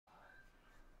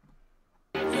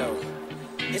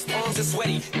His palms are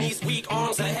sweaty, knees weak,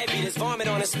 arms are heavy. There's vomit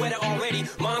on his sweater already.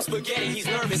 Mom's spaghetti, he's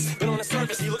nervous, but on the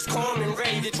surface he looks calm and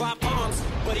ready to drop bombs.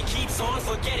 But he keeps on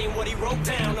forgetting what he wrote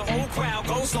down. The whole crowd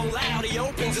goes so loud, he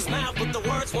opens his mouth, but the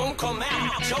words won't come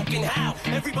out. Joking how?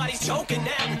 Everybody's joking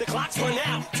now. The clock's run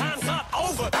out, time's up,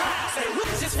 over. Say,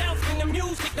 lose yourself in the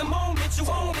music, the moment you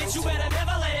own it, you better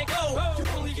never let it go. You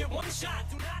only get one shot,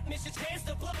 do not miss your chance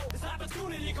to blow. This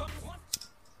opportunity comes one.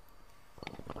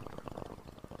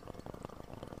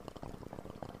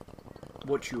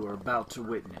 What you are about to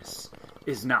witness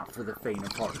is not for the faint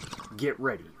of heart. Get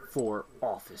ready for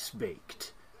Office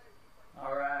Baked.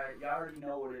 Alright, you already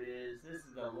know what it is. This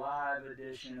is a live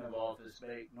edition of Office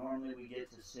Baked. Normally we get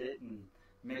to sit and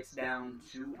mix down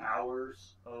 2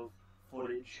 hours of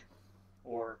footage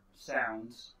or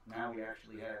sounds. Now we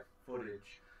actually have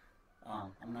footage.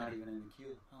 I'm not even in the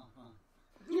queue.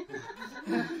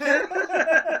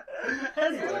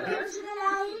 Anyway.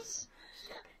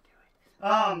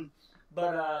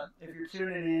 But if you're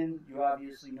tuning in, you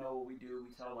obviously know what we do.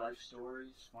 We tell life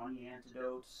stories, funny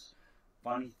anecdotes,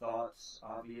 funny thoughts,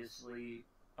 obviously.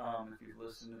 If you've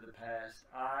listened to the past,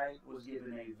 I was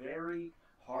given a very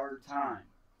hard time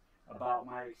about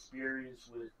my experience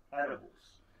with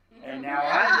edibles. And now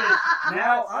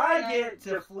I get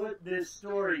to flip this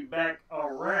story back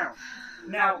around.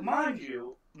 Now, mind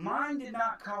you, mine did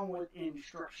not come with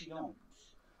instructions.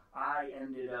 I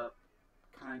ended up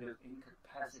kind of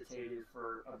incapacitated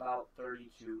for about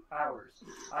 32 hours.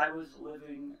 I was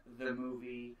living the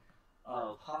movie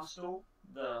of Hostel.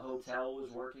 The hotel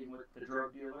was working with the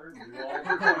drug dealer, and we all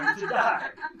were going to die.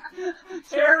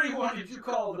 Terry wanted to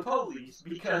call the police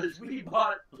because we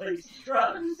bought laced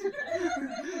drugs.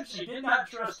 She did not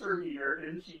trust her meter,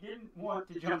 and she didn't want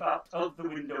to jump out of the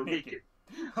window naked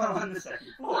on the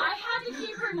second floor. I had to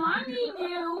keep reminding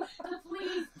you to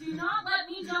please do not let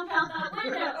me jump out that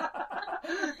window.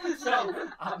 So,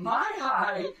 my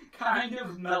high kind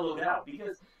of mellowed out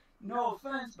because, no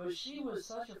offense, but she was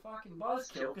such a fucking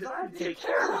buzzkill because I had to take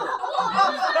care of her.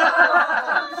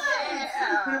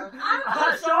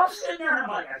 So I'm sitting there and I'm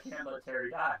like, I can't let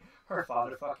Terry die. Her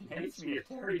father fucking hates me. If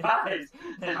Terry dies,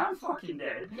 then I'm fucking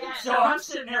dead. Yes. So I'm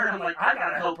sitting there and I'm like, I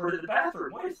gotta help her to the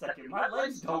bathroom. Wait a second, my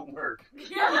legs don't work.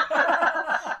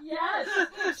 Yes.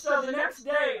 So the next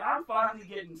day, I'm finally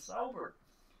getting sober.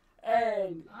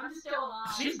 And I'm still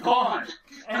alive. she's gone.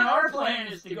 And our plan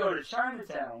is to go to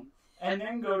Chinatown and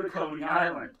then go to Coney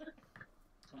Island.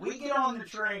 We get on the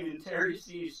train and Terry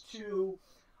sees 2,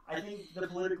 I think the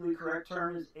politically correct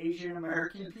term is Asian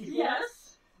American people.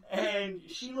 Yes. And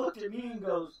she looked at me and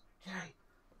goes, Jay,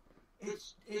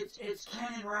 it's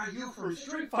Ken and Ryu from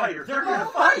Street Fighter. They're gonna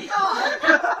fight.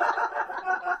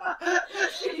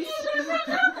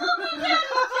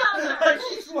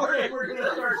 She swore they were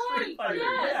gonna start Street Fighter.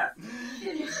 Yes.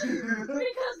 Yeah.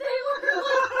 Because they were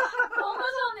like, one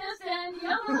was on this end, the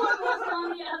other one was on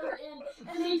the other end,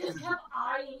 and they just kept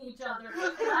eyeing each other.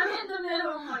 And I'm in the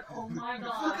middle, I'm like, oh my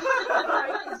god, the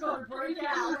fight is going to break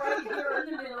out right here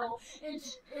in the middle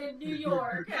in New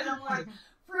York. And I'm like,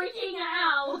 freaking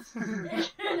out. And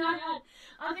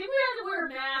I think we had to wear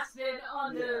masks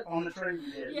on the train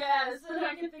we did. Yes, and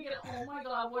I kept thinking, oh my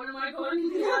god, what am I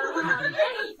going to do? I don't have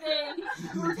anything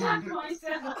to protect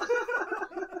myself.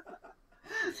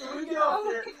 So we get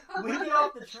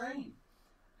off the train,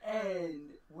 and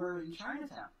we're in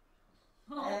Chinatown.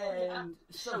 And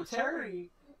so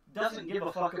Terry doesn't give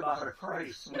a fuck about her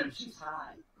price when she's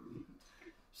high.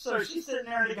 So she's sitting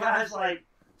there, and the guy's like,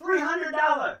 $300. And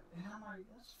I'm like,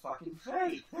 that's fucking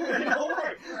fake. No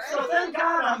way. So thank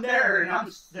God I'm there, and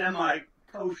I'm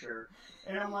semi-kosher.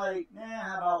 And I'm like,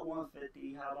 how about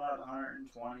 150? How about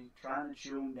 120? Trying to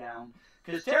chew him down.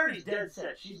 Because Terry's dead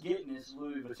set. She's getting this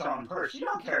Louis Vuitton purse. She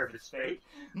don't care if it's fake.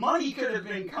 Money could have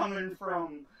been coming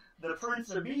from the Prince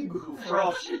of Bibu for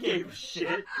all she gave a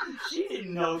shit. She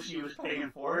didn't know she was paying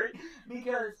for it.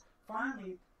 Because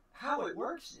finally, how it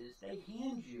works is they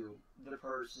hand you the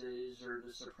purses or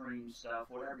the Supreme stuff,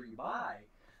 whatever you buy,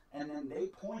 and then they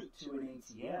point to an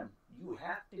ATM. You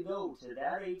have to go to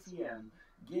that ATM,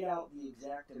 get out the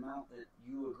exact amount that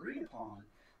you agreed upon,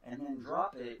 and then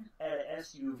drop it at an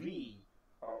SUV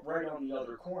right on the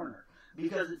other corner.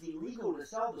 Because it's illegal to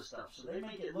sell the stuff, so they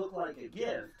make it look like a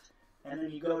gift. And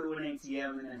then you go to an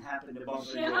ATM and then happen to bump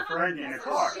into a friend in a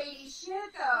car. Shady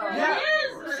shit, though. Yeah.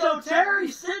 So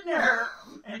Terry's sitting there,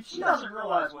 and she doesn't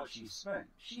realize what she spent.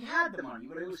 She had the money,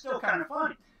 but it was still kind of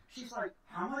funny. She's like,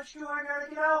 how much do I gotta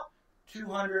get out?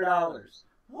 $200.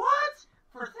 What?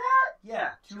 For that? Yeah,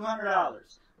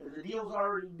 $200. The deal's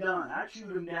already done. I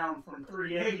chewed him down from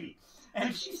 $380.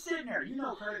 And she's sitting there. You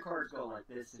know credit cards go like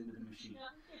this into the machine.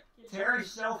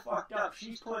 Terry's so fucked up,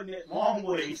 she's putting it long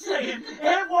ways, saying,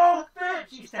 it won't fit!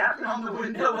 She's tapping on the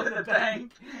window of the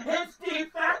bank. It's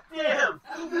defective!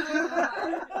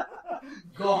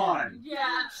 Gone.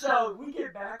 Yeah. So we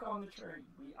get back on the train.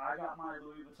 I got my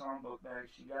Louis Vuitton book bag.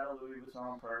 She got a Louis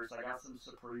Vuitton purse. I got some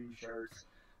Supreme shirts.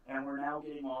 And we're now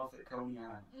getting off at Coney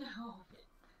Island. No.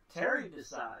 Terry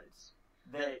decides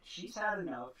that she's had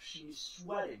enough. She's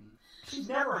sweating. She's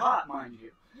never hot, mind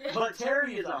you. Yeah. But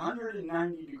Terry is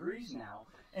 190 degrees now.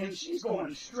 And she's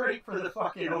going straight for the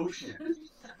fucking ocean.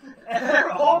 And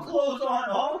they're all clothes on,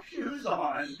 all shoes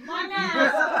on. My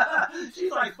mask.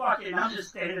 She's like, fucking, I'm just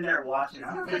standing there watching.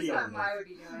 I'm Sounds like videoing something I would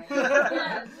be doing.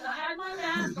 Yes, I had my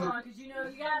mask on because you got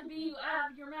to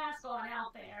have your mask on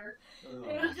out there.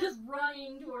 And I'm just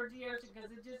running towards the ocean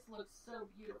because it just looks so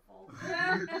beautiful.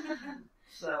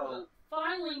 So,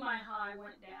 Finally, my high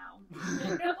went down.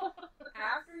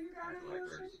 After you got in the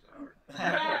ocean?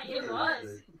 Yeah, it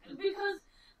was because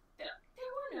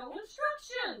there were no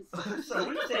instructions. So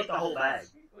we just ate the whole bag.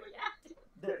 We had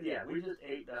to. Yeah, we just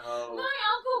ate the whole. My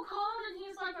uncle called and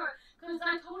he's like, because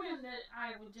I told him that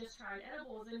I would just tried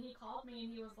edibles, and he called me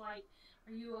and he was like,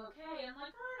 "Are you okay?" I'm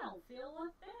like, "I don't feel a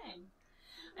thing."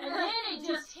 And then it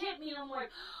just hit me, and I'm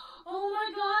like, "Oh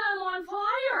my God, I'm on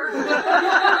fire!"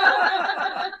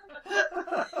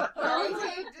 It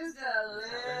take just a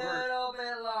little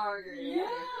bit longer. Yeah.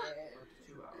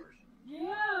 2 hours.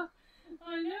 Yeah,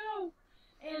 I know.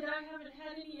 And I haven't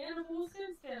had any edibles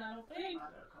since then, I don't I think. got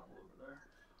a couple over there.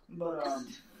 But,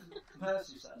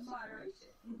 that's just us.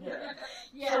 Moderation. Yeah.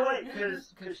 Yeah. So wait,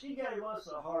 because she gave us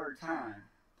a hard time.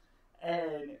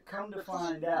 And come to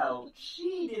find out,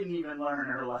 she didn't even learn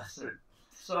her lesson.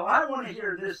 So I want to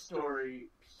hear this story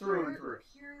through and through.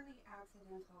 Purely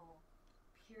accidental.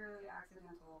 Purely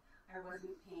accidental. I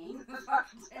wasn't paying the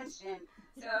fucking attention.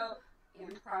 So,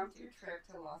 impromptu trip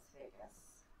to Las Vegas.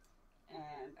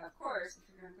 And, of course, if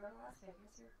you're going to go to Las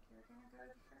Vegas, you're going to go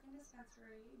to the freaking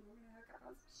dispensary, and you're going to hook up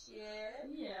on some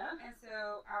shit. Yeah. And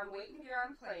so, I'm waiting to get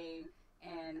on a plane,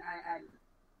 and I'm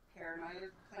paranoid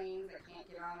of planes that can't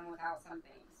get on them without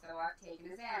something. So, I've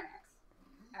taken a Xanax.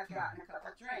 I've gotten a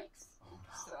couple drinks.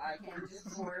 So, I can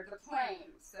just board the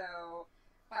plane. So,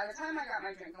 by the time I got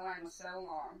my drink, the line was so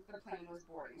long, the plane was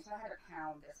boarding. So, I had to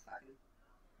pound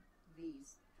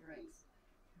these drinks.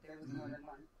 There was more than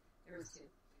one. There was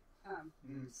two.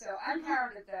 So I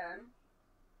pounded them,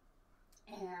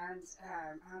 and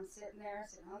I'm sitting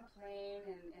on the plane,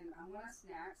 and I want a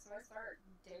snack, so I start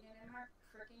digging in my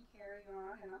freaking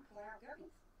carry-on, and I'm pulling out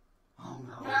gummies. Oh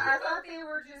no. Now, I thought they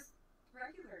were just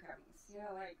regular gummies,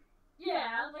 like...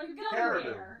 Yeah, like a gummy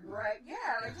Caribou. bear. Right,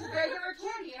 yeah, like just regular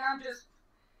candy, and I'm just...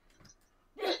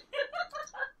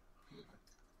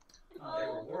 They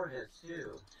were warheads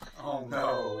too. Oh Oh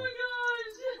no. my gosh.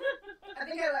 I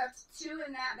think I left 2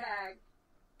 in that bag,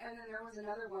 and then there was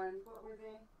another one. What were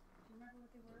they? Do you remember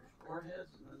what they were?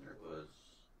 Warheads, and then there was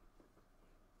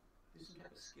some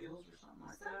type of skills or something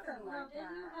like that. Something No, like didn't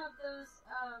you that. have those,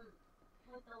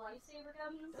 with the lifesaver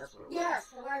gummies? That's what it was.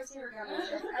 Yes, the lifesaver gummies.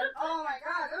 And, oh my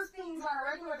God, those things on a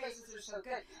regular basis are so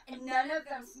good, and none of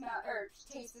them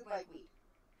tasted like weed.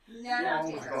 None of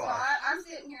them Oh my tasted. So gosh. I'm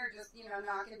sitting here just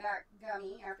knocking back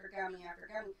gummy after gummy after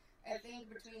gummy. I think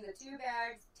between the 2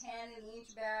 bags, 10 in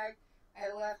each bag,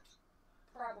 I left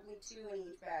probably 2 in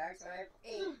each bag, so I have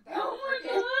 8. Oh my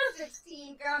gosh.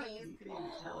 16 gummies. You could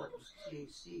even tell it was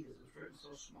THC because it was written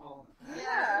so small.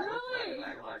 Yeah. Like a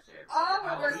bag of lifesavers. All of a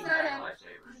Halloween bag sudden- of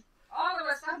lifesavers. All of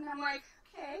a sudden, I'm like,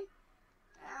 okay,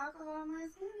 alcohol in my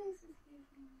Xanax is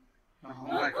kicking in. Oh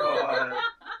my god.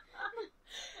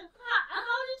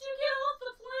 How did you get off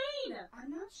the plane? I'm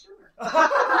not sure.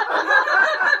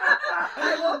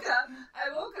 I woke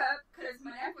up because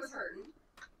my neck was hurting,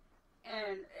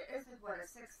 and it's like, what, a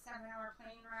 6-7 hour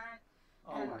plane ride?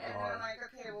 Oh and my then I'm god. like,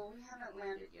 okay, well, we haven't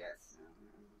landed yet, so...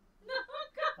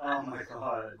 Oh my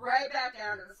god. Right back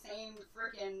down to the same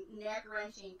freaking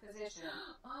neck-wrenching position.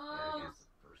 Yeah, Oh. against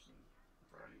the person in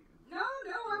front of you. No,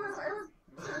 I was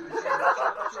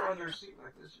That's you're on their seat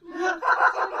like this. yeah,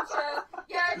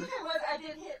 I think it was. I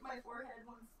did hit my forehead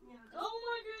once. Oh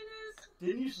my goodness.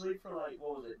 Didn't you sleep for like,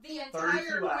 what was it? The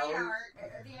entire 32 plane hours?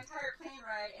 the entire plane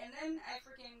ride, and then I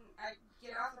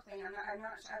get off the plane. I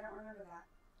don't remember that.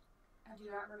 I do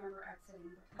not remember exiting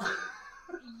the plane.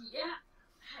 Yeah.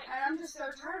 And I'm just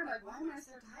so tired. I'm like, why am I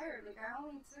so tired? Like, I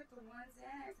only took the 1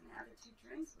 Xanax and had the 2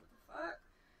 drinks. What the fuck?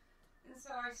 And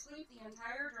so I sleep the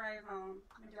entire drive home.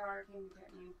 My daughter came to get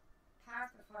me.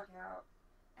 Passed the fuck out.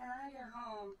 And I get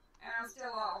home, and I'm still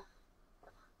all.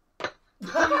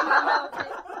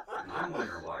 I'm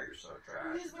wondering why you're so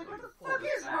trash. He's like, what the Pull fuck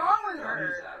this is out, wrong with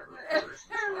gummies her? out of her purse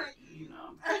and I'm starts like, eating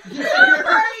them. You're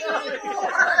eating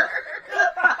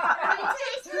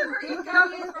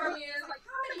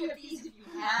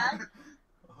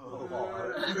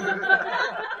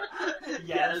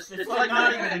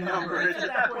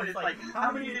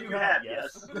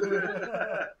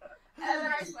And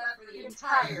then I slept for the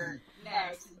entire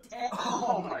next day.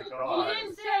 Oh my He god.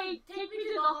 didn't say, take me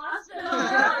to the hospital.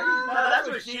 No, that's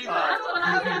what she thought. That's what I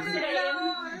kept No, saying.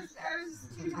 I was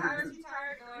too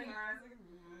tired going there. I was like,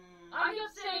 I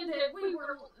kept saying that we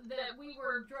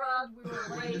were drugged, we were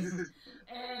laced,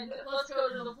 and let's go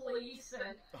to the police.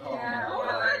 And Oh Yeah. my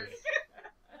god.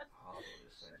 I'll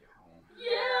just send you home. yeah,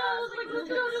 I was like, let's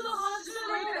go to the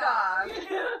sleep it hospital. off.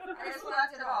 I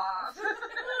slept it off.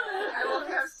 I woke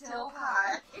up still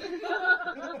high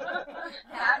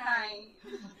that night.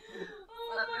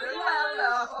 Oh Slept my really god. well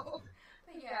though.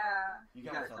 But yeah. You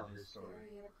gotta tell his story.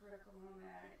 Very a critical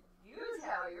moment. You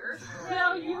tell your story.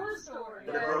 Tell your story.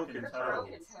 The broken toe.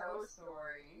 broken toe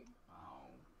story.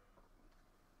 Oh.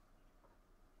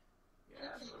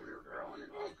 Yeah, so I was growing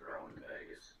in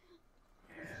Vegas.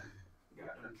 And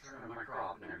got done trimming my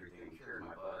crop and everything, cured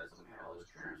my buds, and we had all those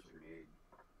trims we made.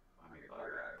 I made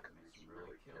butter out of it, made some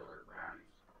really killer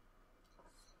brownies.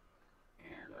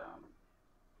 And,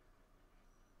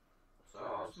 so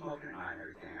I was smoking at night and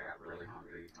everything, I got really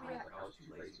hungry. I was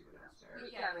too lazy to go downstairs.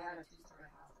 Yeah, we had a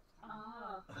 2-story house.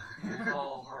 Oh. And it's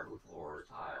all hardwood floors,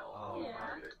 tile, Oh, yeah.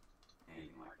 carpet,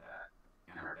 anything like that.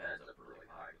 And our bed's up really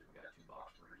high because we got 2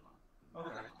 box springs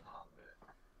Okay. on top of it.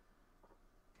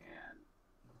 And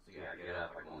so yeah, I get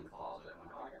up, I go in the closet,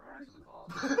 I'm like, oh, I got brownies in the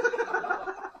closet.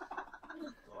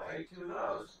 So I ate 2 of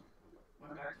those,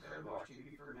 went back to bed, watched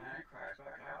TV for a minute, crashed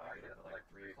back out. I get up at like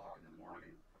 3 o'clock in the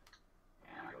morning,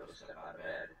 and I go to step out of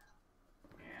bed,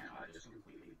 and I just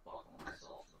completely buckle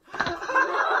myself.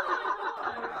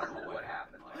 I don't know what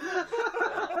happened.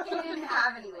 He didn't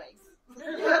have any legs.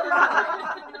 That's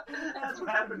what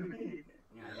happened to me.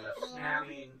 I ended up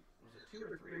snapping, was it 2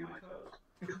 or 3 of my toes?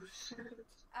 It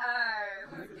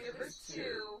was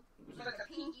 2, but the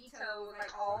pinky toe was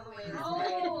like all the way this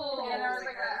way. Oh. And there was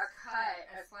like a cut,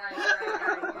 a slide right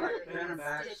down here. Bent them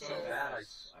back so Stitches. bad,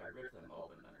 I ripped them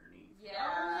open underneath. Yeah.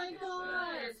 Oh my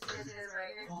god. Stitches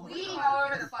right here. Oh my Bleeding God. all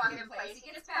over the fucking place. He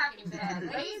gets back in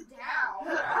bed, lays down.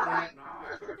 No, after I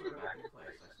put it back in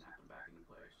place, I snapped them back into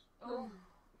place. Oh.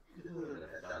 I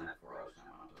had done that 4 hours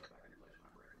now, I put it back into place when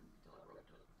I broke them until I broke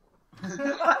toes before.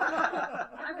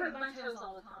 I break my toes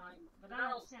all the time, but I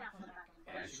don't snap them back in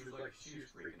And place. she was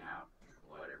freaking out.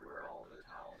 Blood everywhere, all over the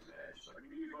towel in bed. She's like,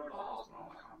 you need to go to the hospital.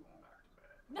 I'm like, I'm going back to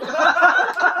bed.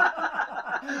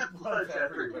 Blood's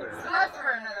everywhere. Slept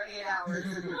for another 8 hours.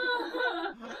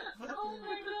 Oh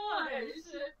my gosh.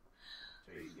 So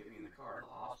you can get me in the car to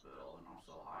the hospital, and I'm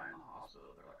so high in the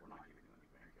hospital, they're like, we're not giving you any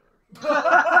painkillers.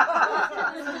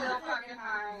 Still fucking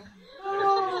high. They're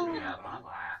chasing me out, but I'm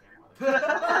laughing.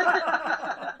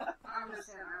 I'm just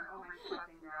sitting there, oh my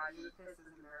fucking god, this is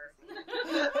embarrassing.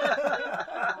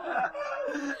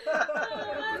 So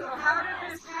how did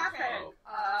this happen?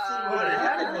 What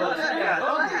happened was she got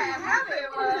What hungry. happened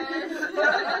was...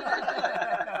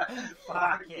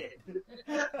 Fuck it.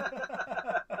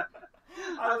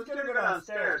 I was gonna go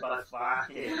downstairs, but fuck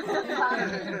it. You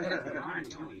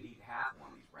only eat half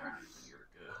one of these brownies, and you're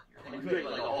good. You're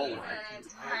good, like a whole An one.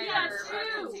 entire Yeah,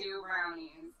 fucking 2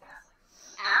 brownies.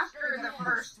 After the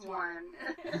first one.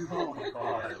 Oh my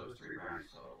god. Yeah, those 3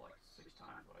 brownies total like 6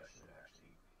 times what I should actually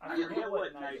eat. I forget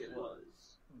what night it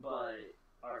was, but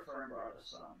our friend brought us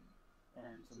some.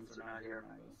 And since they're not here, I'm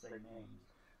not going to say names.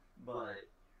 But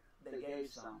they gave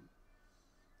some.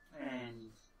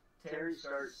 And Terry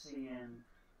starts seeing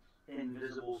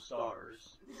invisible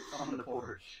stars on the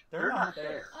porch. They're not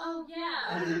there. Oh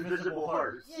yeah. And invisible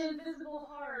hearts. Yeah, invisible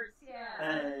hearts, yeah.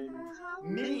 And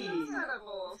me,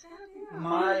 Edibles.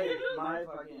 my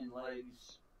fucking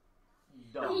legs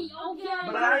dumb. Oh yeah.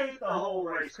 But I ate the whole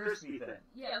Rice Krispie thing.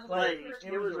 Yeah, it was Like, first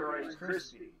it was a one. Rice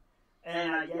Krispie.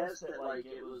 And I guess that, like,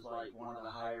 it was, like, one of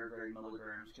the higher grade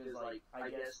milligrams, because, like,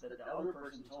 I guess that the other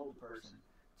person told the person,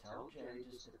 tell Jay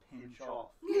just to pinch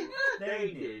off.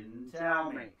 They didn't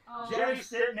tell me. Oh. Jay's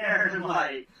sitting there and,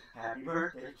 like, happy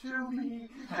birthday to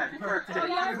me, happy birthday Oh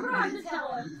yeah, I to forgot me. to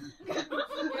tell him.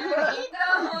 Eat the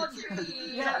whole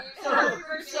tree. Yeah, Happy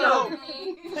birthday so- to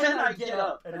me. Then I get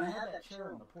up, and I had that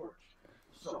chair on the porch.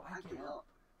 So I get up,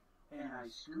 and I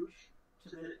scooch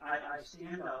to the, I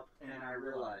stand up, and I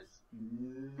realize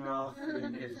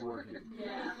nothing is working.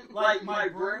 Yeah. Like, my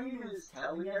brain is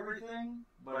telling everything,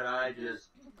 but I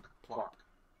just plop.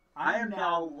 I am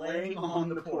now laying on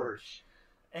the porch,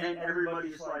 and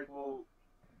everybody's like, well,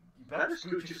 you better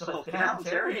scoot yourself down.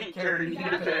 Terry ain't carrying you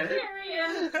to bed.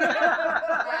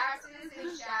 Waxes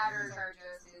and shatters are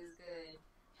just as good.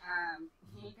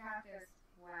 He got this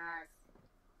wax,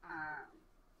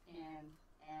 and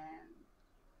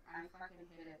I fucking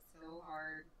hit it so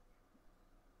hard.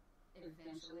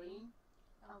 Eventually,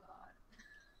 Oh god.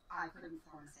 I couldn't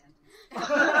form a sentence.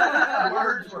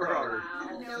 Words were hard.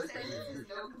 Wow. No sentences,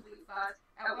 no complete thoughts.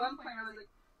 At one point, I was like,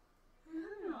 I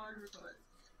don't know how to respond.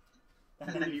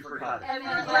 And then you forgot it. And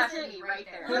then he left me right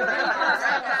there. Right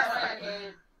that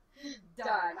second.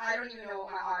 Done. I don't even know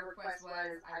what my odd request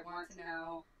was. I want to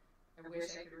know. I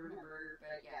wish I could remember,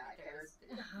 but yeah, there was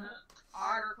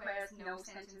odd request. No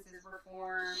sentences were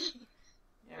formed.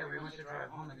 Yeah, we went to drive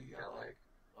home and you got like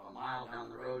a mile down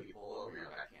the road, you pull over and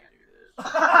you're like, I can't do this.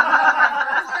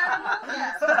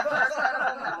 Yes, first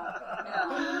edible, no.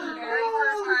 The very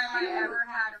first time I ever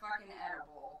had a fucking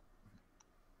edible.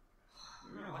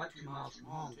 We were like 2 miles from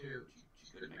home too.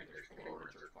 She couldn't make her pull over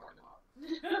in church parking lot.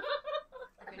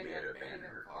 I We had to abandon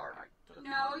her car and I took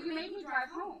No, you made me drive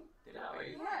home. Did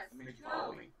I? Yes. I made you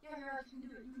follow me. Yeah, you're like, you can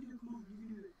do it, come on, you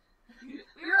can do it.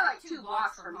 We were like 2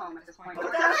 blocks from home at this point.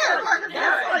 But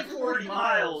that's like 40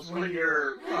 miles when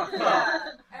you're fucked up.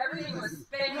 Yeah, everything was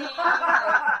spinning.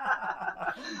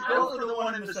 Go for the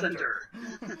one in the center.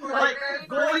 Like, Like,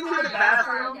 going to the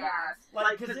bathroom, Gas.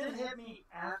 like, because it hit me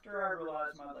after I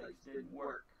realized my legs didn't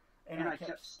work. And I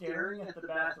kept staring at the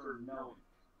bathroom knowing,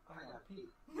 I gotta pee.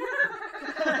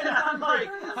 And I'm like,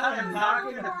 I am not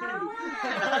gonna pee.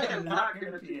 I am not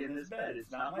gonna pee in this bed. It's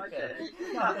not my bed.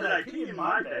 Not that I pee in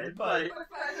my bed, but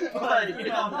you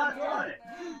know, I'm not doing it.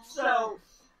 So,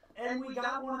 and we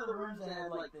got one of the rooms that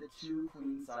had like the 2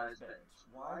 queen size beds.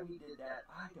 Why we did that,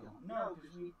 I don't know,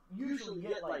 because we usually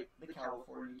get like the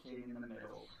California king in the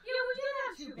middle. Yeah, we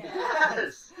did have 2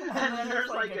 beds. Yes! And then there's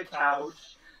like a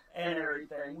couch and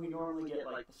everything. We normally get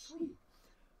like the suite.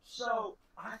 So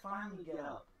I finally get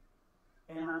up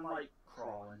and I'm like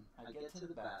crawling. I get to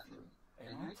the bathroom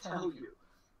and I tell you,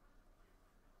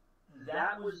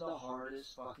 that was the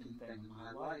hardest fucking thing in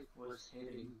my life, was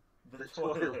hitting the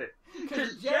toilet.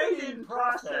 Because Jay didn't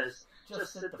process,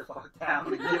 just sit the fuck down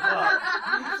and give up.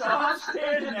 So I'm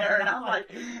standing there and I'm like,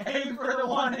 aim for the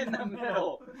one in the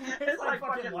middle. It's like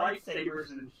fucking lightsabers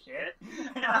and shit.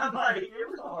 And I'm like, it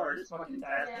was the hardest fucking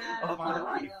task of my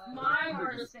life. My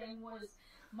hardest thing was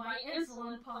my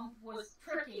insulin pump was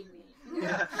tricking me.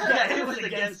 Yeah, it was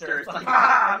against her. It's like,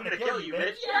 I'm gonna kill you,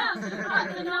 bitch. Yeah,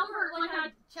 the number, like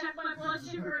I'd check my blood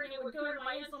sugar and it would go to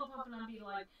my insulin pump and I'd be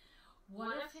like,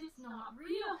 what if it's not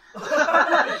real?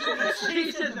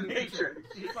 She's in the matrix.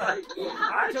 She's like,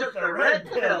 I took the red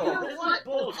pill. This is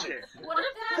bullshit. What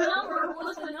if that number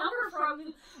was the number from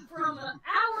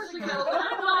hours ago and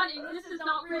I'm not, and this is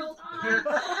not real time? And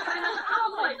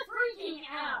I'm like freaking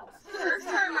out. The first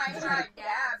time I tried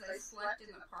dabs, I slept in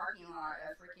the parking lot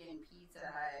at freaking Pizza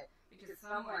Hut because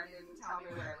someone didn't tell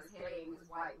me what I was hitting. It was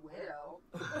White Widow.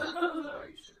 I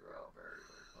used to grow very,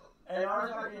 very close. And our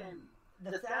fucking,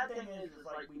 the sad thing is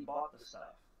like we bought the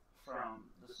stuff from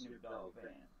the Snoop Dogg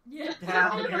van Yeah.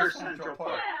 down near Central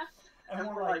Park. Yeah. And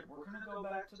we're like, we're gonna go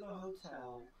back to the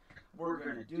hotel. We're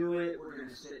gonna do it. We're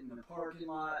gonna sit in the parking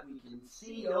lot. We can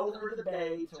see over the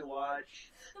bay to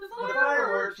watch the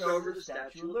fireworks over the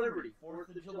Statue of Liberty, 4th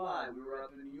of July. We were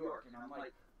up in New York, and I'm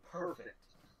like, perfect.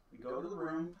 We go to the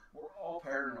room. We're all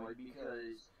paranoid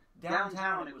because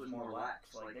downtown it was more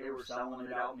lax. Like, they were selling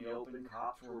it out in the open.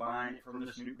 Cops were buying it from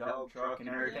the Snoop Dogg truck and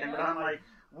everything. But I'm like,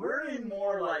 we're in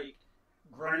more like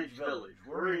Greenwich Village.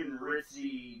 We're in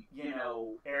ritzy, you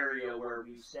know, area where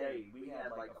we stayed. We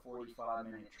had like a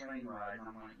 45-minute train ride, and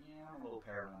I'm like, yeah, I'm a little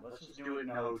paranoid. Let's just do it in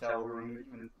a hotel room.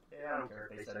 Even, I don't care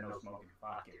if they said no smoking.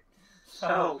 Fuck it.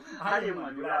 So I didn't want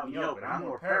to do it out in the open. I'm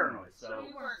more paranoid. So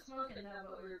We weren't smoking though,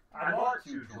 but we were. I bought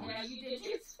 2 joints. Yeah, you did.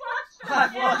 You splashed I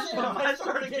them. flushed them. I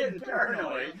started getting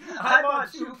paranoid. I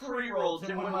bought 2 pre-rolls,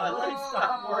 and when my legs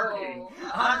stopped working,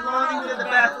 I'm running to the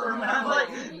bathroom, and I'm like,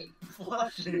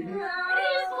 flushing. It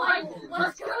is like,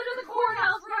 let's go to the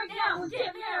courthouse right now and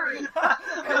get married.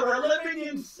 We're living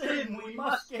in sin. We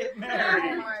must get Oh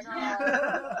married. my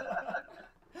god.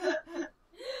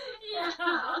 Yeah. That's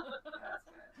it.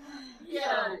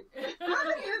 Yeah. How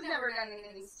come you've never done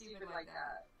anything stupid like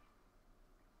that?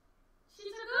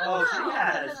 She's a good Oh, girl. she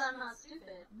has. Because I'm not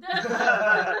stupid.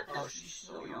 Oh, she's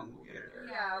so young, we'll get her there.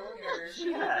 Yeah, we'll get her.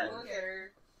 She has. We'll get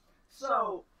her.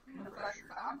 So, I'm gonna fuck you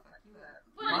up.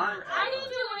 But Mine- I didn't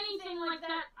do anything like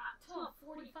that until I'm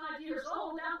 45 years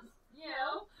old. That was, you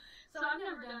know. So I've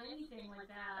never done anything like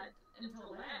that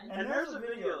until then. and there's a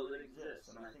video that exists,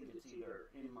 and I think it's either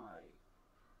in my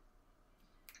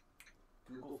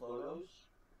Google Photos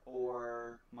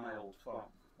or my old phone,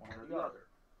 one or the other.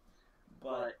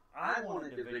 But I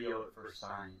wanted to video it for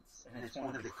science, and it's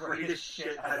one of the greatest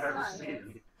shit I've ever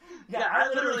seen. Yeah, I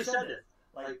literally said it.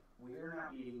 Like, we're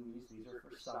not eating these are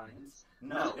for science.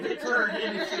 No, it turned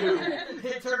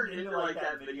into like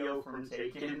that video from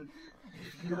Taken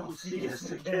if you don't see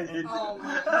us again. Oh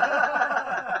my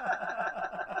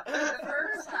The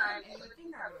first time, and you would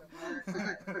think I would have learned,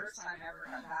 but the first time I ever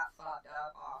got that fucked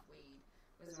up off weed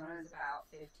was when I was about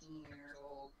 15 years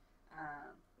old.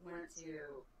 Went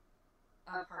to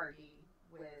a party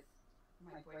with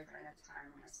my boyfriend at the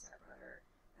time, my stepbrother,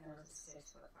 and there was a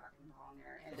 6-foot fucking bong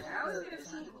there. And when I was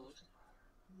 15,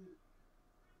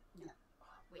 no,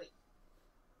 wait,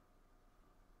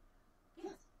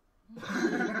 yes.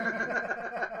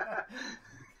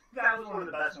 That was one of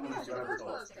the best ones Yeah, you ever we're told.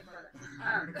 close, stepbrother.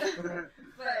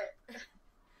 But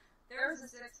there was a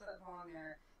 6-foot bong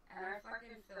there, and I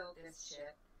fucking filled this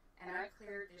shit, and I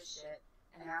cleared this shit,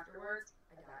 and afterwards,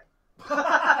 I died.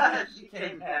 She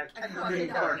came back I fucking died.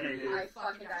 reincarnated. I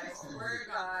fucking died. I swear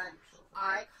to God,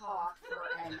 I coughed for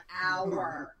an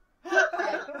hour. An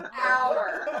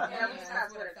hour. And at least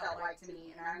that's what it felt like to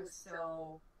me, and I was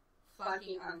so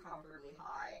fucking uncomfortably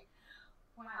high.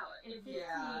 Wow, at 15.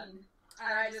 Yeah. And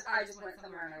I just went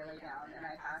somewhere and I lay down, and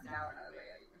I passed out, and I was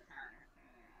like,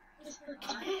 Those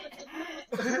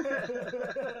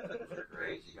are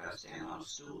great. You gotta stand on a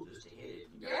stool just to hit it.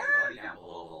 You gotta lay down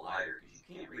below the lighter because you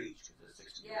can't reach because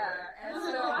it's 60 yeah, and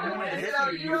When it so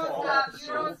hits you you, you don't fall stop, off the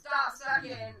you don't stop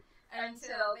sucking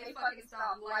until they fucking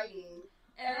stop lighting,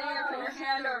 and then you put your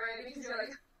hand over it because you're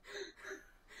like,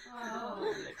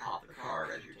 Oh. They pop the car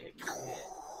as you're taking a hit.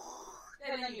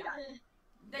 and then you die.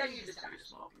 Then you just die. You're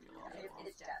smoking your lungs off.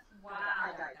 It's death. Wow.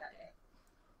 I died that day.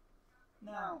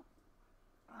 Now,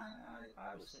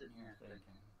 I was sitting here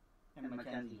thinking, and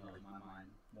Mackenzie knows my mind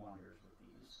wanders with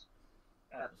these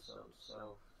episodes,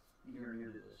 so if you're new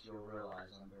to this, you'll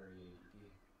realize I'm very ADD.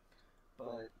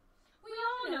 But We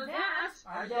all know that.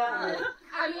 I got it.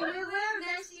 I mean, we live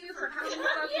next to you for how many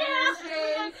fucking Yes,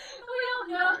 years, we all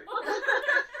know.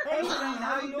 Hey, Shane,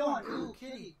 how you doing? Ooh,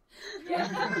 kitty. Yeah.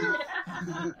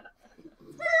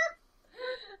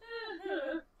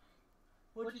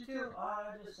 What'd you do? Oh,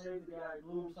 I just saved the guy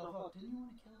who blew himself up. Didn't you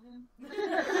want to kill him?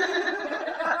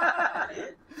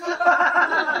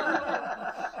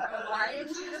 Why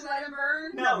didn't you just let him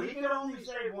burn? No, he could only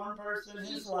save one person in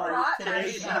his life. Brought that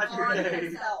Today's shit not your on day.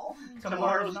 himself.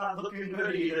 Tomorrow's not looking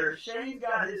good either. Shane's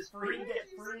got his free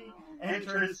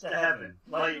entrance to heaven.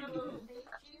 Like,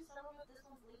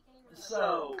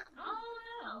 so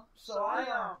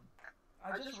Oh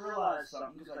I just realized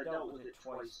something because I dealt with it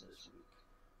twice this week.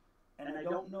 And I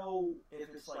don't know if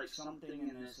it's like something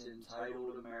in this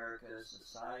entitled America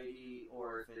society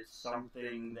or if it's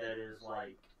something that is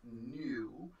like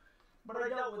new. But I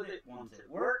dealt with it once at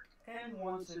work and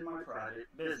once in my private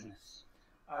business.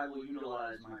 I will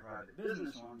utilize my private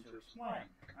business one to explain.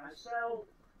 I sell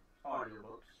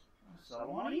audiobooks. I sell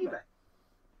them on eBay.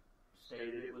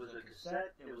 Stated it was a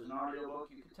cassette. It was an audiobook.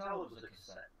 You could tell it was a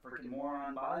cassette. Freaking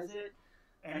moron buys it,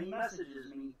 and he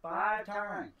messages me 5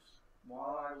 times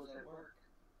while I was at work.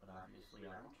 But obviously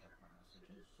I don't check my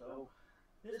messages, so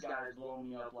this guy's blowing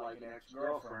me up like an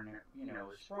ex-girlfriend, you know,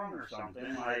 is sprung or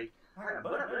something. Like,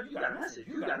 but you got a message.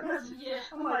 You got a message. Yeah.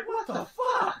 I'm like, what the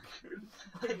fuck?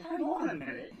 Like, hang on a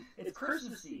minute. It's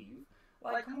Christmas Eve.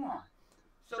 Like, come on.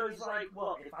 So he's like,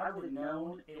 well, if I would have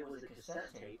known it was a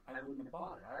cassette tape, I wouldn't have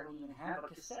bought it. I don't even have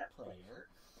a cassette player.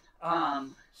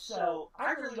 So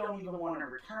I really don't even want to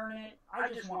return it. I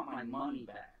just want my money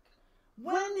back.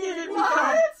 When did it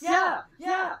become? Yeah.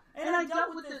 And I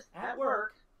dealt with this at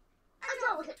work. I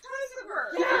dealt with it twice at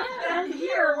work. Yeah, and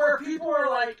here where people are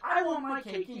like, I want my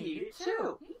cake and eat it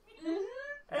too.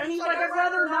 And he's like, I'd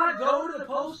rather not go to the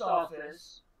post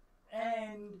office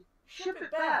and ship it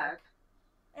back.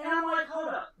 And I'm like, hold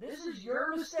up, this is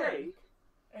your mistake,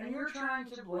 and you're trying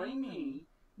to blame me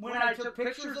when I took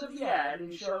pictures of the ad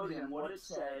and showed him what it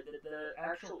said, that the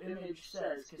actual image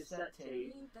says cassette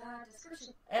tape. Read the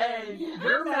description. And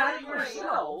you're mad at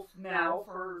yourself now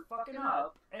for fucking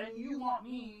up, and you want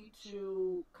me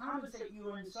to compensate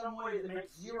you in some way that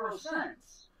makes 0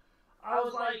 sense. I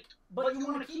was like, but you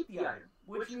want to keep the item,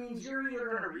 which means you're either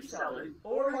going to resell it,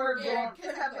 or you're Yeah, going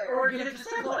cassette player. or get a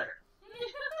cassette player.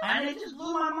 And it just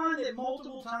blew my mind that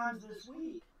multiple times this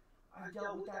week I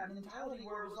dealt with that mentality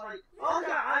where it was like, oh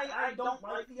yeah, I don't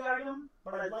like the item,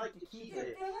 but I'd like to keep They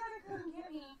it. had to come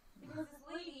get me because this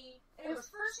lady, and it was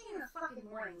first thing in the fucking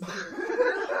morning, too. It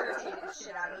really irritated the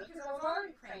shit out of me because I was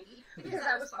already cranky because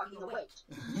I was fucking awake.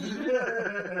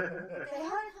 They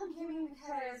had to come get me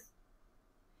because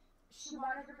she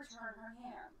wanted to return her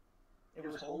hand. It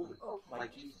was holy, Okay.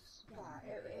 like Jesus.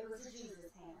 Yeah, it was a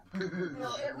Jesus hand. No,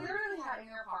 it literally had an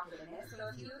air pocket in it, so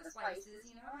a few of the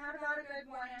spices, had about a good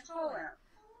 1-inch hole in them.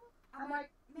 I'm like,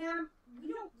 ma'am, we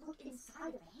don't look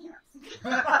inside of the hands.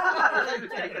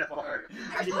 Take it apart.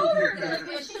 I told her this,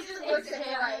 and she just looks at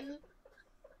me like,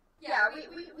 Yeah, we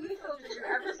filter through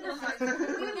every single place.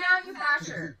 We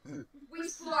manufacture. We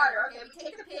slaughter. Okay, we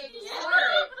take the pig, we slaughter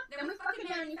it, then we fucking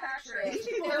manufacture it. These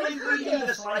people Then we think cook we it, need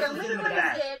the slices then we in the raise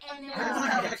back. it, and then I we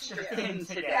want sell an it extra to you. thing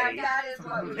today. That is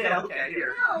what we do. Yeah, okay,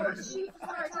 here. No, I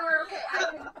tell her, okay,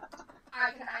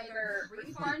 I can either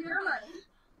refund your money,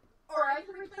 or I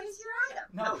can replace your item.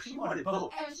 No, she wanted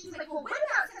both. And she's like, well, what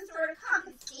about some sort of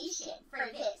compensation for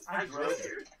this? I drove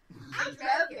here. I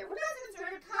drove here. What about some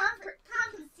sort of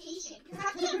compensation? Because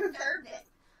I can't serve this.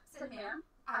 So, ma'am,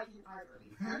 I can either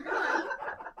refund your money,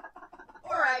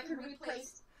 or I can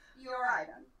replace your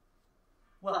item.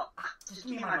 Well, just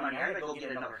give me my money. I gotta go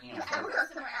get another ham. I will go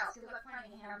somewhere else, because I'm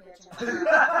finding a ham bitch.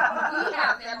 We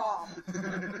have them all.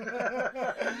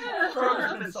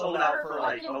 Kroger's been sold out for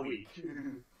like a week.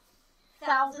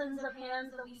 Thousands of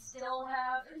hams that we still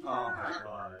have. Oh my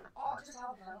god. All just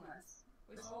all boneless.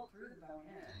 We sold through the bone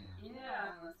in.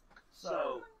 Yeah.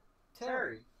 So,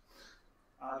 Terry,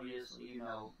 obviously, you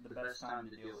know, the best time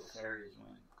to deal with Terry is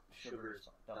when sugar is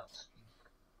up.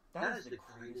 That is the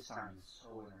greatest time. It's so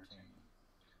entertaining.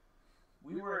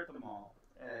 We were at the mall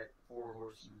at Four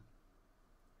Horsemen,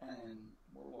 and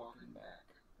we're walking back.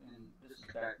 And this is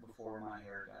back before my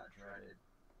hair got dreaded.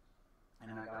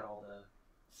 And I got all the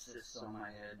cysts on my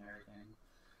head and everything.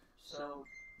 So,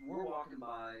 we're walking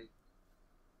by.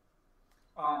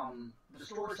 The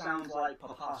store sounds like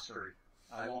Papastery.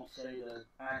 I won't say the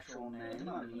actual name.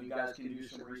 I mean, you guys can do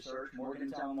some research.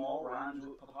 Morgantown Mall rhymes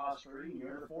with Papastery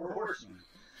near the Four Horsemen.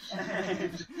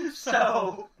 And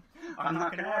so, I'm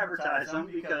not going to advertise them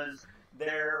because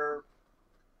they're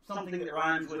something that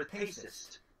rhymes with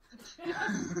pacist.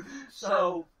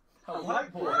 So, a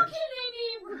white boy. How can they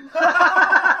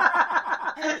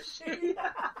be?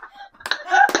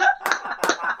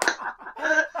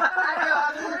 I know,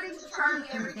 I'm learning to charm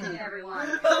everything and everyone.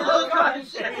 The look on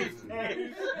Shay's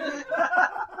face.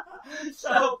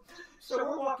 So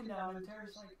we're walking down, and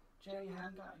Terry's like, Jay, you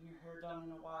haven't gotten your hair done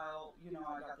in a while. You know,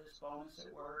 I got this bonus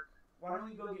at work. Why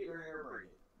don't you go get your hair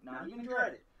braided? Not even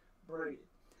dreaded. Braided.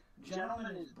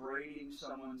 Gentleman is braiding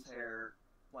someone's hair,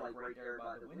 like right there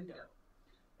by the window.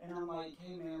 And I'm like,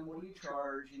 hey man, what do you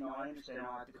charge? You know, I understand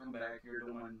I'll have to come back. You're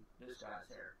doing this guy's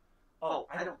hair. Oh,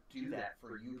 I don't do that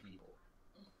for you people.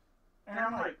 And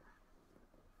I'm like,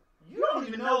 you don't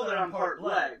even know that I'm part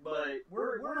black, but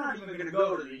we're not even going to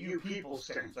go to the you people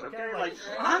stance, okay? Like,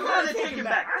 I'm kind of taken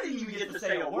back. I didn't even get to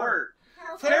say a word.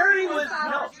 Terry was,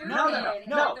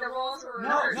 no. The roles were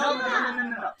No.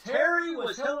 reversed. Terry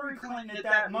was Hillary Clinton at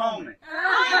that moment.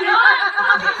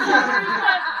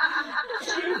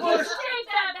 She pushed, Take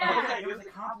that back. okay, it was a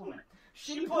compliment.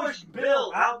 She pushed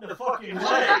Bill out the fucking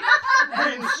way.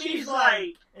 And she's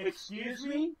like, excuse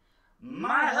me?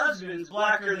 My husband's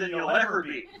blacker than you'll ever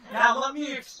be. Now let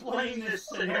me explain this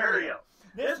scenario.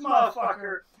 This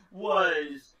motherfucker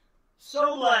was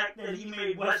so black that he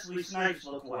made Wesley Snipes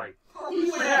look white. He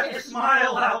would have to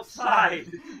smile outside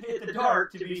in the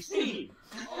dark to be seen.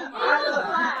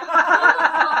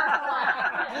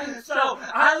 So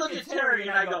I look at Terry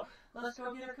and I go, let's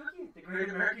go get a cookie at the Great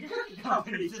American Cookie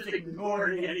Company. Just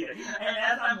ignoring anything. And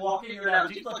as I'm walking her down,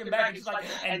 she's looking back and she's like,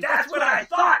 and that's what I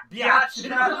thought, biatch.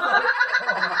 And I was like,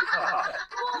 oh my god.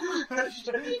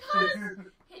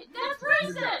 Because that's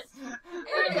racist.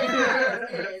 It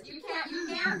is. You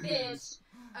can't bitch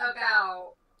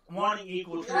about wanting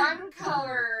equal one treatment.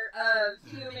 color of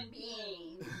human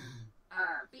being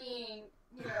being,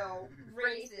 you know,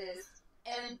 racist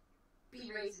and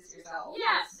be racist yourself.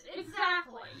 Yes,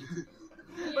 exactly.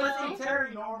 You But know? see,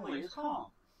 Terry normally is calm.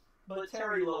 But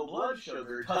Terry low blood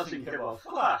sugar doesn't give a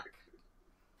fuck.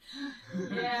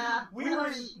 Yeah. We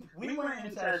went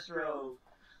and test drove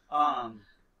a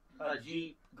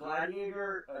Jeep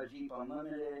Gladiator, a Jeep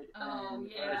Unlimited, Oh, and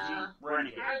yeah. a Jeep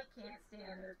Renegade. I can't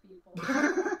stand those people.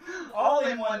 All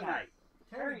in one night.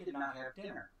 Terry did not have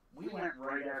dinner. We went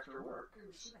right after work.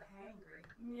 Ooh, she was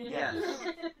hangry. Yes.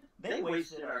 They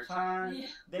wasted our time. Yeah.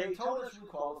 They told us we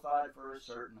qualified for a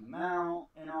certain amount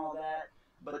and all that,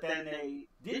 but then they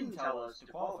didn't tell us to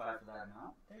qualify for that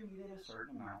amount. They needed a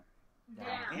certain amount down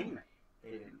Down. payment.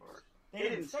 They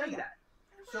didn't say that.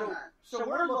 So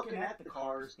we're looking at the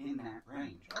cars in that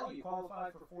range. Oh, you qualify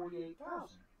for $48,000,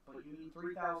 but you need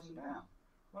 $3,000 down.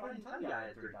 Well, I didn't tell you I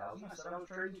had $3,000. I said I was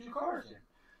trading 2 cars in.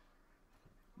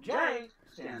 Jay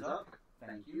stands up.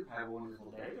 Thank you. Have a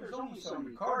wonderful day. There's only so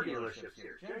many car dealerships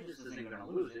here. Jay just isn't going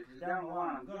to lose it because down the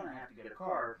line I'm going to have to get a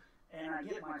car, and I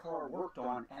get my car worked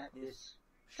on at this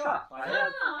shop. I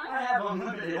have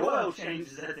unlimited oil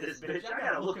changes at this bitch. I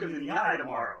got to look him in the eye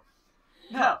tomorrow.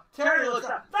 No, Terry looks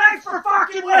up. Thanks for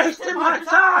fucking wasting my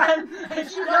time! And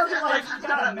she does it like she's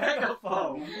got a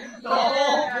megaphone. The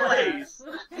whole place.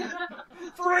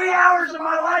 3 hours of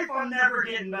my life I'm never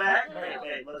getting back.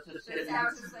 Hey, let's just sit This in.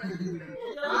 house is like, I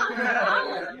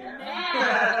was mad.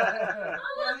 I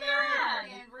was mad.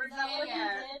 in Is that what you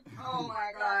Virginia. did? Oh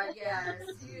my god, yes.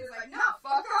 He was like, no,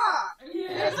 fuck off. Yeah.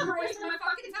 Thanks for wasting my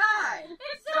fucking time.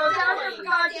 Go down there for Exactly.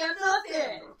 goddamn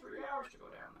nothing. It took 3 hours to go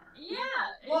down there.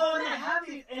 Yeah. Well, and they have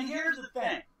these, and here's the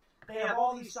thing. They have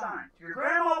all these signs. Your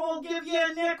grandma won't give you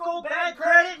a nickel, bad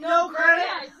credit, no credit,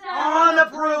 Yeah, exactly.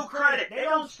 unapproved credit. They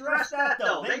don't stress that,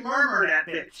 though. They murmur that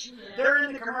bitch. Yeah. They're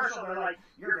in the commercial. They're like,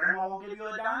 your grandma won't give you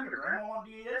a dime, your grandma won't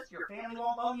do you this, your family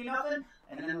won't loan you nothing.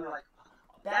 And then they're like,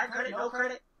 bad credit, no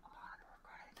credit.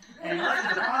 And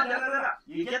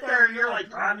you get there and you're like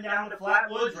driving down to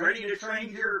Flatwoods, ready to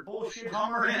trade your bullshit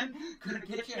Hummer in, gonna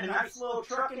get you a nice little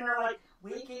truck, and they're like,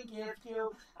 we can give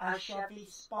you a Chevy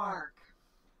Spark.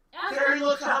 Terry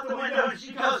looks out the window and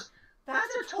she goes,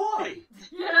 that's a toy.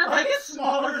 Yeah. Like, it's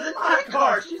smaller than my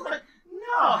car. She's like,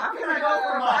 no, how can I go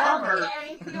from a I don't Hummer? get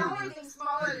anything. The only thing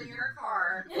smaller than your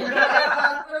car is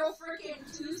those little freaking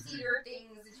 2-seater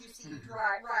things that you see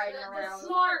riding The around.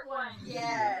 smart one.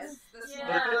 Yes, the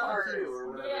Yeah. smart cars. or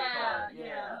whatever Yeah, it's called.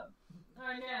 yeah.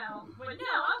 I know. But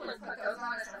no, I was. Put those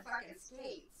on as some fucking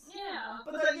skates. Yeah.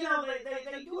 But then, you know,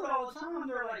 they do it all the time.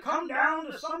 They're like, come down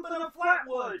to something in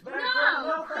Flatwoods. Bad credit,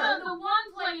 No, no credit. the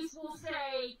one place will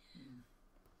say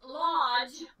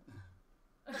lodge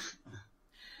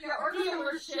Yeah, or just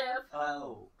dealership.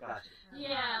 Oh, gotcha.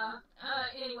 Yeah.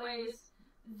 Anyways,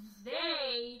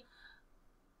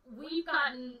 we've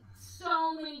gotten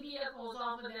so many vehicles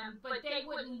off of them, but they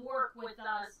wouldn't work with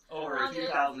us. Over a on this-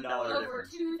 $2,000 Over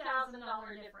difference.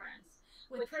 $2,000 difference.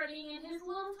 With trading in his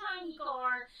little tiny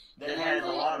car That has a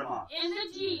lot of miles. in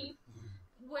the Jeep,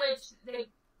 which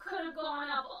they could have gone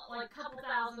up like a couple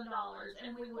 $1,000s,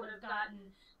 and we would have gotten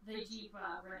the Jeep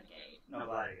Renegade, No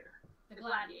Gladiator. the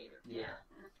Gladiator. Yeah.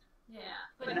 Yeah.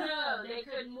 But no, they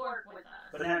couldn't work with us.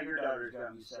 But now your daughter's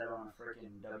got me set on a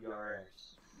freaking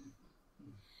WRX.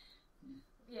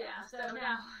 Yeah, so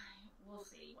now we'll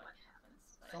see what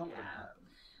happens. But Something yeah. happened.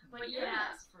 But You're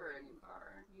yeah. next for a new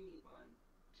car. You need one.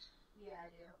 Yeah, I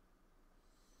do.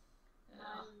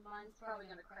 Mine's probably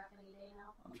gonna crack any day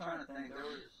now. I'm trying to think. There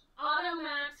was.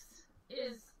 Automax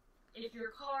is if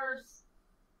your car's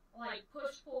like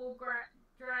push, pull,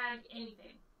 drag,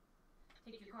 anything.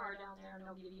 Take your car down there and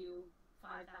they'll give you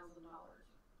 $5,000, something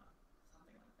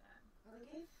like that. Well, they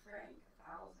gave Frank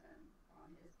 1,000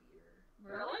 on his beater.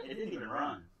 Really? It didn't even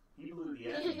run. He blew the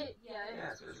engine. Yeah,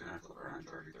 Yeah, so it's going to flip around and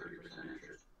charge you 30%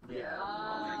 interest. Yeah.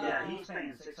 Oh. Yeah, he's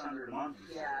paying $600 a month.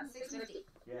 he said. Yeah, $650.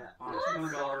 Yeah. On a $200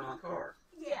 a month car.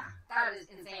 Yeah, that is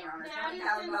insane on a That is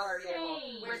 $20,000 vehicle.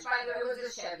 insane. Which, by the way, was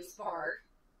a Chevy Spark.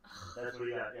 That's what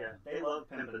he got. Yeah. They love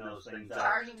pimping those things out.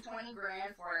 Charging $20,000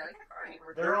 for it. Like, that car ain't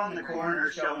worth They're on the $20,000.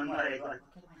 corner showing like look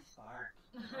at my Spark.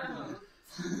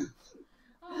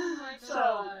 Oh my So-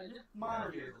 god. My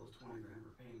My vehicle's $20,000.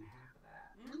 We're paying half of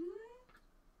that.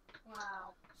 Mhm.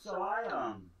 Wow. So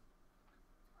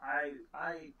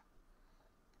I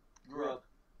grew up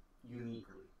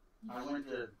uniquely. I went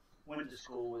to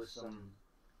school with some.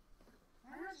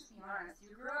 Let's just be honest.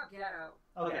 You grew up ghetto.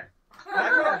 Okay. I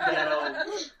grew up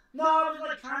ghetto. No, I was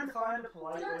like trying to find a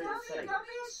polite way to say it. Don't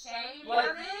be ashamed Like,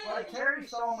 of it. like Terry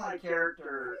saw my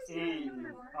character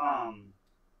in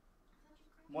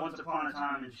Once Upon a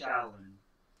Time in Shaolin,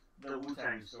 the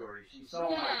Wu-Tang story. She saw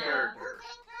my Yeah. character.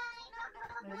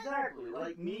 Exactly.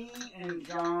 Like me and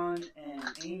John and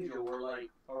Angel were like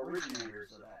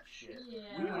originators of that shit. We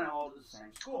Yeah. went all to the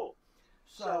same school.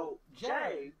 So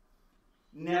Jay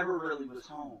never really was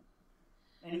home.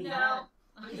 And he No.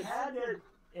 had to,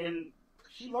 and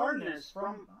she learned this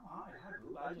from, oh, I had a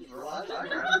boob. I just realized I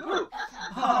grabbed a boob.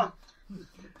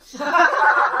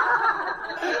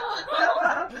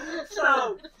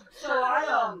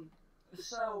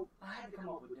 So I had to come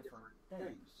up with different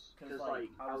things. Because, like,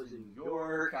 I was in New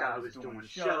York, I was doing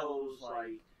shows,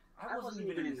 like, I wasn't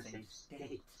even in the same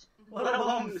state, let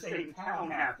alone the same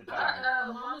town half the time.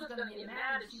 Mama's gonna get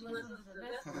mad if she listens to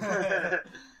this.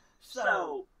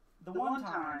 So, the one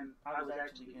time I was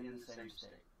actually in the same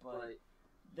state, but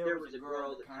there was a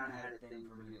girl that kind of had a thing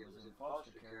for me that was in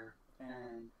foster care,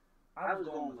 and I was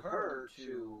going with her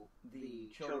to the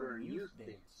children and youth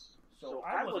dance. So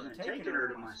I wasn't taking her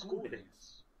to my school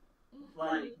dance.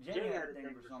 Like, Jay had a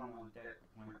thing for someone that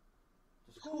went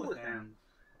to school with him,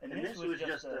 and this was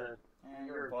just a,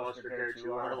 you're in foster care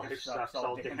too, our life sucks,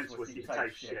 I'll dance with you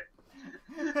type shit.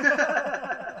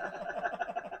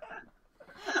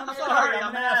 I'm sorry, I'm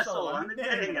an asshole, I'm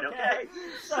admitting it, okay?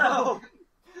 So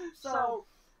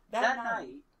that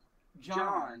night,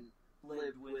 John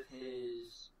lived with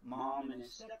his mom and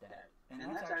his stepdad. And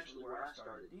that's actually where I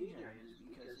started DJing, is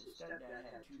because his stepdad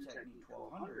had two Technique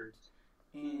 1200s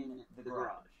in the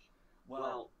garage.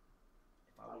 Well,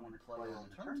 if I wanted to play on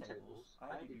the turntables, I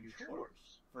had to do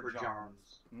chores for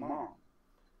John's mom.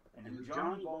 And who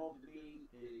John evolved to be,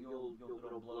 it'll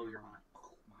blow your mind.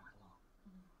 Oh, mind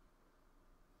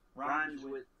blown. Rhymes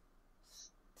with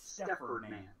Stefford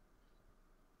Man.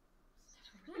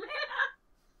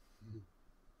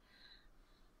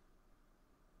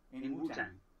 In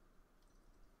Wu-Tang.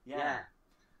 Yeah.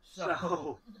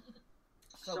 So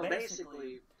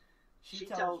basically, she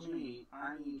tells me,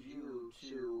 I need you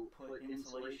to put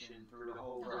insulation through the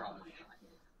whole garage.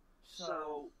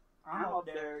 So I'm up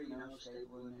there,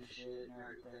 stapling this shit and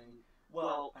everything.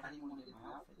 Well, I didn't want to get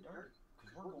my outfit dirty,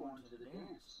 because we're going to the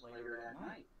dance later that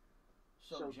night.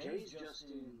 So Jay's just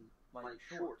in,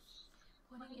 shorts.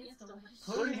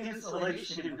 Putting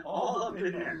insulation all up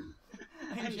in there.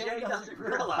 And Jay doesn't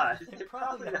realize it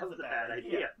probably was a bad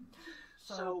idea.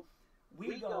 So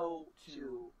we go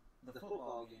to the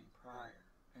football game prior,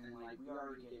 and we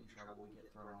already get in trouble, we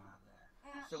get thrown out of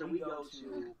that. So we go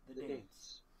to the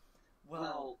dance.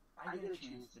 Well, I get a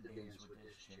chance to dance with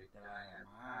this chick that I had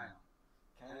my eye on.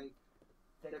 Okay?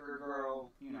 Thicker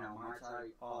girl, my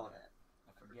type, all that.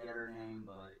 I forget her name,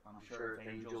 but I'm sure if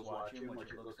Angel's watching,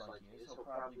 which it looks like he is, he'll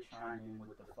probably chime in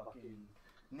with the fucking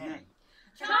name.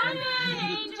 Chime in,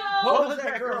 Angel! What was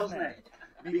that girl's name?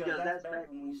 Because that's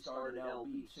back when we started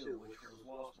LB too, which was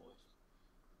Lost Boys.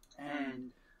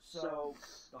 And so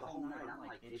the whole night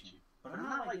I'm itching, but I'm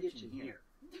not itching here.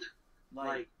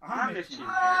 I'm itching.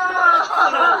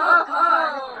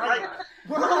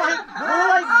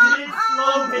 We're mid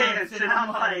slow dance, and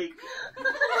I'm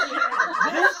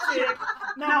this chick.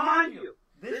 Now mind you,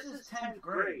 this is 10th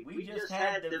grade. We just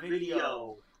had the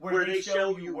video where they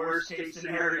show you worst case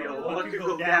scenario, what could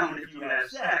go down if you have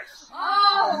sex.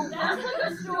 Oh, that's a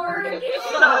good story.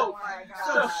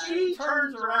 So she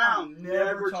turns around,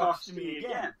 never talks to me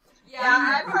again. Yeah,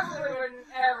 I probably wouldn't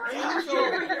ever talk to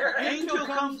her. Angel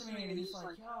comes to me and he's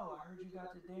like, yo, I heard you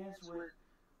got to dance with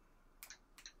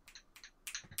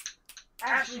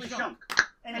Ashley Shunk.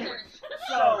 Anyway,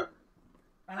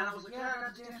 and I was like, yeah, I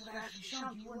got to dance with Ashley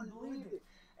Shunk, you wouldn't believe it.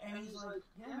 And he's like,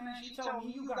 yeah, man, she told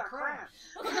me you got crabs.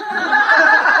 He's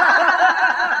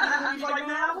like,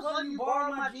 man, I was letting you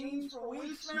borrow my jeans for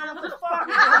weeks, man, what the fuck?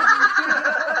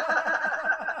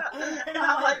 And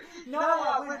I'm like, no,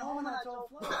 I went home and I told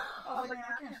Flo. I was like,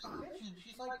 man, I can't stop bitching.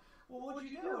 She's like, well, what'd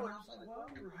you do? And I was like, well,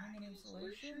 we were hanging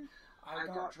insulation. I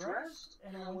got dressed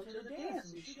and I went to the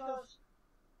dance. And she goes,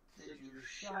 did you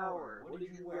shower? What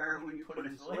did you wear when you put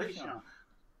insulation on?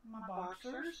 My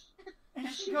boxers. And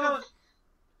she goes,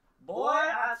 boy,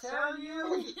 I tell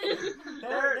you,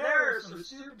 there is some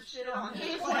stupid shit on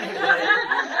this planet.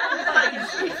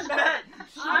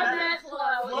 I bet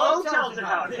Flo. Flo tells it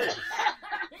how it is.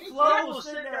 Flo will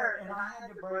sit there, and I had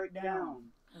to break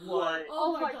down what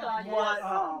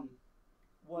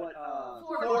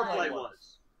foreplay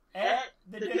was at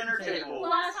the dinner table.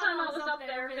 Last time I was up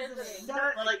there visiting.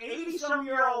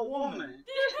 80-some-year-old woman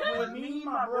with me,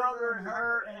 my brother, and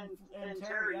her, and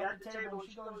Terry at the table.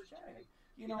 She goes, Jay,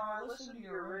 I listened to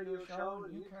your radio show,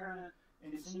 and you kind of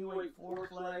insinuate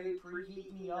foreplay,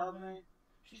 preheating the oven.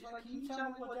 She's like, can you tell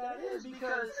me what that is?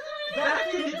 Because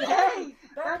back in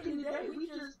the day, we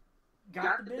just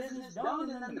got the business done,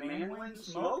 and then the man went and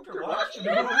smoked or watched a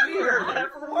movie or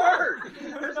whatever word.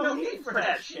 There's no need for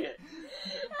that shit.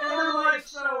 And I'm like,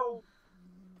 so,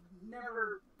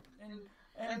 never,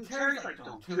 and Terry's like,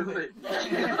 don't do it.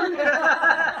 And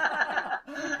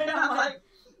I'm like,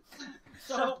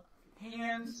 so,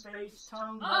 hands, face,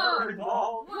 tongue,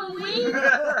 involved. When we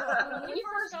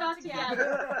first got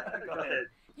together, Go ahead.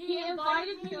 he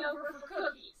invited me over for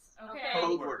cookies, okay?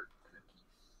 Code word.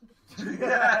 So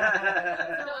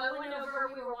I went over,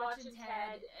 we were watching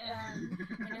Ted and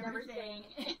everything.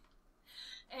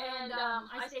 And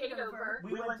I stayed over.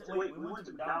 We went to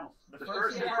McDonald's. The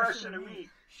first impression of me,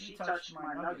 she touched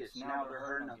my nuggets, now they're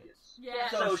her nuggets. Yeah.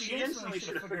 So she instantly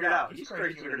should have figured out, he's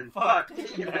crazier than fuck,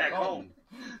 take him back home.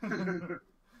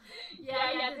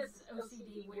 Yeah, this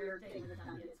OCD weird thing with the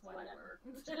nuggets, whatever.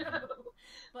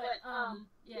 But,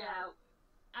 yeah,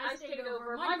 I stayed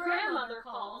over. My grandmother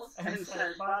calls. And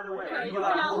says, by the way, you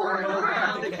got pouring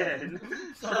around again.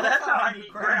 So that's how I need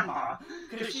grandma,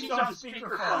 because she's on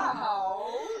speakerphone.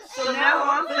 Oh. So now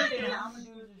I'm thinking, how many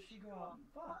dudes does she go out and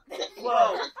fuck?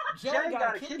 Well, Jay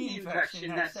got a kidney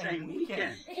infection that same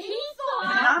weekend. He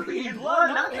thought. And I'm being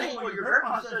blood, not thinking what your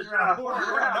grandma says you're out pouring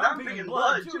around. I'm being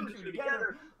blood, 2 and 2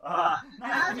 together.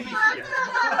 Nice to meet you.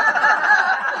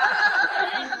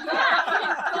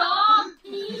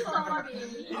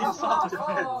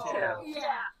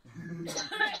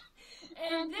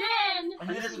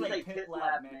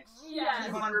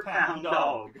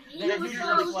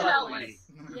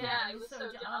 Yeah, it was so.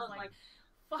 I was like,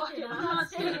 fuck it, I'm not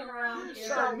staying around here.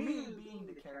 So me being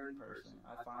the caring person,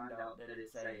 I find out that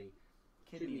it's a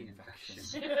kidney infection.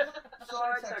 So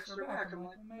I text her back. I'm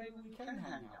like, well, maybe we can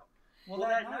hang out. Well,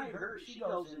 that night, she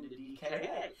goes into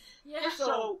DKA. Yeah.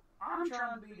 So I'm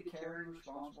trying to be the caring,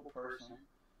 responsible person.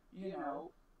 You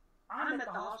know, I'm at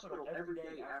the hospital every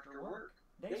day after work.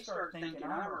 They start thinking I'm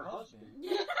her husband.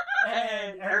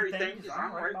 And everything, because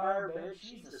I'm right by her bed.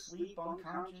 She's asleep,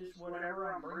 unconscious,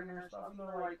 whatever. I'm bringing her stuff. And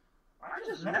they're like, I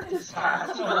just met this guy. I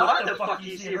don't know what the fuck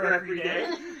he's here every day.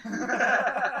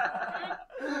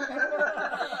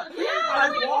 I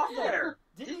walked there.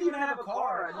 Didn't even have a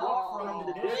car. I walked from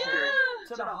the district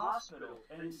to the hospital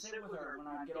and sit with her when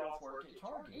I get off work at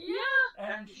Target. Yeah.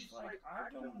 And she's like, I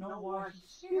don't know why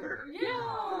he's here. Yeah.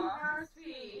 Aw,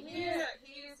 sweet. He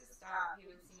used to stop. He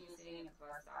would see me sitting at the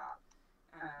bus stop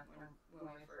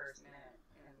when we first met,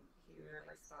 and he would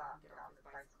like stop, get off his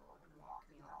bicycle, and walk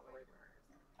me all the way to her.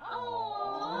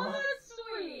 Oh, that's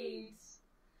sweet.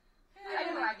 I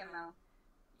didn't like him though.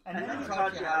 And then he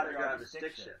taught you how to drive a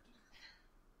stick shift.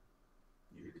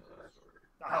 You can tell that story.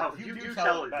 Oh, you do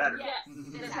tell it better. Yes,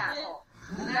 this asshole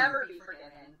will never be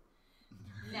forgiven.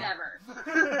 Never.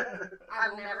 I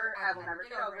will never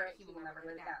get over it. He will never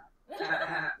live down.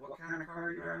 What kind of car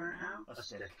are you driving now? A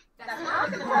stick. That's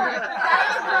not the point.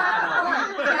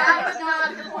 That is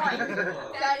not the point.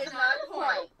 That is not the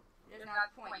point. It is not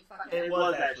the point. Fucking It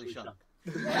was actually Sean. No.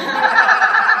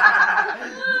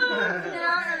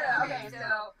 Okay,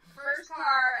 so first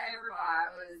car I ever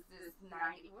bought was this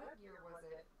 90. What year was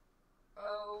it?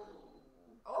 Oh,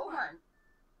 01.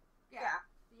 Yeah,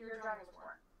 the year John was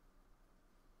born.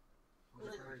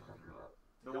 What's the car you talking about?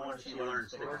 The one she learned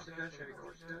stick. Corsica, Chevy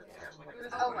Corsica? Yeah, It was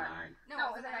 01.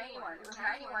 No, it was a 91. It was a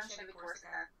 91 Chevy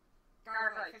Corsica. Got her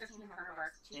for like $1,500.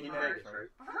 In Vegas, right?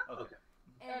 Uh-huh. Okay.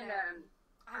 And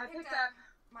I picked up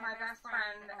my best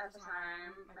friend at the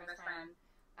time,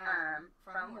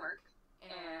 from work,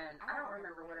 and I don't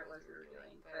remember what it was we were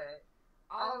doing, but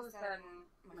all of a sudden,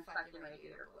 my fucking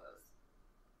radiator blows.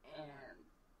 And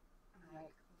I'm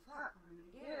like, fuck, what am I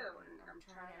going to do? And I'm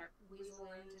trying to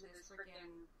weasel into this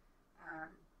freaking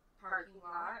parking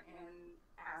lot, and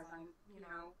as I'm,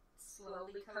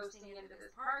 slowly coasting into this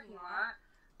parking lot,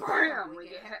 BAM! We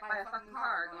get hit by a fucking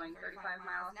car going 35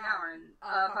 miles an hour in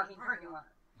a fucking parking lot.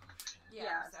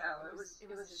 Yeah, so it was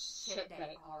a shit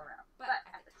day all around. But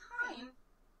at the time,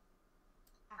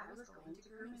 I was going to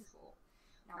grooming school.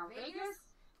 Now Vegas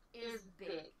is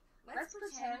big. Let's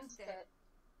pretend that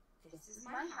this is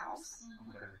my house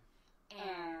Okay.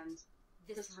 and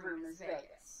this room is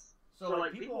Vegas. So,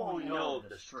 like, people only know of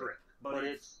the strip, but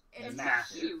it's It's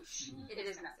massive. huge. It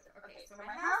is massive. Okay, so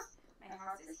my house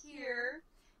is here,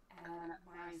 and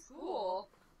my school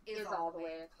is all the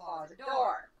way across the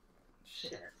door.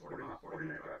 Shit. 40 minute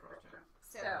drive across town.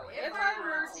 So if I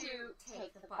were to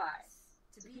take the bus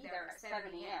to be there at 7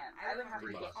 a.m., I would have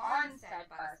to get on said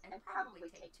bus and probably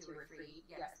take 2 or 3,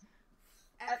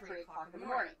 at 3 o'clock in the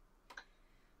morning.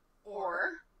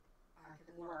 Or I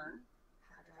could learn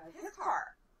how to drive his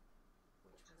car,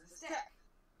 which was a stick.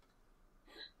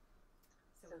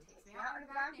 So he takes me out in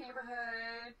the back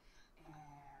neighborhood,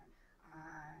 and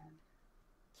I'm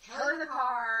killing the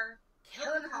car,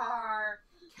 and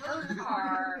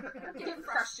I'm getting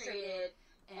frustrated,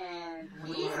 and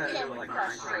he's getting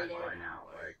frustrated.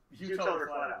 You told her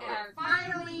flat out. And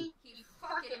finally, he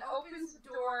fucking opens the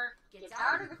door, gets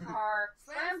out of the car,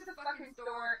 slams the fucking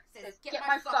door, says, "Get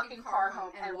my fucking car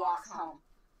home," and walks home.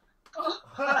 He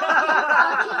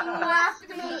left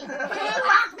me! He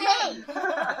left me!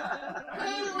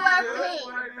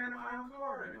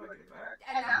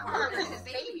 And that car was his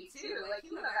baby, too. Like, he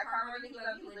loved that car more than he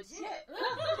loved me legit.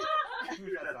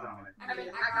 I mean,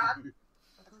 I got...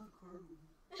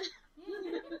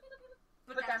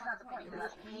 But that's not the point. He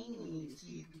left me. Paying me to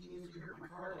see if you continues to hurt my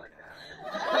car like that.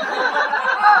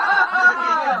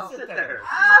 Sit there.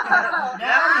 Oh!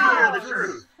 Now you hear the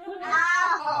truth.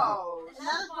 Ow! And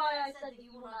that's why I said that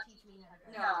you will not teach me how to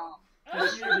drive. No.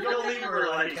 Because you'll leave her,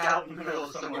 like, out in the middle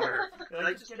of somewhere.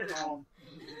 Like, just get it home.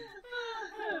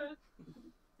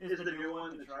 Is the new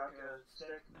one, the truck,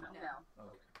 stick? No.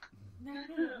 Okay. I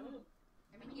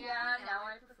mean, yeah, now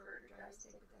I prefer to drive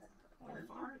stick, but that's not the point.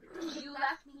 You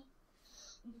left me.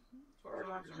 As far as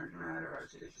I'm concerned, no matter how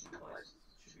station license,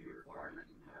 it should be a requirement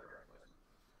you have a driver's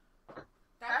license.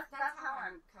 That's how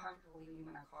I'm comfortable leaving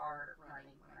my car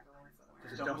running when I go in somewhere.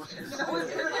 Just don't No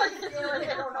one's gonna like feel like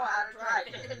they don't know how to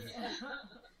drive it.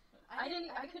 I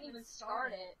couldn't even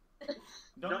start it.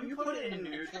 Don't you put it in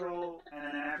neutral, and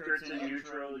then after it's in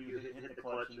neutral, you hit the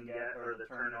clutch and get, or the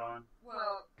turn on?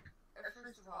 Well,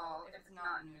 first of all, if it's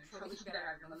not neutral, you better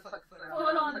have your fucking foot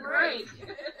Foot on the brake.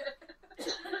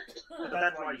 But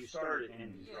that's why you started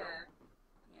in neutral. Yeah.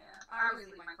 I always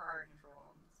leave my car in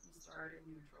neutral. You start in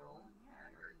neutral. Yeah,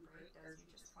 your brake does you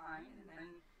just fine, and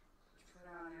then put your foot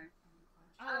on the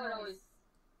clutch. I would always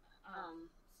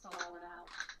stall it out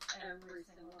every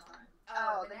single time.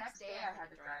 Oh, the next day I had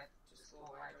to drive to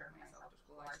school. I drove myself to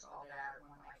school. I stalled it out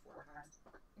one like 4 times.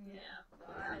 Yeah,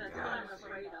 that's what I'm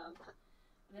afraid of.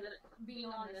 That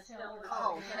being on this hill.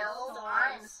 Oh, hills!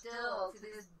 I'm still to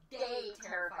this day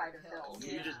terrified of hills.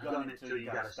 You just gun it till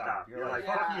you gotta stop. You're like,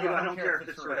 Yeah. fuck you, I don't care if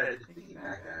it's red. Thinking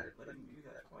back at it, letting me do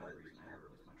that, why the reason I ever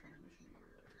left my transmission a year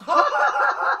later.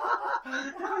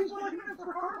 I was blaming it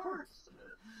for car parts.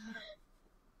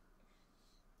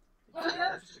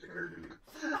 That just occurred to me.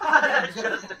 That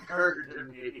just occurred to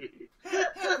me.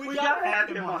 We gotta have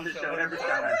him on the show every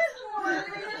time.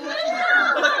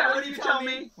 What do you tell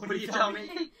me? What do you tell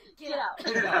me? Get out.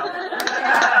 Get out.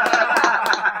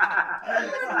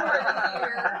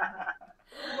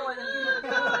 More than a year.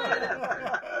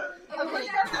 It was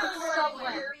definitely more than a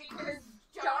year because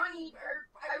Johnny, or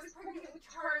I was pregnant with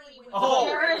Charlie when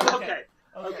Oh,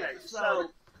 okay.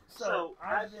 So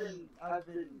I've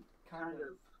been kind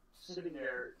of sitting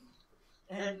there,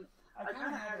 and I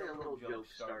kind of had a little joke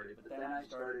started, but then I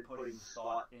started putting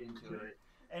thought into it,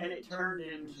 and it turned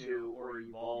into, or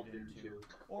evolved into,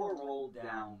 or rolled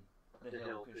down the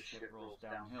hill, because shit rolls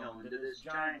downhill, into this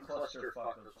giant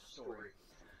clusterfuck of a story.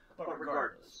 But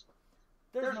regardless,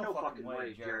 there's no fucking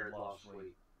way Jared lost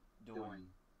weight doing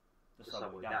the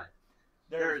Subway diet.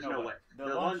 There is no way. The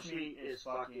lunch meat is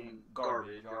fucking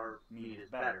garbage. Our meat is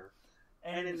better.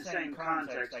 And in the same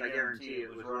context, I guarantee it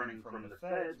was running from the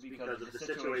feds because of the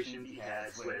situation he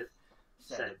had with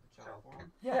said Child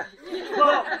porn? Yeah.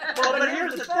 Well, but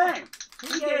here's the thing.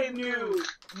 He gave new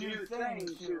thing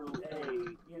to a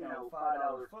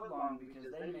 $5 footlong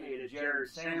because they made a Jared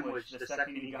sandwich the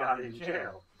second he got in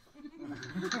jail.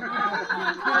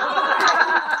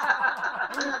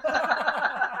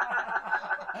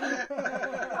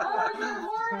 Oh, you're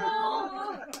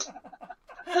horrible.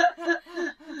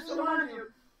 So mind you,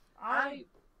 I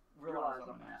realize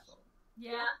I'm an asshole.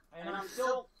 Yeah. And I'm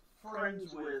still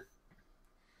friends with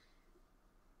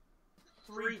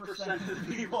 3% of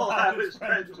the people I was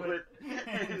friends with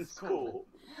in school.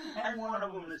 And one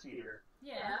of them is here.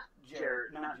 Yeah.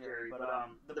 Jared, not Jerry, but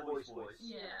the Boys.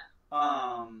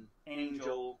 Yeah.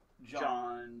 Angel,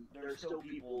 John, there are still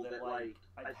people that, like,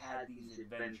 I've had these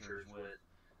adventures with,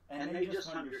 and they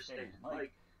just understand.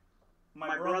 Like,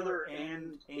 my brother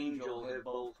and Angel have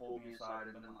both pulled me aside,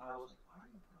 and I was like, why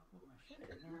do you put up with my shit?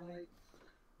 And they're like,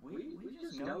 we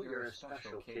just know you're a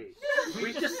special case.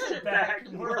 We just sit back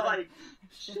and we're like,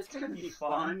 shit's gonna be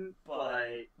fun,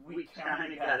 but we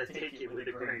kinda gotta take it with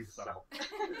a grain of salt.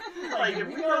 Like, if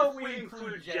we know if we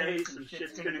include Jay, some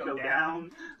shit's gonna go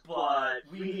down, but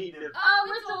we need to...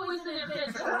 Oh, it's always an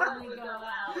adventure when we go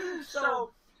out.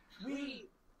 So,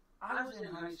 I was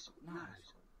in high school, not high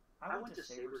school, I went to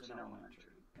Saberton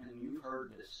Elementary, and you've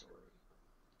heard this story.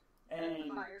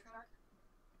 And... Fire truck?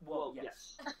 Well,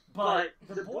 yes. But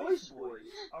the Boys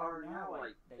are now,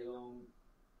 like, they own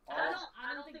all...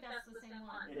 I don't think that's the same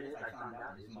one. It is. I found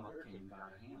out his mother came and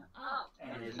got a hand. Oh.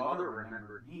 And his mother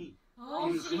remembered me. Oh,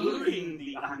 Including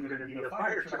the I'm gonna be a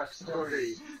fire truck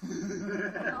story.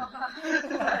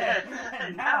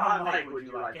 And now I'm like, would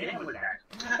you like in with that?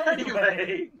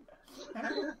 Anyway.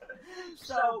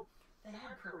 So, they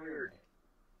had a career day.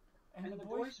 And the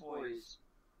Boys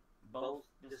both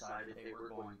decided they were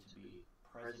going to be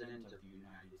President of the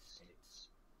United States.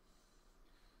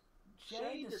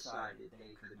 Jay decided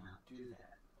they could not do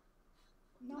that.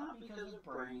 Not because of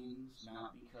brains,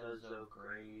 not because of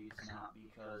grades, not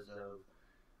because of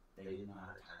they didn't know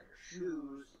how to tie their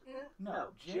shoes.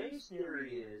 No, Jay's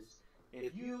theory is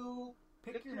if you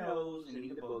pick your nose and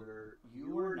eat a booger,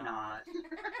 you are not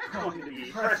going to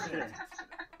be president.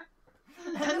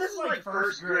 And this is like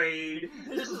first grade.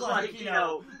 This is like,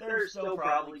 there's still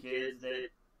probably kids that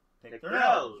pick their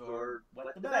nose or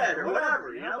wet the bed or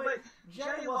whatever, but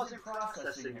Jay wasn't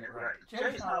processing it right.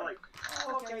 Jay's not like,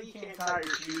 oh, okay, you can't tie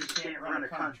your shoes, you can't run a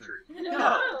country.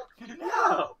 No.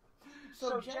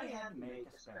 So Jay had to make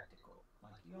a spectacle,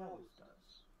 like he always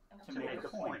does, to make a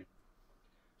point.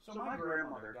 So my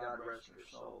grandmother, God rest her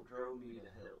soul, drove me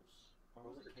to Hills.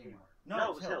 Or was it Kmart?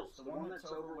 No, it was Hills, the one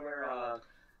that's over where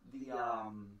the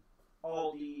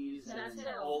Aldi's and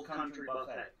Old Country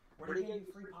Buffet. Where they gave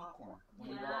you free popcorn when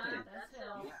you walked in. That's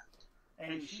Hills. Yeah.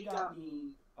 And she got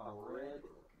me a red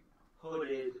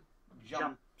hooded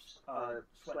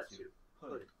sweatsuit.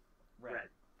 Hooded. Red.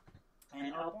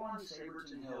 And up on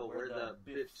Saberton Hill, where the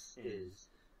Biff's is,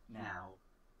 Now,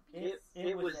 it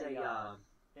was a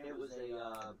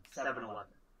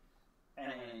 7-Eleven,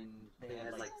 and they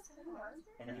had like,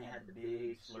 and they had the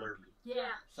big Slurpee.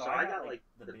 Yeah. So I got like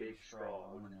the big straw.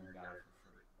 I went in there and got it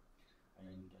for free. I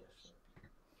didn't get a Slurpee,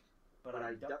 but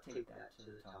I duct taped that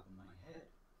to the top of my head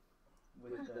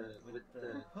with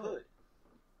the hood,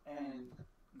 and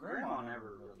Grandma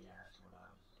never really asked what I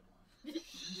was doing.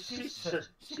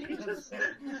 She just,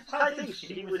 I think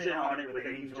she was in on it with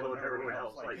Angel and everyone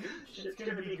else. Like, it's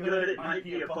going to be good. It might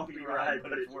be a bumpy ride,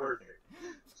 but it's worth it.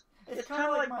 It's kind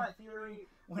of like my theory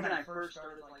when I first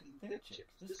started liking thick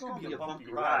chicks. This is going to be a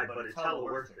bumpy ride, but it's hella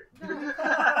worth it.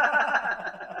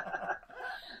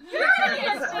 You're gonna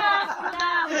get smashed for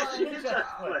that one. She just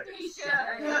clicked. You should.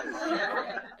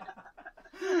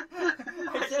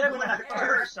 I said when I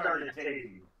first started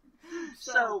dating.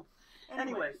 So,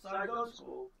 anyway, so I go to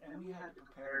school, and we had to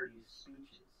prepare these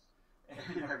speeches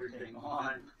and everything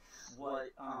on what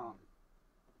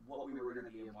we were going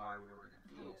to be and why we were going to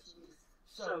be.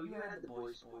 So you had the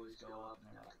boys go up,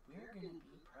 and they're like, we're going to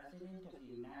be President of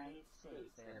the United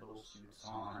States. They had little suits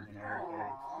on and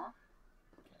everything.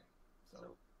 Okay,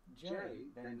 so Jay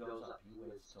then goes up. He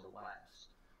waits till last.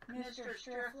 Mr.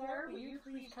 Striffler, will you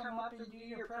please come up and do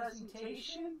your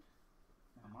presentation?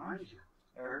 Now, mind you,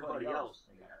 everybody else,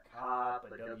 they got a cop,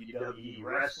 a WWE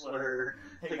wrestler,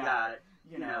 they got,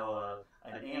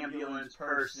 an ambulance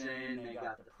person, they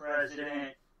got the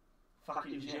president,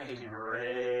 fucking Jay in a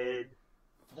red,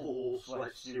 full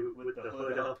sweatsuit with the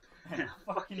hood up, and a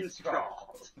fucking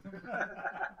straw.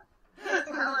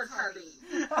 Carla's heartbeat.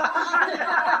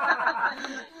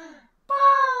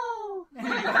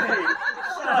 Anyway,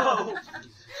 so...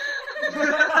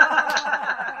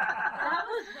 That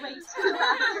was way too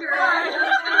accurate.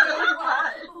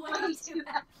 Way too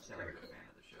accurate. Sound like a fan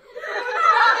of the show.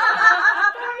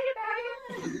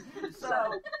 So,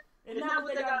 isn't that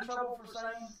what they got in trouble for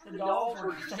saying? The dolls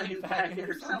were saying faggot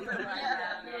or something?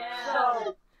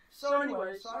 Yeah. So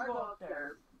anyway, so I go up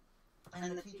there,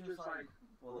 and the teacher's like,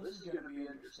 well, this is going to be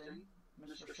interesting.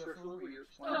 Mr. Striffler, will you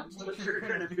explain what you're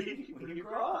going to be when you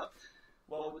grow up?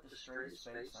 Well, with the straightest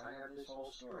face, I have this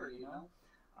whole story,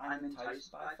 I'm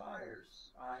enticed by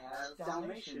fires. I have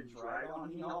Dalmatians ride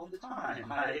on me all the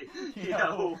time.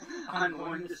 I'm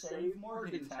going to save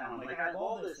Morgantown. Like, I have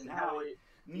all this and how it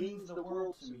means the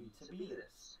world to me to be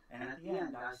this. And at the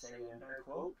end, I say, and I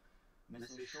quote,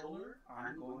 Mrs. Schuller,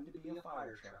 I'm going to be a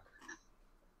fire truck.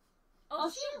 Oh,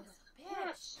 she was a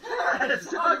bitch. That's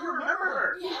how you remember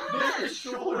her. Yes.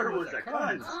 Mrs. Schuller was a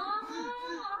cunt. I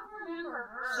remember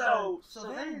her. So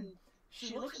then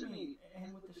she looks at me,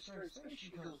 and with the straight face, she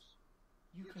goes,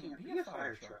 you can't be a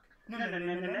fire truck. No.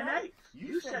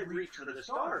 You said reach for the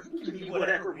stars. We can be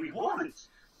whatever we want.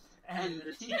 And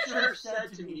the teacher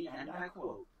said to me, and I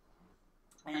quote,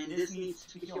 and this needs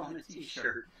to be on a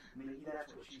t-shirt. Maybe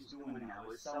that's what she's doing now,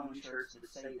 is selling shirts that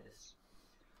say this.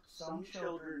 Some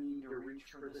children need to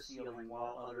reach for the ceiling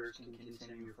while others can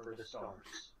continue for the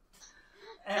stars.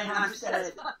 And I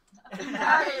said,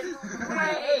 That is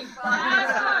way funny.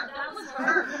 That was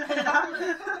her.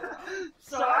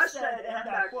 So I said, and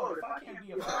I quote, if I can't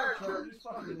be a fire truck, these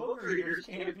fucking book readers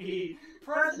can't be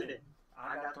president.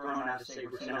 I got thrown out of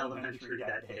Sabreton Elementary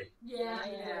that day.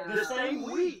 Yeah. The same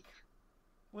week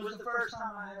was the first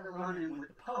time I had a run-in with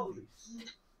the police.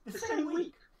 The same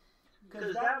week.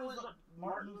 Because that was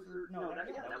Martin Luther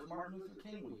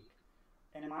King week.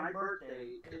 And my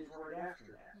birthday is right after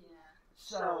that. Yeah.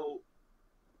 So,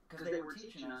 because they were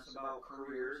teaching us about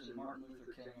careers and Martin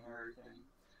Luther King and everything.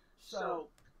 So,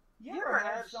 you ever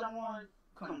have someone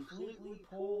completely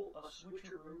pull a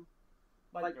switcheroo?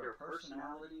 Like their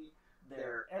personality,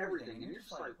 their everything. And you're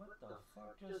just like, what the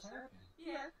fuck just happened?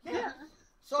 Yeah.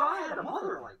 So I had a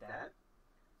mother like that.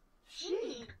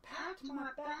 She packed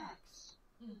my bags,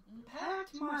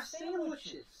 packed my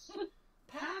sandwiches,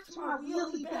 packed my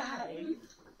wheelie bag,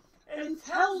 and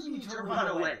tells me to run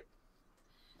away.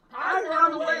 I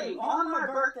run away on my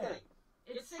birthday.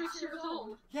 It's 6 years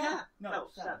old. Yeah, no,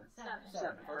 7,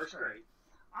 first grade.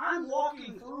 I'm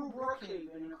walking through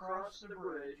Brookhaven and across the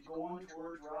bridge, going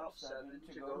towards Route 7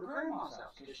 to go to Grandma's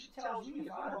house. Because she tells me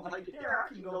if I don't like it there, I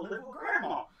can go live with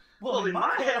Grandma. Well, in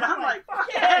my head, I'm like, fuck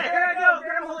yeah, here I go.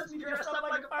 Grandma lets me dress up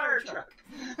like a fire truck.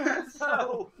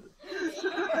 So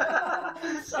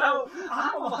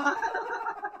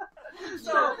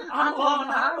I'm along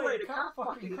the highway, the cop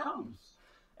fucking comes.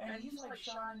 And he's like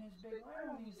shining his big light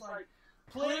on me. He's like,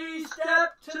 please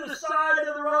step to the side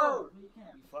of the road. You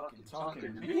can't be fucking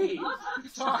talking to me.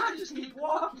 So I just keep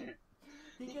walking.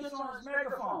 He gets on his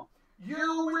megaphone.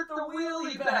 You with the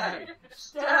wheelie bag.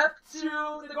 Step to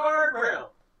the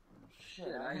guardrail.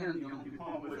 shit, I am the only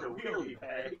one with a wheelie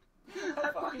bag.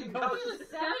 I fucking goes, He was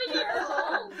 7 years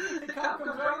old. the cop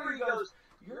comes over, he goes,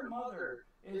 your mother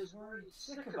is worried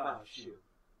sick about you.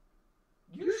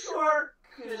 You sure?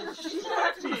 Because she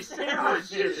left me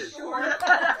sandwiches. Sure.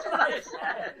 That's what I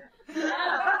said.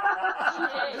 Yeah.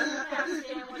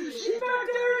 She did. She She's back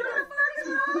there in the fucking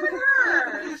wrong with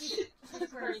her.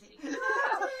 She's crazy.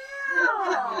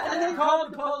 And they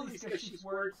called the police because she's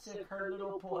worried sick. Her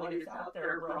little boy is out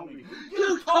there roaming.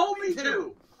 You told me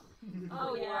to!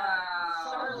 Oh, yeah.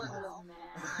 Wow. Charlotte was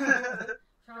mad.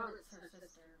 Charlotte's her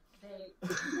sister.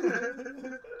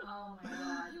 Oh my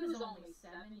god. He was only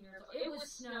 7 years old. It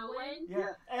was snowing.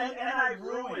 Yeah, and I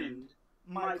ruined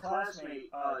my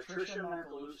classmate, Trisha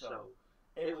Macaluso.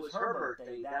 It was her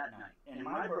birthday that night, and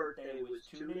my birthday was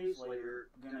 2 days later,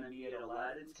 going to be at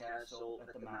Aladdin's Castle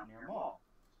at the Mountaineer Mall.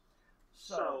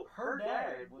 So, her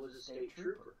dad was a state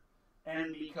trooper,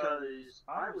 and because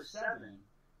I was 7,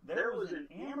 there was an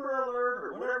Amber Alert,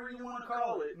 or whatever you want to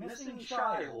call it, missing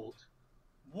child,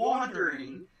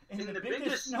 wandering in the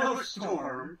biggest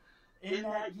snowstorm in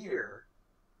that year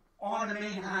on the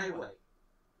main highway.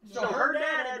 So her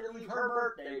dad had to leave her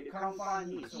birthday to come find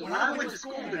me. So when I went to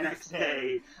school the next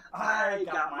day, I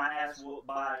got my ass whooped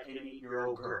by an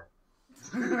 8-year-old girl.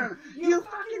 You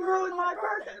fucking ruined my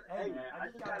birthday! Hey man,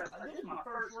 this is my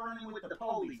first run-in with the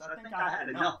police. I think I had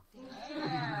enough. Damn.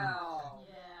 Yeah.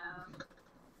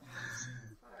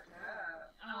 Fuck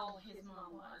up. Oh, his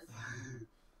mom was.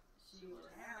 She was.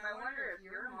 Damn, I wonder if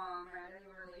your mom had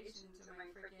any relation to my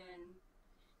freaking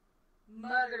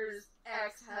mother's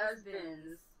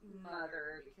ex-husband's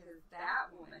mother, because that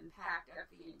woman packed up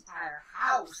the entire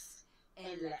house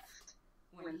and left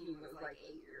when he was like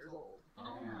 8 years old.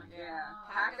 Oh my Yeah,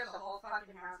 god. packed up the whole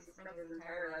fucking house. He spent his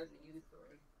entire life in a youth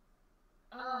story.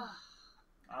 Ugh.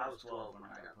 I was 12 when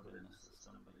I got put in the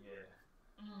system, but yeah.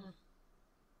 Mm.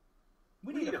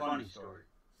 We need a funny story.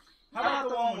 How about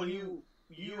the one when you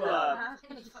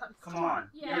come on.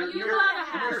 Yeah, your, you your, gotta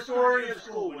have your story of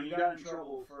school when you got in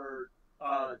trouble for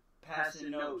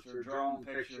passing notes or drawing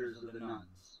pictures of the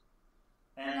nuns.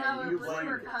 And No, you it was blamed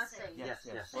for it. cussing. Yes.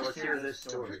 Let's hear this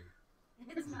story.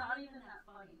 It's not even that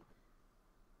funny.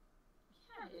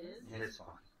 Yeah, it is. It is fun.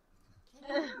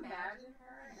 Can you imagine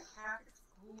her in a Catholic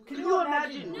school? Can you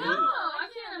imagine No, me? I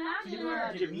can't Can imagine you her.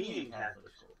 imagine me in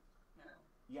Catholic school? No.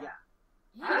 Yeah.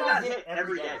 Yeah. I got hit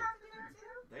every day.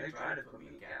 They tried to put me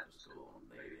in Catholic school, and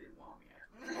they didn't want me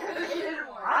after. They didn't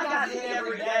want I it. got hit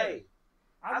every day.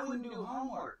 I wouldn't do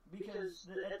homework because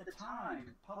at the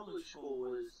time, public school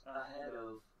was ahead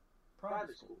of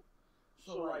private school.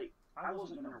 So, like, I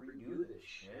wasn't going to redo this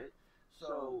shit.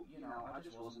 So, I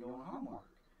just wasn't doing homework.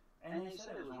 And they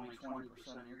said it was only 20%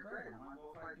 of your grade. I'm like,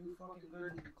 well, if I do fucking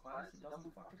good in class, it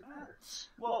doesn't fucking matter.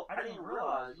 Well, I didn't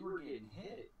realize you were getting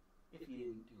hit if you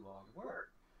didn't do all the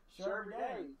work. So every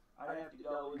day, I'd have to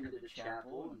go into the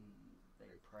chapel and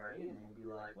they'd pray and they'd be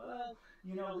like, well,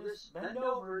 this bend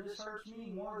over, this hurts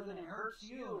me more than it hurts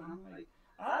you. And I'm like,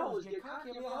 I always get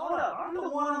cocky. Well, hold up, I'm the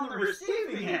one on the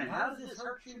receiving end. How does this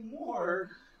hurt you more?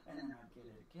 And then I'd get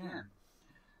it again.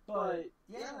 But,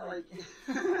 yeah, like...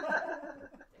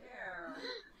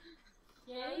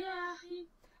 Yeah.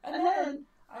 And then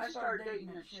I started dating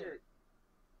a chick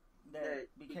that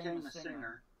became a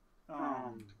singer. If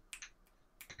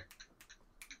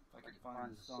I can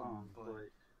find the song, but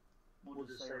we'll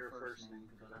just say her first name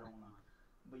because I don't want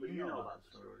to. But you know about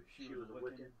the story. She was a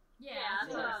Wiccan. Yeah,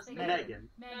 that's what I was thinking. Megan.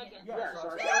 Megan. Yeah,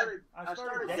 so I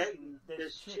started dating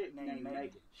this chick named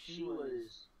Megan. She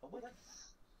was a Wiccan.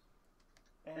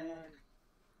 And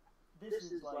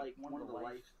this is like one of the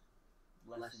life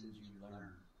lessons you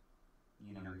learn.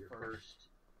 Your first,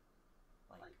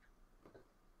 like,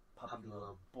 puppy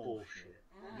love bullshit.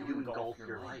 You engulf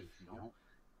your life, you don't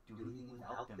do anything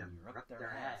without them. You're up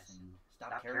their ass and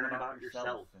stop caring about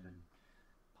yourself and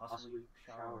possibly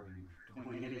showering or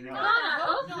doing anything God, else. I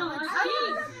hope not. I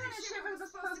think that kind of shit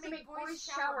was supposed to make boys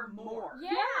shower more.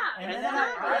 Yeah. And then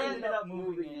I ended up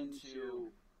moving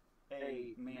into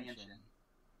a mansion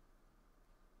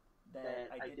that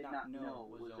I did not know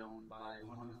was owned by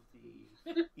one of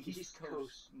the East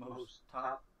Coast most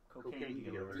top cocaine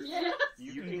dealers. Yes.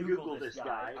 You can Google this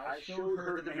guy. I showed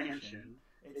her the mansion.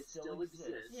 It still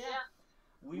exists. Yeah.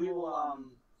 We will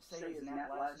say his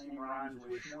last name rhymes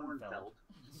with Schmornfeld.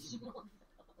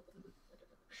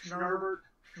 Schnerbert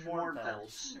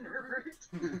Schmornfeld.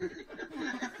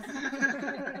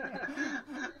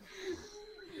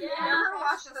 You Yeah. ever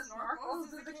watched the Snorkels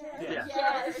as a kid? Yeah.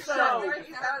 Yes. So,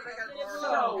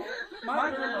 my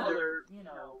grandmother,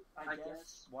 I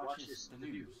guess, watches the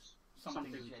news.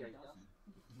 Something Jay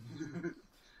doesn't.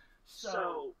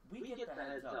 So we get the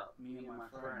heads up, me and my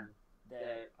friend,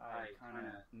 that I kind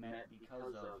of met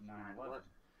because of 9/11.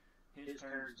 His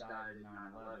parents died in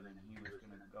 9/11, and he was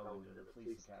going to go into the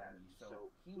police academy.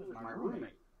 So he was my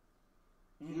roommate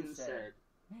in said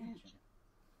mansion.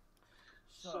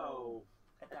 So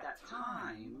at that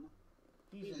time,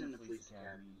 he's in the police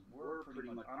academy. We're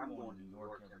pretty much, I'm going to New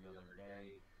York every other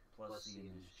day, plus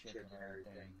seeing his chick and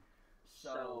everything.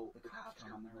 So the cops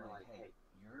come and they're like, hey,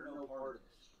 you're no part of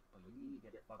this, but you need to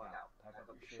get the fuck out. Pack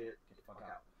up your shit, get the fuck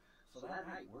out. So that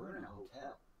night, we're in a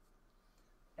hotel.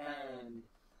 And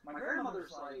my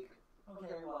grandmother's like,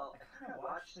 okay, well, I kind of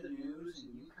watched the news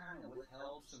and you kind of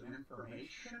withheld some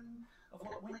information of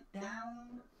what went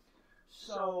down.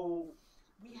 So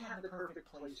we have the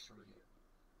perfect place for you.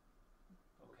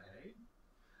 Okay.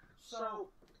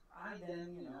 So I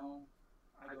then,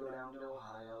 I go down to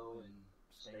Ohio and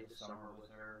stay the summer with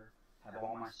her, have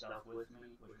all my stuff with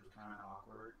me, which was kind of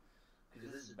awkward.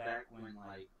 Because this is back when,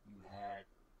 like, you had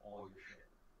all your shit.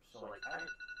 So, like, I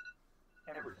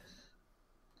had everything.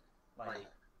 Like,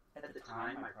 at the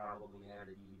time, I probably had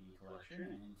a DVD collection,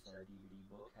 and inside a DVD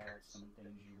book had some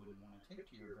things you wouldn't want to take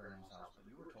to your grandma's house, but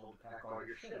you were told to pack all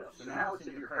your shit up. So now it's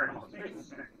in your grandma's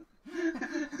basement.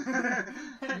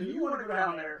 And you want to go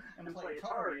down there and play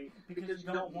Atari because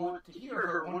you don't want to hear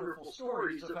her wonderful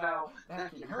stories of how,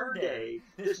 back in her day,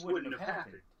 this wouldn't have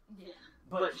happened. Yeah.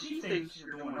 But she thinks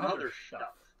you're doing other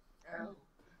stuff. Oh.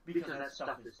 Because that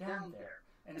stuff is down there.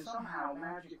 And somehow,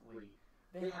 magically,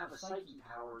 they have a psyche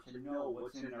power to know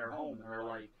what's in their home. They're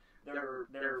like,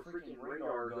 their freaking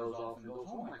radar goes off and goes,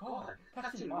 oh my god,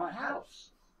 that's in my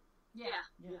house. Yeah.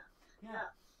 Yeah.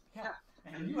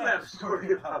 And you have a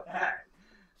story about that.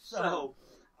 So,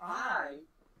 I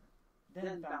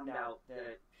then found out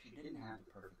that she didn't have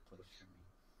the perfect place for me.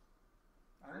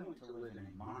 I went to live in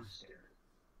a monastery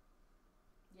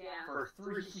Yeah. for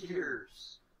 3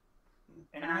 years.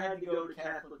 And I had to go to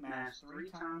Catholic Mass 3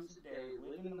 times a day,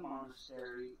 live in the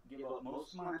monastery, give up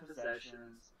most of my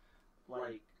possessions,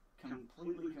 like,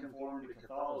 completely conform to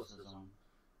Catholicism.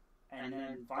 And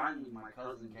then finally my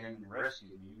cousin came and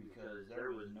rescued me because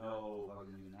there was no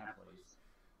fucking in that place.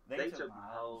 They took my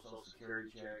whole social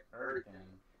security check,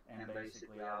 everything, and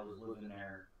basically I was living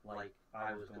there like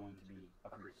I was going to be a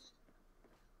priest.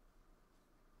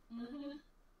 Mm-hmm.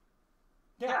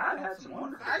 Yeah, I've had some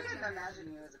wonderful I couldn't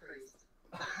imagine you as a priest.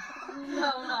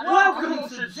 No, not Welcome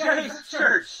to Jay's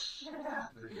Church!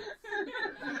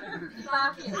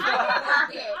 Lock it.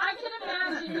 I can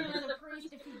imagine him as a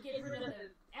priest if he'd get rid of the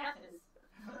F's.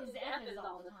 His F's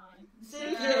all the time.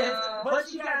 See, kids,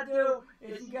 what you gotta do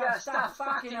is you gotta stop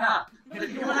fucking up.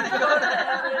 If you want to go to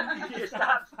heaven, you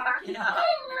stop fucking up.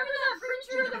 Hey, remember that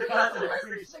preacher? The cousin of the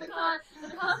priest. The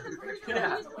cousin of the preacher?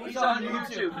 Yeah, he's on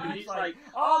YouTube, and he's like,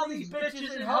 all these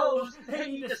bitches and hoes, they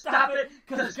need to stop it,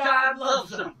 because God loves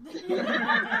them. We listen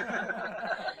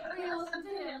to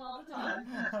him all the time.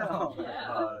 Oh, my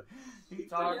God. He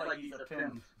talks like he's a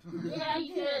pimp. Yeah,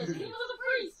 he did. He was a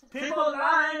priest. People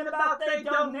lying about their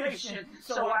donation,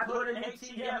 so I put an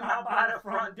ATM out by the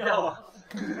front door.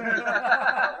 The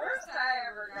worst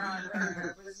I ever got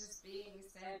hurt was just being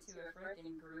sent to a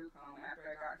freaking group home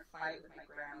after I got in a fight with my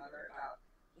grandmother about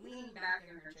leaning back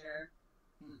in her chair.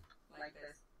 Like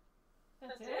this.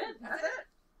 That's it? That's it.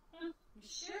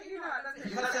 Shit, you not. That's it.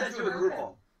 You got sent to a group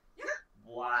home? Yeah.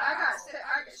 Wow.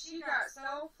 She got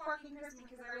so fucking pissed at me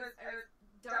because I was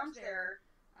dumped there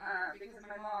because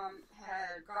my mom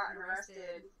had gotten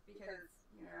arrested because,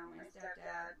 my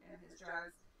stepdad and his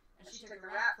drugs, and she took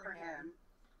a rap for him.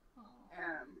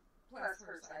 Plus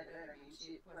her side of it, I mean,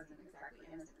 she wasn't exactly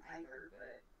innocent either,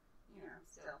 but,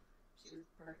 still, she was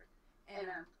perfect.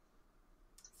 And,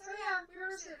 so yeah, we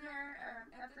were sitting there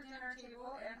at the dinner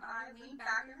table, and I leaned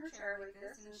back in her chair like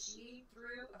this, and she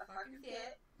threw a fucking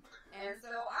fit, and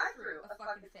so I threw a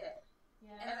fucking fit.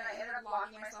 Yeah. And then I ended up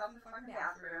locking myself in the fucking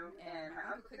bathroom, and my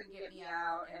uncle couldn't get me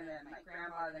out, and then my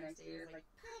grandpa the next day was like,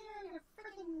 put her in your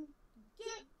freaking,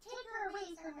 take her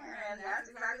away somewhere, and that's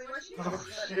exactly what she did. She put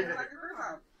me in the fucking room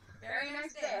home. Very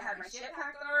next day, I had my shit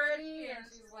packed already, and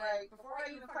she's like, before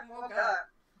I even fucking woke up,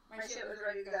 my shit was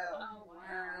ready to go. Oh, wow.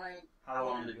 And How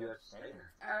long did you have to stay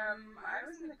there? I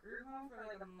was in the group home for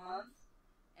like a month,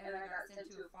 and then I got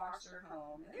sent to a foster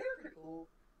home, and they were pretty cool.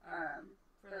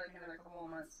 For like another couple of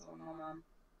months till my mom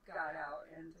got out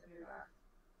and took me back.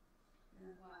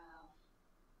 Yeah. Wow.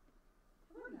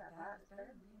 It wasn't that bad. It's better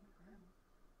than being a grandma.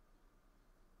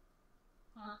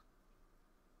 Huh?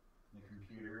 The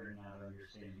computer and not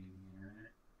understanding the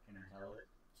internet. Can I tell it?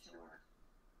 Sure.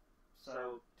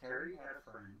 So, Terry had a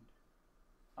friend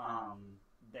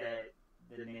that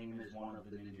the name is one of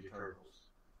the Ninja Turtles.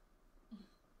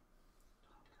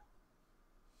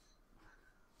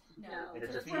 No,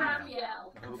 It's a it's female.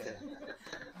 Raphael. Okay.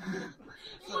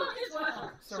 Might as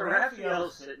well. So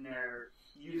Raphael's sitting there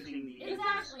using the It's internet.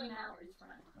 actually Mallory's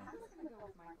friend. I'm just gonna go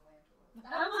with Michelangelo. I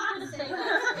was going to say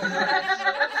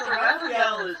that. So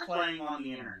Raphael is playing on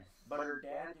the internet, but her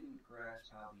dad didn't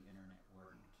grasp how the internet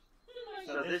worked.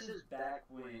 So this is back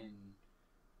when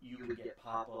you would get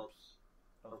pop-ups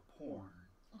of porn.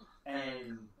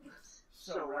 And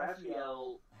so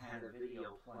Raphael had a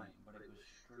video playing, but it was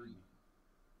streaming.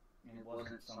 And it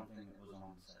wasn't something that was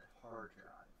on said hard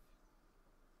drive.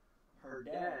 Her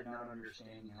dad, not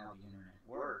understanding how the internet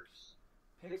works,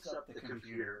 picks up the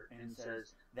computer and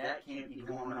says, "That can't be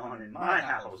going on in my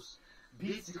house."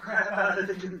 Beats the crap out of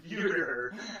the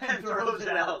computer and throws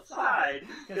it outside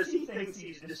because he thinks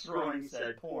he's destroying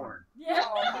said porn. Yeah.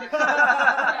 Oh my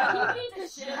god. Yeah, he beat the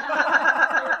shit out of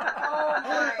Oh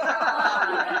my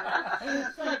god.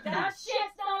 It's like, that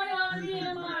shit's not gonna be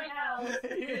in my house.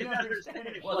 He didn't understand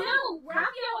it. wasn't. No,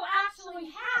 Raphael actually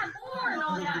had porn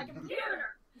on that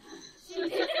computer. She did.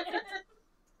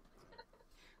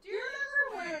 Do you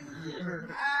remember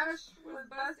when Ash was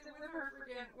busted with her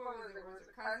freaking, what was it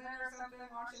cousin or something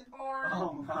watching porn?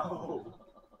 Oh no.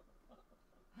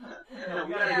 No,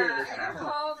 we gotta hear this and a now.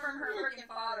 call from her freaking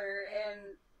father, and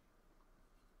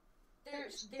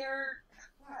they're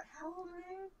what, how old are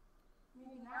they?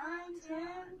 Maybe 9, 10?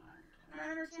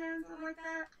 9 or 10, something like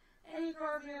that. And he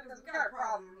calls me up and goes, "We got a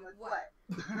problem." I'm like, "What?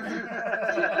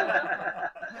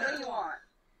 What do you want?"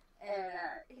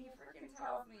 And he freaking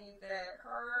tells me that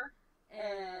her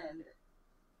and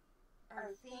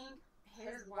I think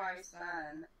his wife's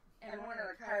son and one of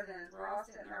the cousins were all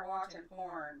sitting there watching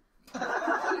porn.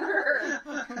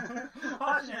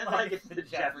 Watching it like it's the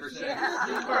Jeffersons.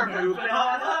 Yeah. We're moving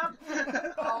on up.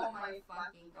 Oh my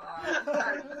fucking god. You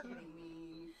gotta be kidding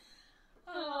me.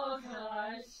 Oh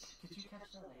gosh. Did you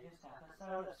catch the latest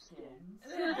episode of Skins?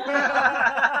 All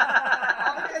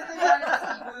because they wanted to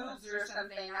see boobs or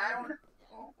something. I don't know.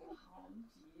 Oh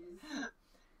jeez.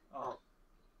 Oh,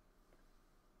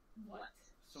 What?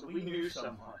 so we knew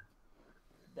someone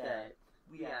that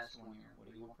we asked one year, "What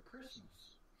do you want for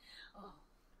Christmas?" Oh.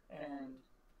 And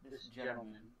this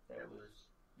gentleman that was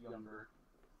younger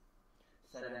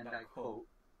said, and I quote,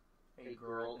 "A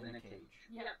girl in a cage."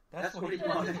 Yep. That's what he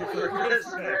That's wanted what for he wants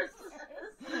Christmas.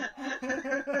 Christmas.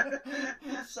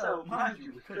 So, mind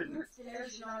you, we couldn't.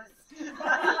 There's not.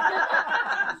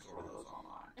 Store those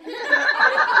online.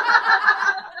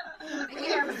 The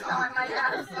Amazon, I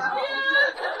have so.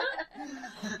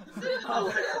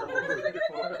 Alexa will read it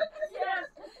for us. Yes.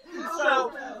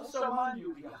 So mind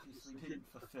you, we obviously didn't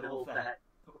fulfill that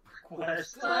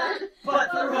request. But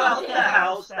But throughout the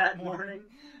house that morning,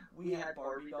 we had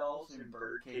Barbie dolls in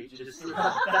bird cages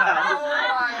throughout the house.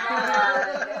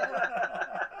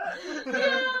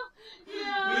 Yeah.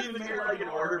 Yeah. We even made like an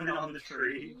ornament on the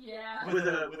tree Yeah. with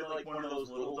like one of those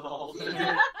little dolls in it.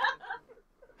 Yeah.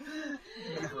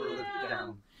 Never wrote it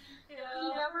down. He Yeah.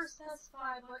 never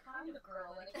specified what kind of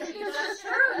girl. Like, That's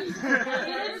true. he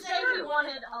didn't say he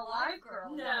wanted a live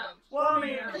girl. No. Well, I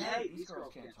mean, hey, these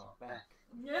girls can't talk back.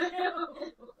 No.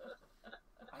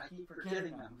 I keep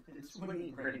forgetting them in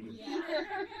swinging range. Yeah.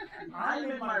 I'm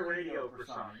in my radio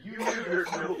persona. You knew there's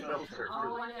no filter.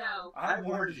 Oh, I know. I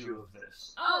warned you of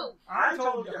this. Oh. I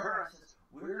told her, I said,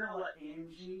 we're gonna let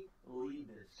Angie lead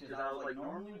this, because I was like,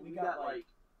 normally we got like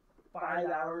 5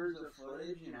 hours of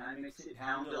footage, and I mix it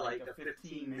down to like a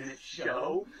 15-minute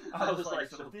show. I was like,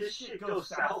 so if this shit goes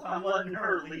south, I'm letting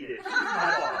her lead it. She's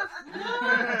my boss.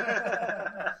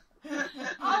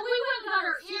 Oh, we went and got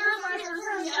our ears pierced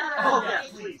together. Oh yeah,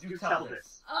 please do tell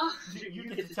this. Oh. You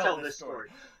get to tell this story,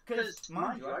 because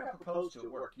mind you, I got proposed to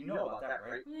at work. You know about that,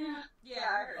 right? Yeah. Yeah,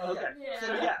 I heard. Okay. Yeah.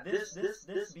 So yeah, this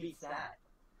beats that,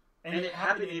 and it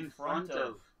happened in front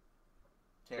of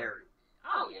Terry.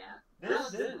 Oh, yeah.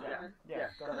 This yeah.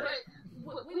 Go ahead.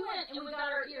 But we went and we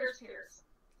got our ears pierced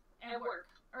at work.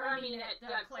 Or, I mean, at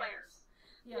Claire's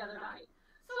the other night.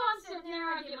 So I'm sitting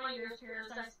there, I get my ears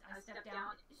pierced, I step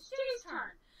down. It's Jay's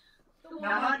turn. The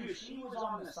Now, woman, mind you, she was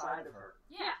on the side of her.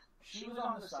 yeah, She was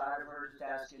on the side of her, just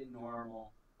asking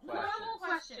normal normal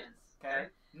questions. Okay?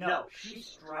 No, she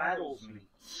straddles me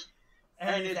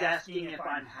and is asking if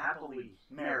I'm happily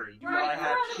married. Do I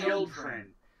have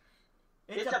children?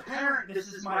 It's apparent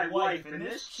this is my wife, and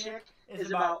this chick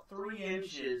is about 3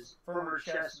 inches from her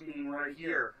chest being right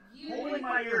here, holding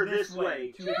my ear this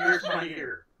way to pierce my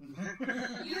ear. You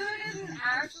didn't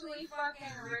actually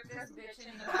fucking rip this bitch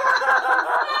in the back.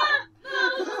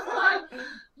 Like,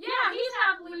 yeah, he's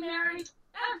happily married.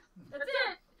 That's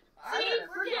it. I See, could've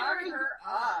we're getting fucked ready. her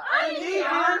up. I And didn't me,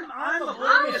 care. I'm I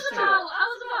oblivious to it.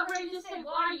 was about ready to say,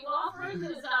 why are you offering?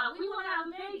 Because we want to have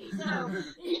a baby. So,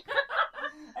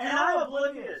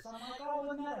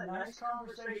 nice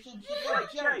conversation. She's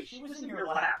like, Jay, she was in your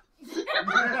lap. like,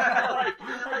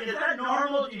 is that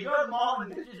normal? Do you go to the mall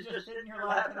and bitches just sit in your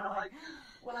lap? And I'm like,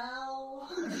 well,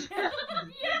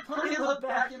 let me look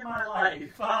back in my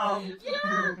life. Yeah, she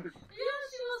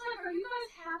was like, are you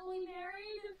guys happily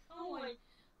married? I'm like,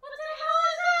 what the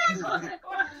hell is that?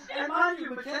 And mind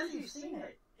you, Mackenzie's seen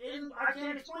it. I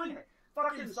can't explain it.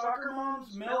 Fucking soccer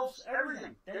moms, MILFs,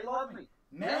 everything. They love me.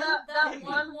 Men, That hate me.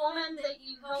 one woman that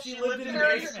you helped She her lived in the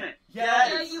carry basement. Yeah,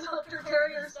 Yes. you helped her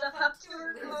carry her stuff up to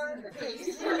her car.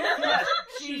 Yes.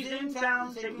 She's in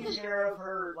town taking care of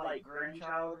her, like,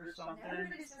 grandchild or something.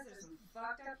 Everybody says there's some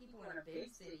fucked up people in a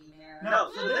big city, man.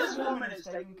 No, so this woman is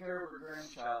taking care of her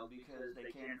grandchild because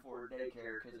they can't afford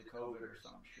daycare because of COVID or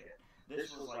some shit.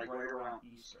 This was, like, right around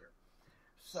Easter.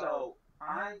 So,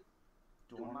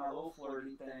 doing my little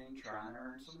flirty thing, trying to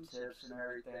earn some tips and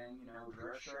everything,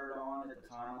 dress shirt on. At the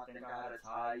time, I think I had a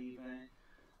tie even.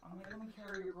 I'm like, let me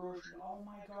carry your groceries. Oh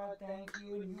my God, thank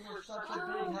you. And you were such a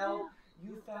big help.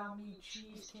 You found me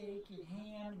cheesecake and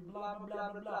ham and blah, blah,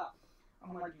 blah, blah, blah.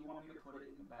 I'm like, do you want me to put it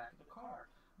in the back of the car?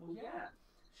 Well, yeah.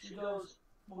 She goes,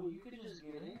 well, you could just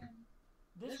get in.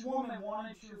 This woman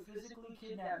wanted to physically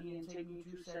kidnap me and take me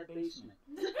to said basement.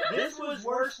 This was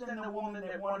worse than the woman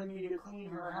that wanted me to clean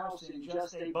her house in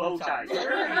just a bow tie.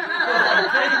 Terry was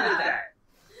okay with that.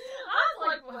 I was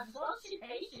like, well, she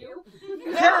hates you.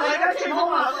 Yeah, like I came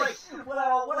home, I was like,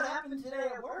 well, what happened today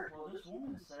at work? Well, this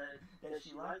woman said that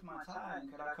she liked my tie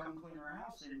and could I come clean her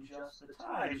house in just the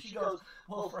tie? And she goes,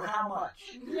 well, for how much?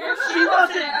 She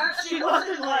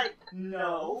wasn't like,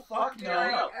 no, fuck You're no.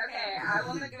 like, okay, I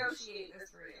will negotiate this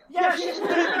for you. Yeah, she's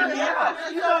freaking me out.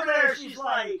 She's over there, she's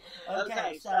like,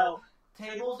 okay, so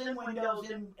tables and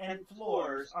windows and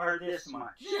floors are this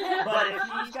much. But if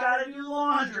he's got to do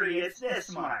laundry, it's this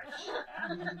much.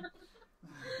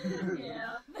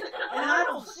 Yeah. And I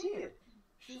don't see it.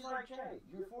 She's like, Jay,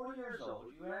 you're 40 years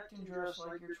old. You act and dress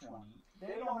like you're 20.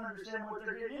 They don't understand what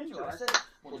they're getting into. I said,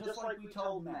 well, just like we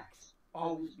told Max,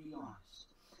 always be honest.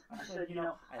 I said,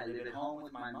 I live at home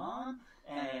with my mom,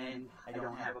 and I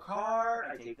don't have a car.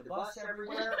 I take the bus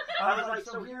everywhere. I was like,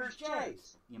 so here's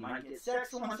Jay's. You might get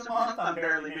sex once a month. I'm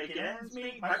barely making ends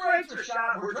meet. My brakes are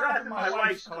shot. We're driving my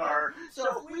wife's car.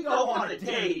 So if we go on a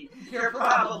date, you're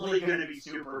probably going to be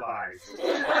supervised.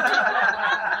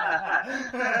 Yeah,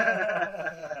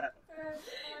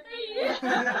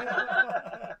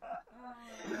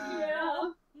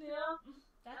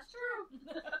 that's true.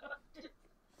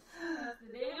 That's the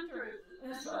damn truth.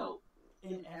 So,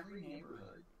 in every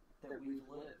neighborhood that we've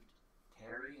lived,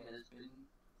 Terry has been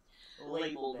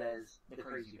labeled as the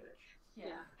crazy bitch.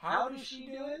 Yeah. How does she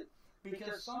do it?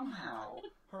 Because somehow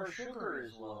her sugar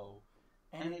is low,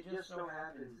 and it just so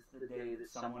happens the day that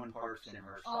someone parks in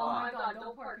her Oh my spot. God,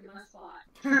 don't park in my spot.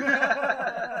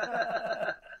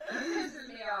 Pisses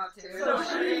me off too. So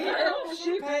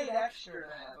she paid extra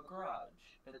to have a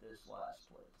garage at this last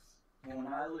place. When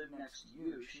I lived next to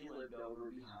you, she lived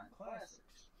over behind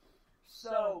Classics.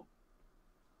 So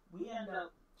we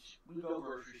go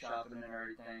grocery shopping and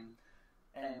everything,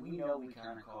 and we know we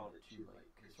kind of called it too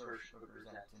late because her sugar's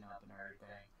acting up and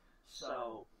everything.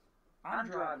 So I'm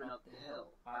driving up the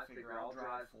hill. I figure I'll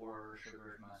drive for her,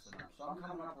 sugar's messing up. So I'm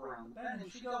coming up around the bend,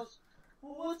 and she goes,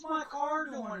 well, what's my car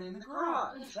doing in the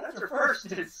garage? That's her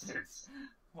first instance.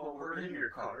 Well, we're in your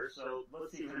car, so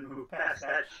let's even move past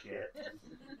that shit.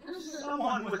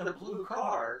 Someone with a blue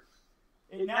car,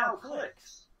 it now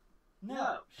clicks.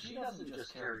 No, she doesn't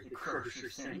just carry the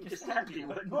groceries in, because that'd be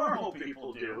what normal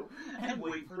people do, and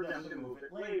wait for them to move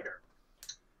it later.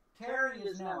 Terry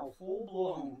is now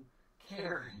full-blown,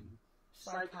 caring,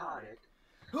 psychotic.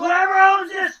 Whoever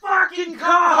owns this fucking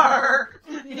car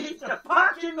needs to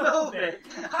fucking move it.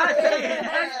 I pay an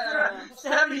extra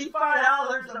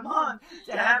 $75 a month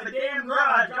to have a damn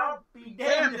garage. I'll be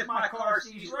damned if my car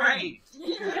sees rain.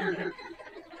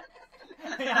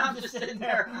 And I'm just sitting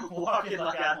there walking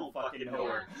like I don't fucking know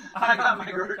her. I got my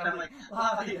groceries. I'm like,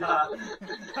 la-di-da.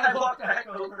 I walk back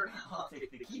over. I'll take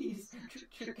the keys.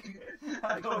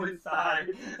 I go inside.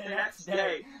 The next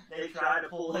day, they try to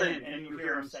pull in, and you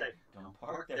hear them say, don't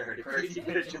park there. The crazy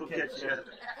bitch will get you.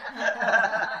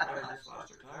 I just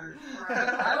lost her tires.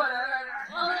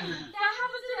 Well, that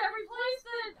happens in every place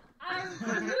that I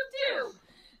moved to.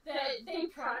 That they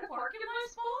try to park in my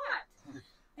spot.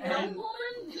 The old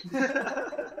woman that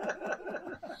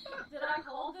I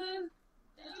called him,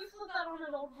 did you flip that on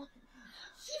an old woman?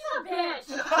 She's a bitch.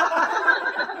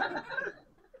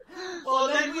 Well,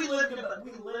 then we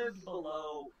lived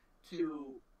below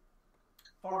two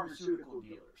pharmaceutical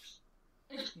dealers.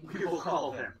 We will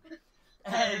call them.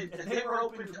 And they were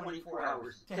open 24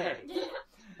 hours a day.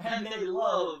 And they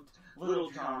loved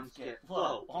Little John's Get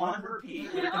Low on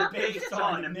repeat with the bass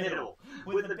on the middle,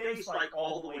 with the bass like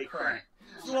all the way cranked.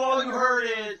 So all you heard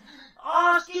is,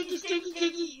 oh, skinky, skinky,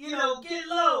 skinky, you know, get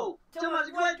low. Too much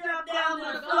wet drop down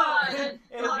to the floor.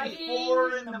 It would be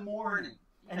 4 in the morning.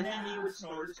 And then he would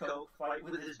snort his coke, fight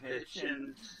with his bitch,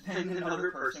 and then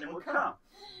another person would come.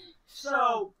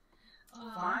 So,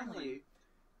 finally,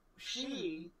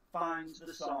 she finds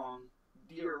the song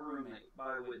Dear Roommate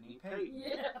by Whitney Payton.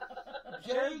 Yeah.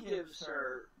 Jay gives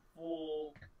her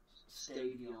full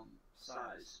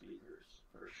stadium-sized speakers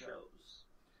for shows.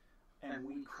 And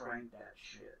we crank that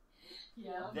shit.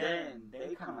 Yeah. Then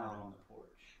they come out on the porch.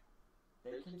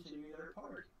 They continue their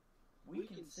party. We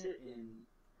can sit in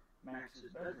Max's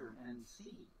bedroom and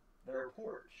see their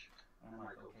porch. And I'm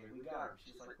like, okay, we got her.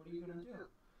 She's like, what are you going to do?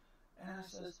 And I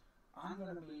says, I'm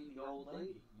going to be the old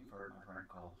lady. You've heard my prank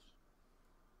calls.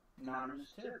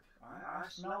 Anonymous tip. I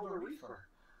smell the reefer.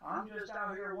 I'm just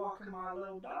out here walking my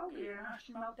little doggy and I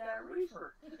smelled that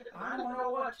reefer. I don't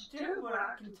know what to do, but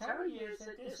I can tell you is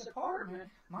at this apartment,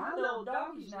 my little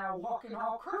doggy's now walking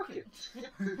all crooked.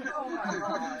 Oh my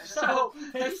God. So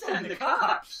they send the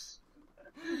cops.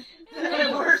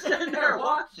 And we're sitting there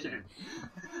watching.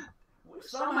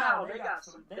 Somehow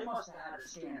they must have had a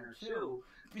scanner too,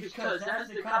 because as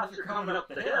the cops are coming up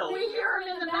the hill, We hear him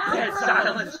in the that bathroom.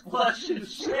 silence flushing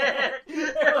shit.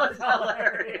 It was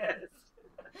hilarious.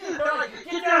 They're like,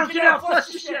 get down, flush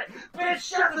the shit. Bitch,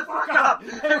 shut the fuck up.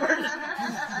 And we're just...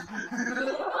 We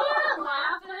were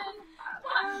laughing.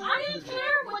 I didn't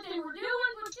care what they were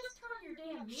doing, but just turn your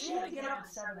damn music She had to get up down.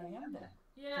 at 7 a.m. then to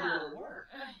Yeah. go to work.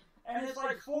 And it's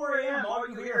like 4 a.m. All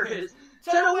you hear is,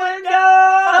 to the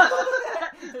window!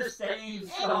 The same And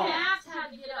song. Max had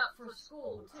to get up for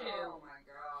school, too. Oh my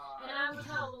God. And I would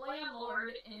tell the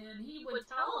landlord, and he would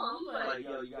tell him, but... Like,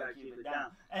 yo, you gotta keep it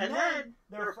down. And then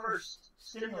their first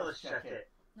stimulus check hit.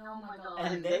 Oh my God.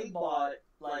 And they bought,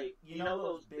 like, you know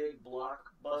those big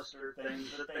blockbuster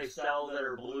things that they sell that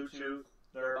are Bluetooth?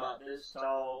 They're about this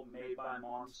tall, made by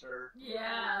Monster.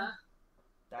 Yeah.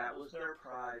 That was their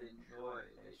pride and joy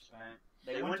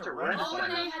they went to rent Oh,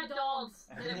 and they centers. had dogs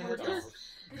And that they would had just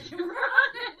dogs. run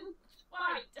and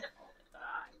fight all the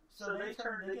time. So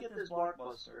they get this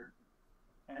blockbuster,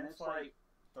 and it's like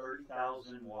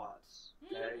 30,000 watts.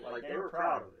 Okay? Like, they were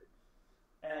proud of it.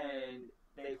 And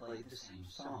they played the same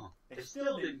song. They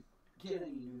still didn't get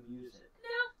any new music.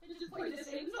 No, they just played the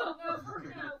same song over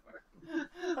and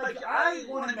over. Like, I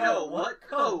want to know what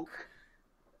Coke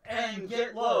and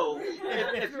Get Low,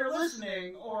 if you're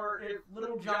listening, or if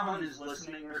Little John is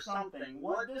listening or something,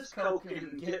 what does Coke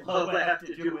and Get Low have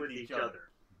to do with each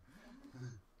other?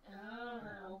 I don't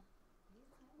know.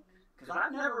 Because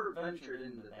I've never ventured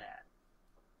into that.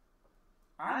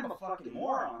 I'm a fucking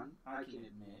moron, I can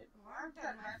admit. Well, I've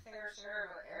done my fair share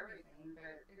of everything,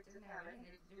 but it didn't have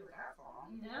anything to do with that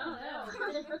song. No.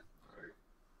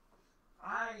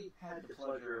 I had the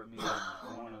pleasure of meeting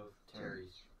one of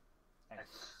Terry's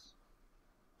exes.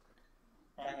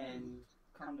 And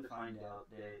come to find out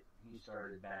that he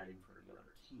started batting for the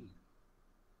other team.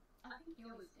 I think he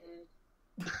always did.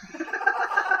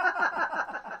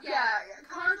 Yeah,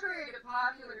 contrary to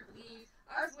popular belief,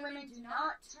 us women do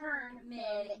not turn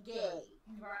men gay.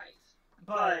 Right.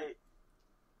 But,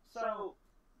 so,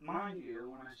 mind you,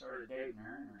 when I started dating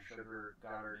her, and her sugar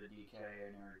got her to DK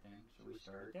and everything, so we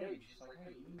started dating. She's like,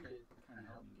 hey, you need to kind of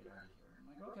help me get out of here. I'm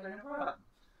like, okay, no problem.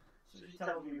 So she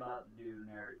tells me about the dude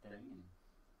and everything, and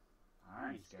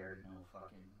I ain't scared of no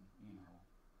fucking,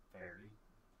 fairy.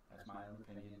 That's my own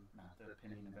opinion, not the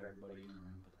opinion of everybody in the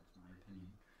room, but that's my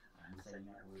opinion. I'm saying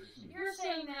that word. You're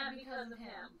saying that because of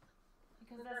him.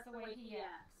 Because that's the way he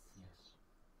acts. Yes.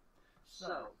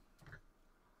 So,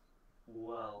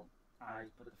 well, I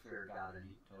put the fear of God in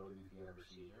him, told him if he ever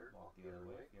sees her, walk the other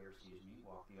way. If he ever sees me,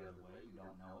 walk the other way. You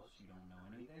don't know us, you don't know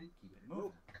anything, keep it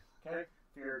moving. Okay?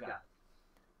 Fear of God.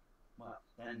 Well,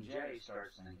 then Jay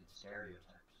starts thinking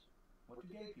stereotypes. What do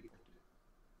gay people do?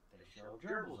 They shove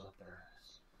gerbils up their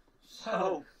ass.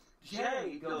 So,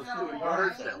 Jay goes to a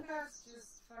yard I sale. think that's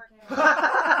just fucking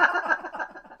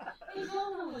They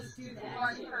don't always do that.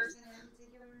 one too. person in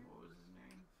particular. What was his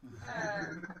name?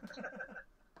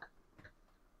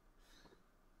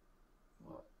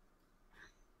 What?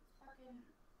 Fucking.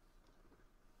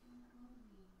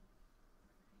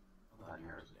 Well, that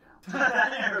narrows it down.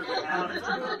 The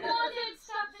one that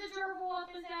stuck the gerbil up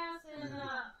his ass and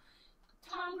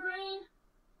Tom Green.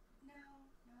 No,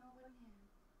 it wasn't him.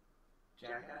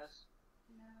 Jackass?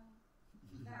 No,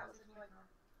 that was his boyfriend.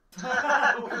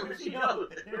 Where would you know?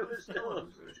 It was still What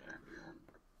was his name?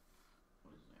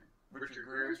 What was his name? Richard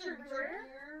Gere. Richard Gere?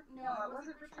 No, it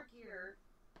wasn't Richard Gere.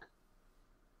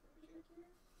 Richard Gere?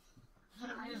 I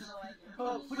have no idea.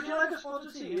 Well, would you like us all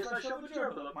to see if I shove a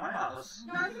gerbil at my house?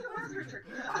 No, I think it was Richard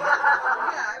Gere.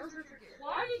 Yeah, it was Richard Gere.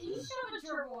 Why did he shove a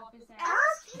gerbil up his ass?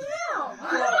 Ask him!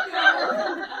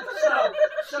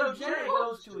 So Jay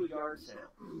goes to a yard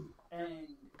sale, and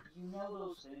you know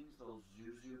those things, those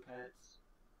Zuzu pets?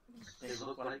 They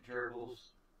look like gerbils.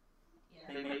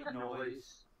 Yeah. They make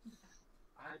noise.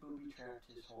 I booby-trapped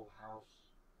his whole house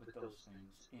with those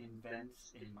things, in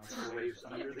vents, in microwaves,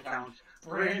 under the couch,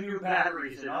 brand new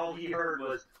batteries, and all he heard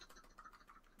was...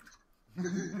 No,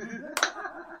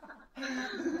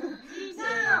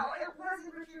 it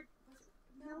wasn't Richard. Was it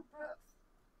Mel Brooks?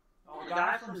 Oh, the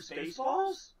guy from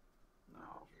Spaceballs?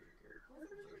 No, Richard Gere. Was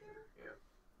it Richard Gere?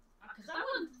 Because I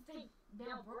wouldn't think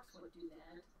Mel Brooks would do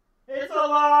that. It's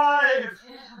alive!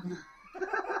 Yeah.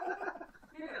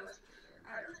 Maybe it was Richard Gere.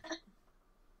 I don't know.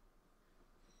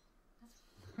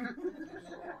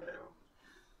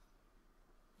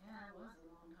 Yeah, it was a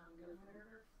long time ago.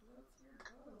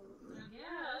 I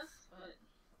guess, but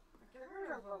I've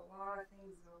heard of a lot of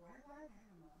things though. Why do I have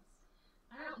animals?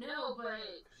 I don't know, but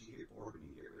Because you get bored when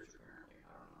you get rich, apparently.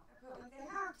 I don't know. But like they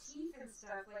have teeth and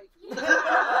stuff. Like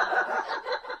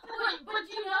but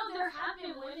you know there have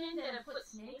been women that have put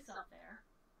snakes up there.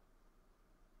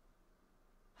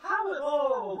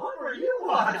 Oh, what were you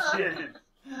watching?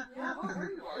 yeah, what were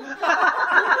you watching?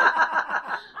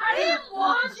 I didn't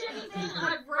watch anything.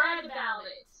 I've read about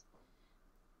it.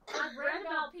 I've read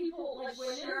about people like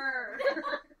women Sure.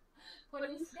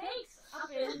 putting snakes up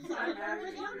inside their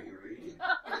vagina.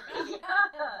 Yeah.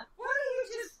 Why do you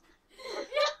just?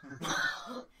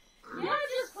 Yeah,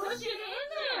 just push it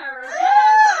in there.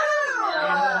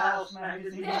 Animal House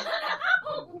magazine.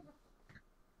 No.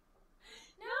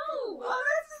 No. Oh,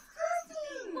 that's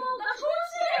disgusting. Well, of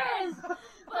course it is.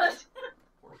 But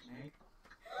Poor snake.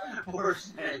 Poor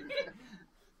snake.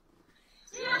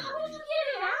 yeah, how would you get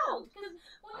it out? Because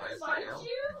when it bites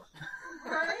you,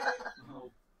 Right?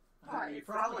 Oh, Right.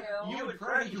 probably. Still. You would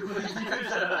pray you would use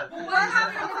a. What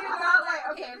happens if you got like,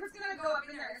 okay, if it's gonna go up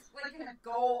in there, it's like gonna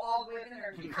go all the way up in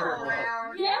there and Curl curl up.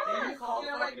 around. yeah. You call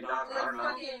You know, fucking doctor, I don't know.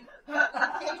 fucking,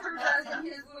 like Paper does in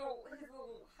his little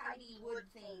Heidi Wood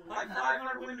thing. Like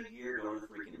 500 women a year go to the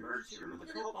freaking emergency room with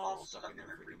a coke bottle stuck in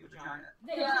their freaking vagina.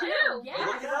 They Yeah. do, Look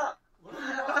yes. it up. Look it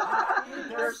up.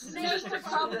 There's Snakes are statistics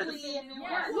on probably this. in New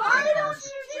Yes. York. Why don't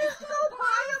you just go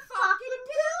buy a fucking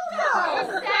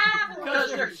dildo? Exactly.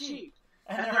 Because they're cheap.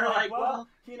 And they're like, well,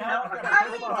 you know, I got I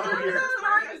a mean, coke bottle here. dildos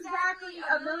aren't exactly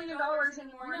 $1 million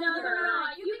anymore. No, they're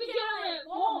not. You can get them at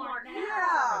Walmart now.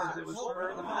 Yeah. Because it was so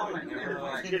early in the morning, they were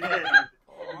like, It is.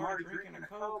 oh, I'm already drinking a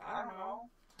coke. I don't know.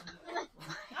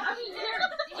 I mean,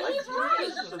 he's This right.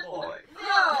 is a boy.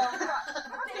 No.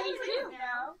 They do.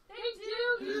 Now. They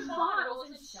do use bottles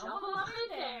and shove them up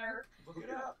in there. Look it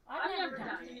up. I've never done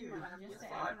it. I'm just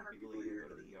saying. 500 people a year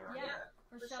go to the ER. Yeah.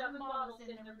 For shoving bottles in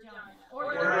their vagina.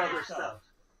 Or their other ass. stuff.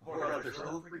 Or other There's a stuff.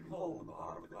 little freaking hole in the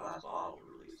bottom of the glass bottle to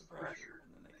release the pressure, and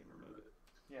then they can remove it.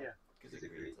 Yeah. Because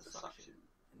it creates a suction,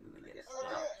 and then they get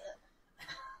stuck.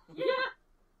 Yeah.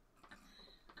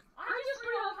 I just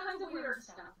read all kinds of weird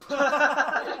stuff.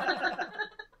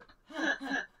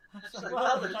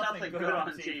 Well, there's nothing good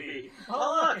on TV.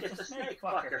 Oh, look, it's a snake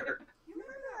fucker. You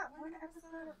remember that one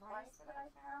episode of Vice that I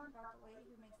found about the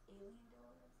lady who makes alien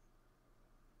dildos?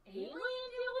 Alien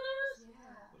dildos?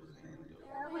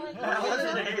 Yeah. What is an alien dildo? Yeah, what's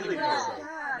an alien dildo?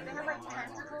 Yeah, they have like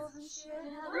tentacles and shit.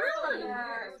 Really?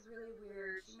 Yeah, it was really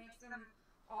weird. She makes them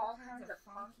all kinds of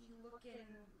funky looking.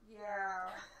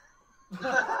 Yeah.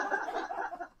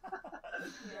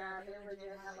 Yeah, they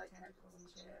legit have like tentacles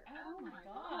and shit. Oh my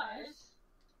gosh.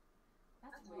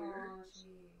 That's weird. Oh,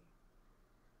 gee.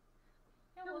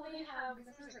 Yeah, well, they have.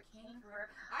 Because there's a king for.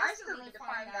 I still need to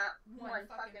find that one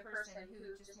fucking person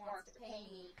who just wants to pay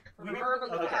me for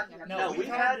verbally talking about No, we've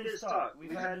had this talk.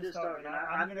 We've had this talk, and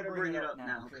I'm going to bring it up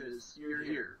now because you're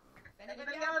here. If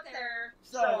anybody out there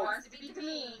So, wants to be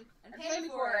mean and pay me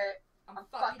for it, I'm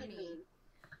fucking mean.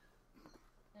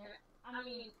 I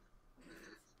mean,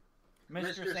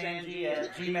 Mr. Sanji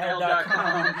at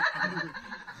gmail.com.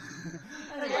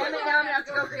 Damn it, now I'm gonna have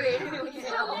to go create a new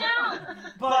email.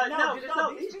 But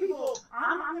no, these people,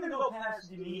 I'm going to go past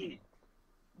demeaning.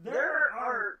 There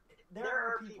are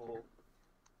people,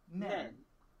 men,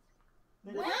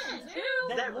 when,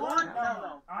 too? that want,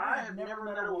 no, I have never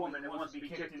met a woman that wants to be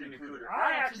kicked in the cooter.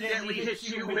 I accidentally hit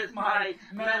you with my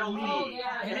metal knee, Oh,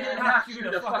 yeah, and yeah. it knocked you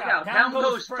the fuck out. Down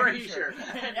goes Frazier.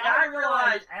 And I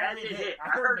realized as it hit, I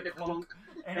heard the clunk,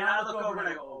 and I look over and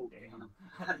I go, oh, damn,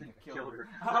 I think I killed her.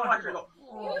 I watch her go, You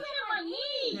oh. hit my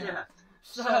knee! Yeah.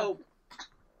 So,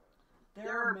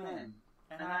 there are men,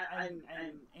 and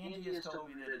Angie has told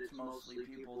me that it's mostly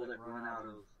people that run out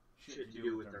of shit to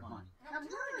do with their money. I'm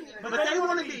telling you. But they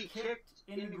want to be kicked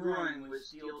in the groin with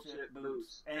steel tip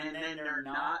boots, and then they're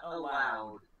not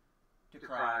allowed to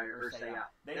cry or say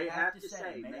out. They have to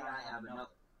say, may I have another?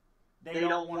 They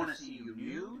don't want to see you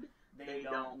nude. They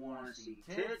don't want to see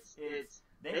tits.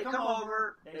 They come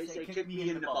over, they say, kick me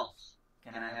in the balls.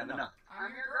 Can I have another?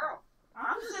 I'm your girl.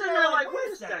 I'm just sitting there like,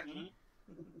 wait a second.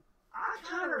 I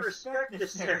kind of respect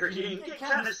this charity and get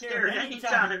kind of scared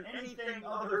anytime anything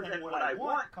other than what I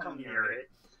want come near it.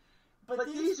 But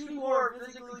these people are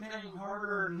physically paying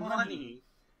hard-earned money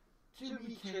to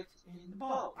be kicked in the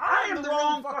balls. I am the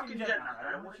wrong fucking gender.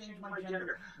 I don't want to change my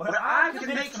gender. But I can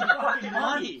make some fucking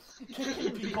money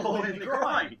kicking people in the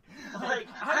groin. Like,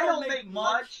 I don't make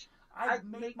much. I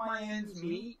make my ends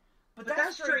meet. But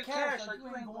that's straight cash. Like, you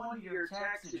ain't going to your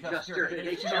tax adjuster at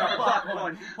H&R Block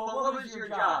going, well, what was your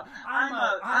job? I'm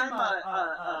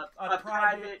a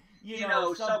private,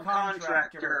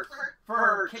 subcontractor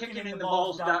for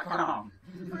kickingintheballs.com.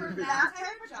 For that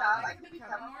type of job, I could become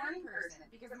a morning person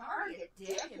because I'm already a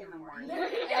dick in the morning.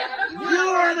 You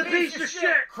are the piece of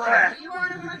shit, crap! If you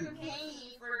want to fucking pay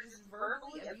me for just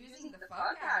verbally abusing the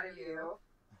fuck out of you,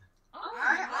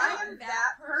 I am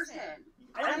that person.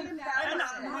 And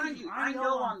mind you, I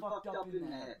know I'm fucked up in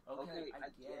the head. Okay, I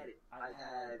get it. I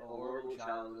had a horrible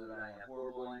childhood. I had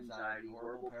horrible anxiety,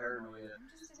 horrible paranoia.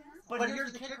 But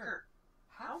here's the kicker.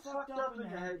 How fucked up in the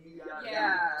head do you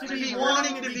gotta be to be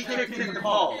wanting to be kicked in the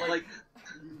balls? Like,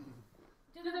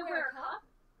 Do they wear a cup?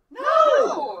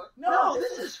 No,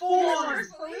 this is full on.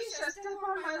 Felicia, still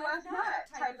on my left nut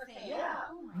type of thing. Yeah,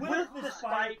 with the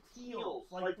spiked heels,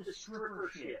 like the stripper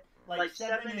shit, like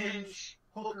 7-inch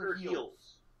hooker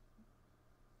heels.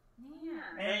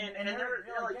 Man. And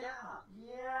they're like,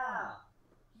 yeah.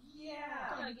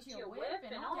 Gonna get you a whip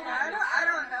and all Yeah, that. I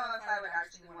don't know if I would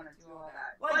actually want to do all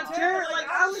that. Like Terry, like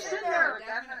I was sitting I there. would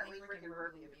definitely freaking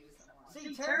verbally abuse someone.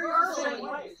 See, Terry's the same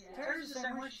way. Terry's the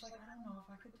same way. She's like, I don't know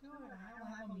if I could do it. I don't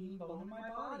have a mean bone in my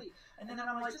body. And then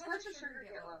I'm like, Just let your sugar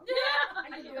get low. Yeah, I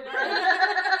can do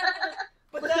it.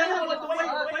 but then I'm like,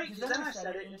 wait, because then I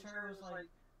said it, and Terry was like,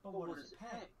 but what does it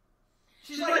pay?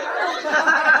 She's like,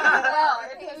 Well,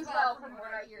 it pays well from what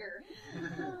I hear.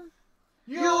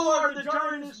 you are the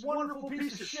darndest wonderful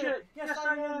piece of shit. Yes,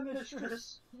 I am,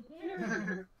 mistress.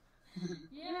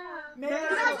 Yeah. Man, Did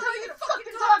I tell you to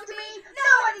fucking talk to me? No,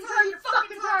 I didn't tell you to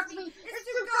fucking talk to me. It's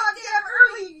too goddamn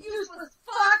early, you useless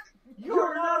fuck. you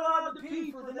are not allowed to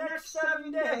pee for the next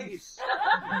 7 days.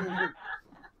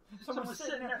 Someone's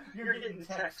sitting there, you're getting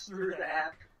texts through the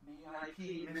app. May I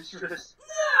pee, mistress?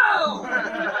 No!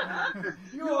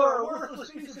 You are a worthless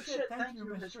piece of shit. Thank you,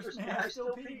 mistress. May I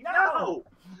still pee? No!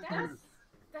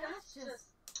 That's just,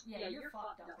 yeah, you're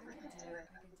fucked up. I can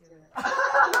do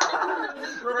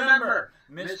it. Remember,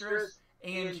 Mistress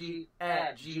Angie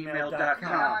at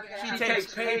gmail.com. She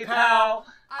takes PayPal,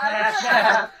 Cash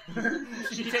App.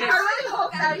 She takes I really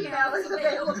hope that email is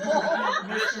available.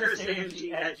 Mistress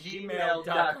Angie at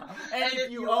gmail.com. And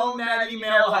if you own that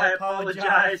email, I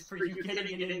apologize for you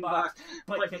getting an inbox,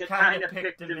 but you kind of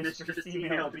picked the Mistress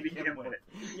email to begin with.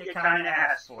 You kind of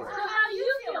asked for So it. how do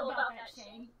you feel about that,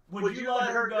 Shane? Would you let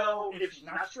her go if she's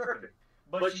not stripping?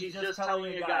 But she's just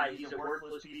telling a guy he's a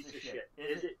worthless piece of shit.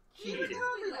 Is it You would cheating?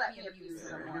 totally let me abuse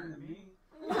someone.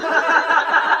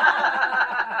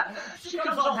 She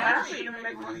comes home happy.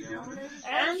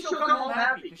 And she'll come home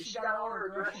happy because she got all her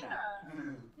aggression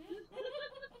out.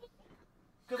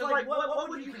 Because, like, what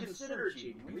would you consider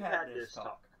cheating? We've had this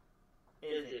talk.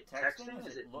 Is it texting?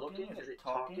 Is it looking? Is it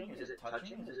talking? Is it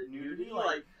touching? Is it nudity?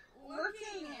 Like,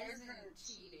 Looking isn't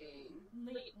cheating,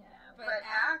 No. but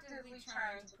actively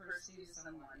trying to pursue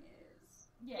someone is.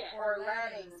 Yeah. Or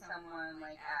letting someone,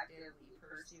 like, actively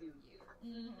pursue you.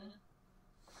 Mm-hmm.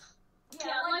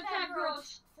 Yeah, like that girl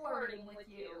flirting with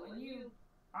you, and you.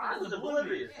 I was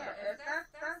oblivious. Yeah,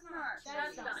 that's not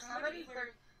That's cheating. not Somebody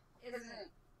flirt isn't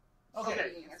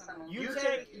Okay, cheating if someone you flirts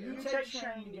take with you.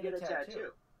 Shane to get a tattoo,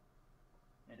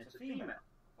 and it's a female,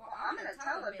 Well, I'm gonna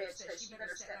tell the bitch that she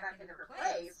better step back into her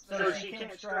place. so she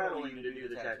can't straddle you to do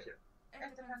the tattoo.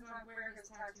 It depends on where his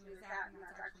tattoo is at, and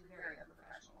that's actually very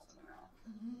unprofessional to know.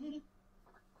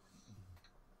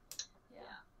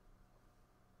 Yeah.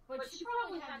 But she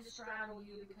probably had to straddle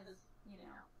you because, you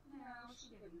know. No,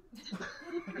 she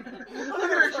didn't. Look at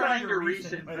her trying to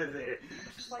reason with it.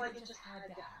 Just like it just had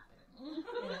to happen.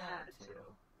 It had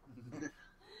to.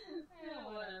 Yeah,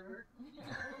 whatever.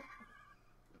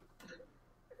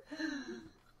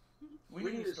 We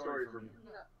need a story from you.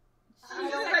 I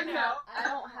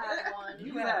don't have one.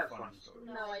 You have funny stories.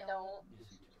 No, I don't.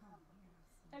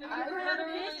 Have you ever had a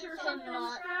bitch or something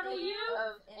Not straddle you?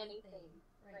 of anything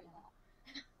right now.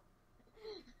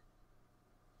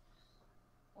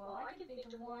 Well, I can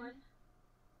think of one.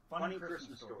 Funny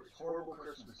Christmas stories, horrible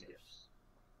Christmas gifts.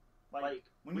 Like,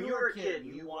 when you were a kid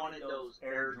and you wanted those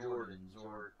Air Jordans,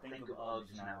 or think of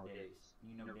Uggs nowadays,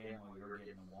 you know damn well you were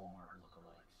getting the Walmart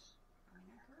lookalikes. I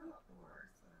mean, I grew up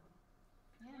poor, so.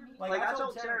 Yeah, me Like, I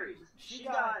told Terry, we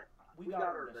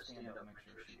got her the stand-up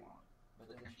mixer she wanted, but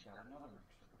then she got another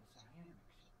mixer, but it's a hand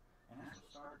mixer. And that's what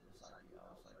started this idea.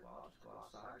 I was like, well, I'll just go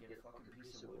outside, get a fucking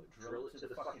piece of wood, drill it to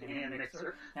the fucking hand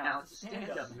mixer, now it's a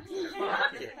stand-up mixer.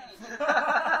 Fuck it.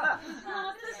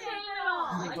 Not the same at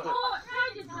all. I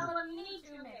tried to tell him you need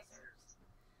 2 mixers.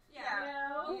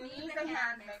 Yeah. You You need the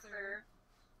hand mixer,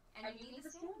 and you need the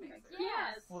stand mixer.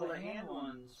 Yes. Well, the hand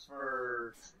one's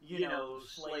for, you know,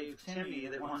 slave Timmy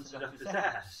that wants it up his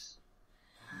ass.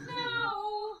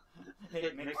 No.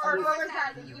 It makes Or what was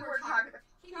that you were talking about?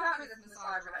 He got me this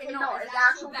massager. No, it's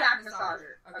actual back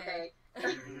massager, okay?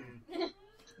 Mhm.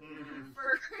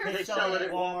 For They Christmas. sell it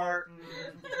at Walmart.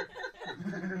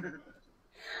 And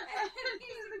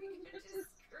he's like, you could just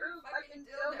screw fucking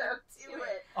dildo to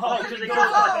it. Oh, because it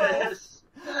goes like this.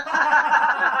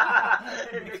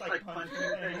 It makes like punching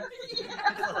things.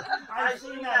 I've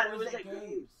seen that. It was at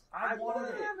Gabe's. I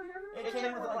wanted it. It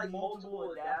came with like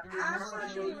multiple adapters.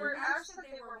 Ashley, they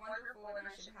were wonderful, and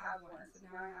I should have one. So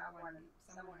now I have one, and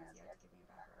someone has yet to give me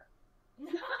back.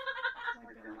 It's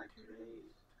like been like 2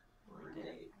 days. Or a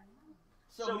day.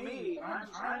 So me, I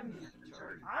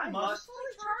must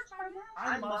Fully charged by now.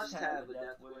 I must have a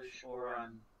death wish, or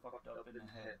I'm fucked up in the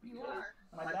head. You Because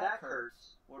are. my back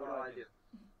hurts. What do?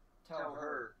 Tell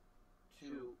her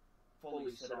to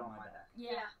fully sit on my back.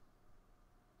 Yeah.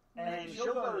 And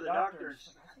she'll go to the doctor and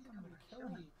she's like, I think I'm going to kill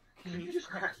you. Can you just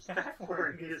crack his back for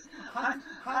him? Because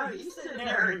he's sitting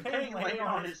there in pain laying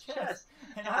on his chest.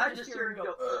 And I just hear him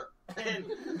go, ugh, and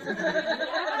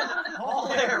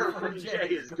all air from Jay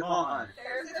is gone.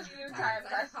 There's a few times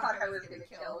I thought I was going to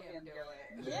kill him doing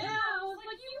it. Yeah, I was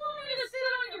like, you want me to sit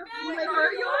on your back? I'm like,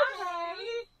 are you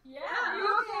okay? Yeah. Are you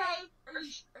okay?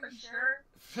 Are you sure?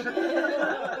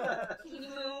 Can you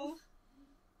move?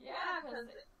 Yeah, because,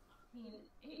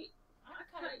 I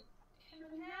cut him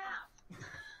in half.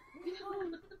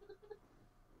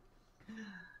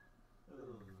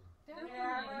 Definitely.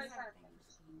 Yeah, I've always had things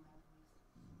to see my voice.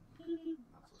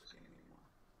 Not so skinny anymore.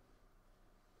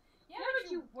 Yeah,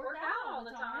 but you work out all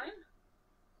the time.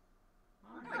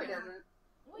 No, he doesn't.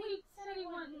 Well, he said he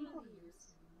went and No, he used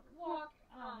to. walk,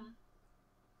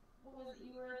 what was it,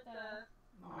 you were at the...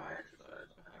 No, I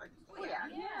exercise. I hike and stuff. Well, yeah.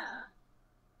 Yeah.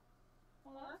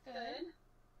 Well, that's good.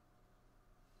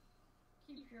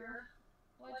 Keep your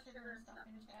blood sugar and stuff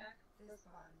in check. This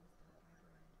body is built by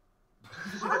bread.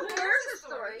 Oh, there's a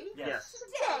story. Yes.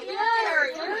 Today,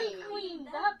 Dairy Dairy Queen.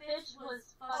 That bitch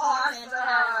was fucking Awesome.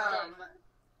 fantastic.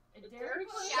 A Dairy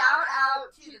Queen? Shout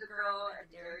out to the girl at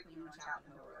Dairy Queen on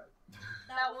Chapel Hill Road.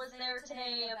 That was there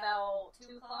today about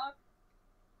 2 o'clock.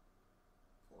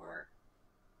 4.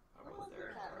 I was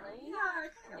there. That Sorry. late? Yeah,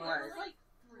 it kind It of was was. like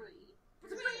 3.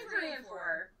 Between 3 and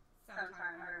 4.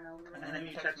 Sometime, I don't know. And then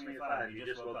you text me at 5. You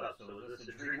just woke up, so is this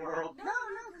a dream world? No,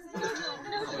 because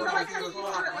No, well, I texted you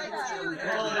at like 2.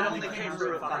 Well, it only came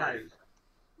through at 5.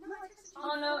 No, I texted you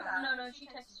Oh, no, before that. no, she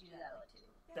texted you that like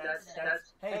 2. That's,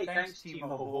 hey, thanks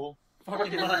T-Mobile.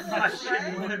 Fucking let my shit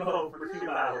in limbo for 2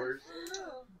 hours.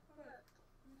 Oh,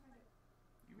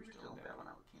 You were still in bed when I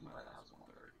came by the house at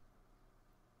 1:30.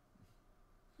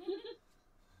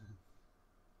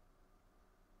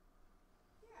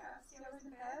 yeah, see, I was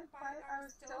in bed, I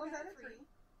was still in bed at 3.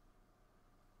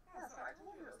 Yeah, so I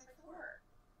told you it was like 4.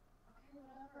 Okay,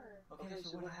 whatever. Okay,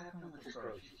 so what happened with this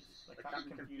girl? She's just, like,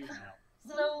 I'm confused now.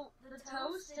 So, the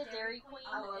toast at Dairy Queen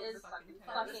I love is the fucking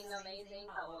toast. fucking amazing.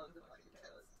 I love the fucking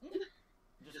toast.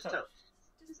 Just toast.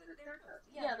 Just their toast.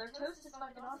 Yeah, their toast is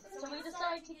fucking awesome. So we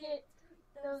decided to get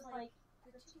those, like,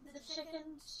 the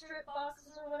chicken strip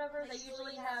boxes or whatever. They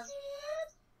usually have...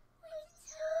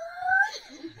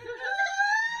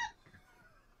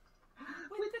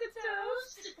 With the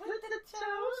toast. With the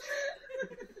toast.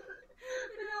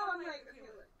 But no, I'm like, okay,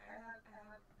 look, I have kind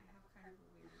of a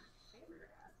weird favor to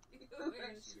ask you.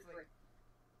 And she's like,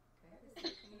 okay,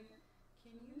 so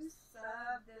can you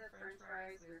sub the french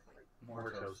fries with like, More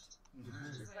toast.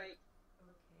 she's like, okay,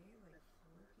 like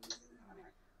 4 pieces? I'm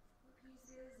like, 4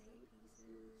 pieces, 8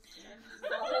 pieces, 10 pieces,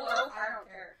 the whole loaf? I don't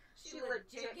care. She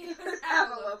legit gave us half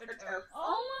a loaf of toast.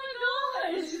 Oh my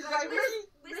gosh! She's like,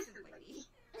 listen, lady.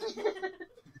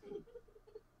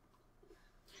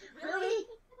 Really?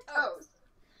 Toast.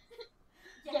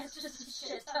 Yes, just a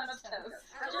shit ton of toast.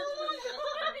 Oh Just a shit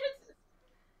ton.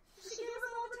 She gave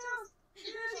us all the toast. She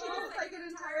gave us like an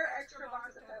entire extra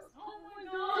box of toast. Oh my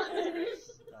gosh!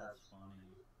 That's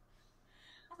funny.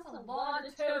 That's a lot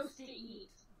of toast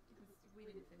eat? We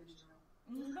didn't finish it all.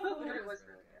 But it was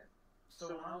really good.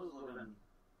 So when I was living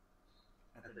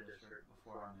at the district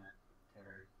before I met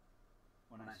Terry,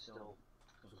 when I still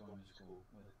was going to school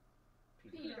with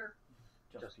Peter.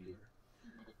 Just Peter.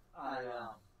 I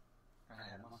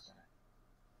had a Mustang.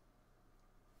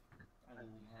 I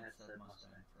only had said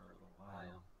Mustang for a little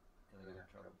while because I got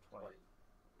in trouble twice.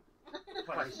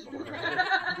 Twice for it.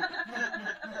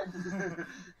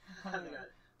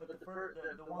 But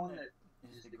the one that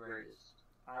is the greatest,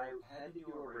 I had to do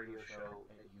a radio show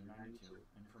at U92,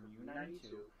 and from U92,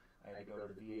 I had to go to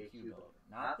the VAQ building.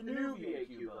 Not the new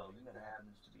VAQ building that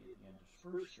happens to be at the end of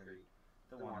Spruce Street,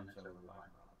 the one that's over by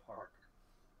Rock Park.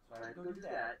 So I had to go do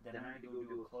that, then I had to go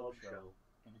do a club show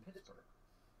in Pittsburgh.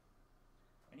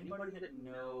 Anybody that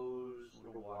knows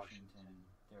Little Washington,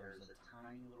 there's a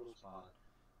tiny little spot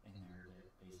in there that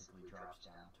basically drops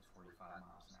down to 45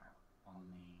 miles an hour on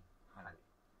the highway.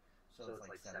 So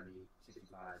it's like 70,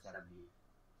 65, 70,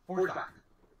 45.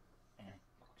 And it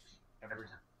fucks you every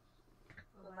time.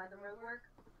 Like the road work?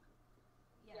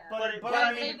 Yeah. But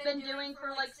I mean, they've been doing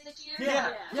for like 6 years?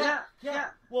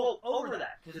 Yeah. Well, over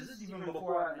that, because this is even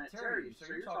before I met Terry, so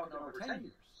you're talking over 10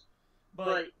 years.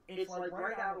 But it's like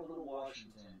right out of Little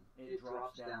Washington, it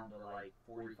drops down to like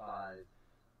 45,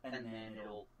 and then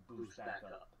it'll boost back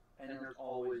up. And there's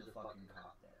always a fucking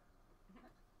cop there.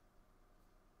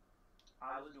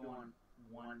 I was doing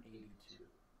 182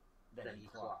 that he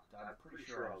clocked. I'm pretty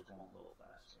sure I was going a little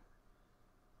faster.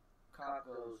 Cop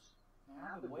goes, man,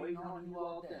 I've been waiting on you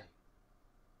all day.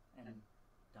 And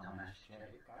dumbass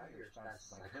Jay, got here as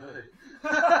fast as I could.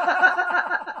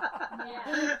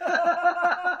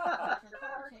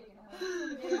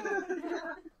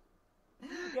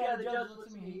 Yeah, the judge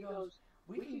looks at me, he goes,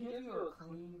 we can give you a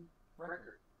clean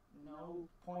record. No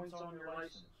points on your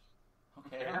license.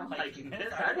 Okay, I'm liking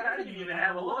this. I didn't even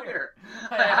have a lawyer.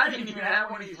 I didn't even have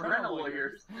one of these rental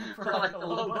lawyers for like the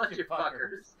low budget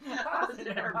fuckers. I was in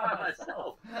there by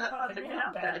myself. I was like, man,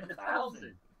 I'm batting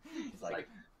 1,000. He's like,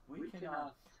 we can do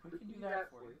that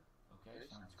for you. Okay,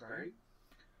 sounds great.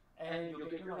 And you'll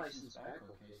get your license back.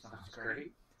 Okay, sounds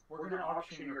great. We're gonna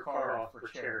auction your car off for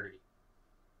charity.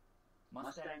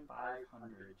 Mustang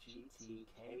 500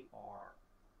 GT-KR.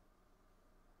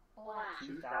 Black.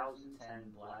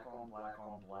 2010, black on black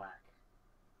on black.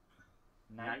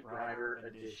 Night Rider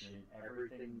edition,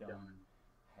 everything done.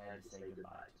 Had to say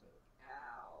goodbye to it.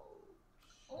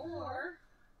 Ouch.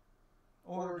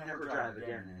 Or never drive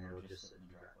again, and it'll just sit in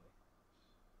the driveway.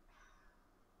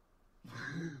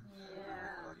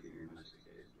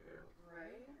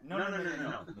 Right? No.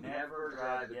 Never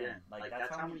drive again. Like,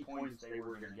 that's how many points they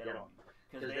were going to get on you.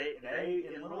 Because they,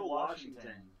 in Little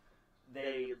Washington,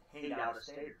 they hate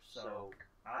out-of-staters. So,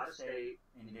 out-of-state,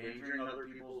 endangering other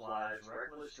people's lives,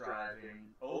 reckless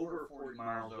driving, over 40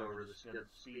 miles over the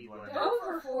speed limit.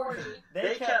 Over 40.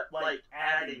 They kept, like,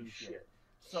 adding shit.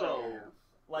 So,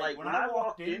 like, when I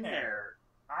walked in there,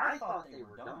 I thought they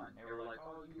were done. They were like,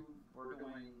 oh, you were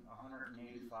doing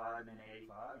 185 and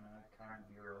 85, and I kind of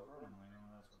veered over, and I'm like,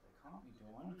 oh, that's what they caught me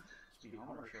doing.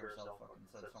 Speedometer sure as hell fucking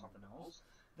said something else.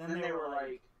 Then they were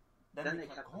like, then they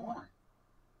kept going.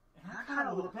 And I kind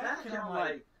of looked back, and I'm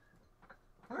like,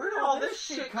 where did all this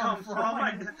shit come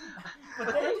from?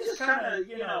 But they just kind of,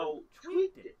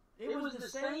 tweaked it. It was the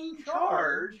same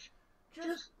charge,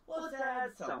 just let's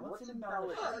add some, let's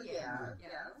embellish Oh, it. yeah,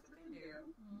 that's what they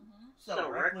do. So,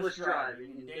 reckless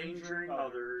driving, endangering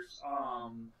others,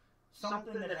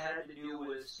 something that had to do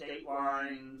with state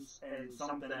lines and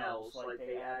something else, like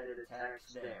they added a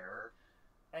tax there.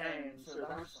 And so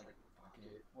that was like, fuck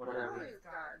it, I've whatever. always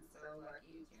gotten so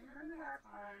lucky. Do you remember that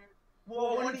time?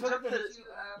 Well, when he took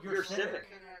your Civic. Civic.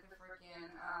 At the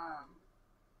freaking,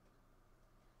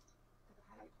 the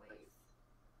pie place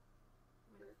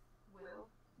with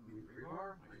Will.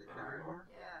 Yeah.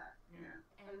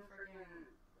 And freaking,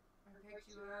 I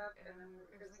picked you up, and then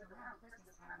it was like around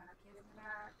Christmas time. I had kids in the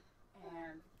back,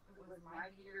 and it was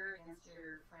my beater against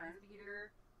your friend's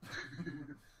beater. I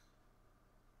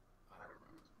don't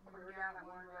remember. We were down that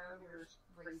one road, we were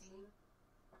racing.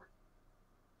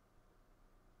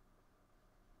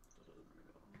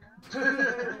 Because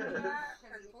the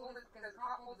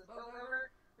cop pulled his boat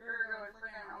over. We were going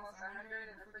freaking almost 100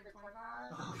 and freaking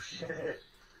 25. Oh, shit.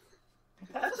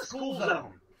 That's a school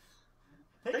zone.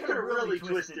 They could have really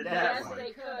twisted that Yes, one.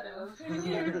 they could have. It was great.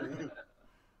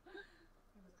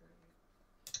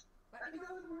 Let me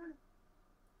go with the word.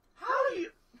 How do you...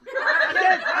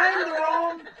 Again, I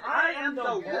am the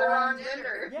You're the wrong wrong...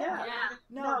 gender. Yeah. Yeah.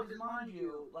 No, because mind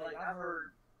you, like, I've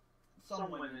heard some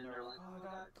women, they're like, oh,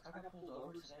 I got pulled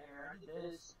over today, or I did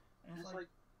this. And it's like,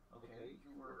 okay,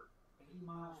 you were 80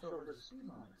 miles over the speed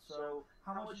limit. So,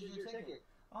 how much is your ticket?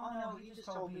 Oh no, he just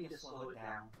told me to slow it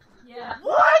down. Yeah.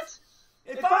 What?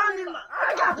 If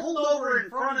I got pulled over in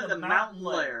front of the mountain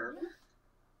lair,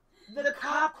 the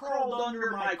cop crawled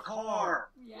under my car.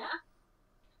 Yeah.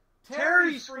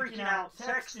 Terry's freaking out,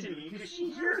 texting me, because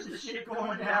she hears the shit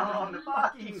going down on the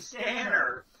fucking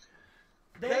scanner.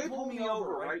 They pulled me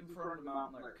over right in front of the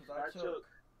mountain lair, because I took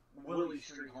Willie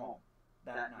Street home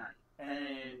that night.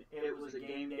 And it was a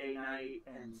game day night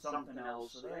and something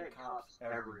else, so they had cops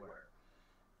everywhere.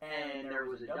 And there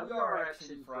was a WRX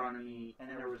in front of me, and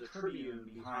there was a Tribune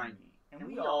behind me. And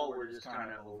we all were just kind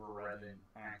of over-revving,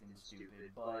 acting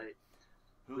stupid, but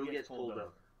who gets pulled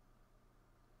over?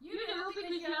 You do, because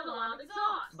you have a lot of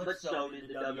exhaust. But so did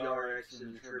the WRX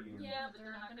and the Tribune. Yeah, but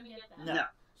they're not going to get that. No.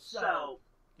 So,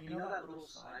 you know that little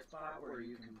side spot where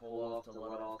you can pull off to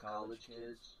let off college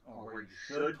kids? Or where you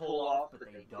should pull off, but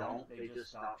they don't? They just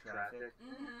stop traffic?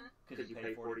 Because you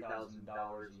pay $40,000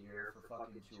 a year for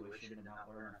fucking tuition and not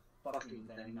learn a fucking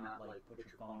thing, not like put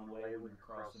your phone away when you're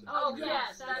crossing the Oh, street.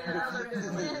 yes, that's another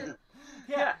good.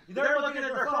 Yeah, they're looking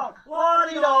at their phone.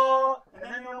 La-di-da! And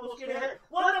then you almost get hit.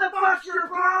 What the fuck's your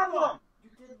problem? You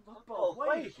didn't look both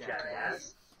ways,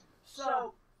 jackass.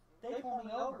 So, they pull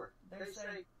me over. They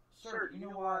say, sir, you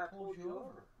know why I pulled you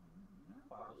over?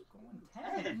 No, I was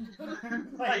going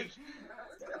 10. Like,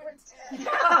 yeah,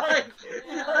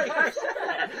 like I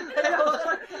said. And I was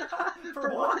like,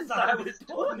 for once, I was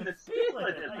doing the speed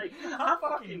limit. Like,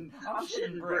 I'm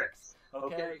shitting bricks.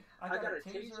 Okay? I got a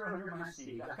taser under my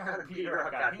seat. I got a beater.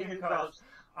 I got handcuffs.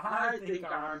 I think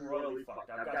I'm really fucked.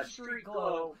 I've got street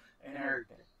glow and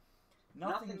everything.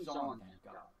 Nothing's on, thank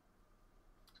God.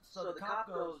 So the cop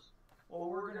goes, well,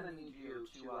 we're going to need you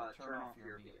to turn off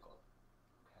your vehicle.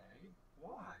 Okay?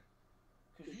 Why?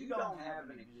 Because you don't have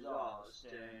an exhaust,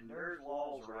 and there's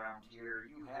laws around here.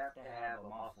 You have to have a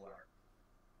muffler.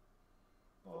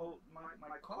 Well,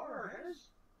 my car has...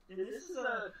 This is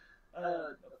a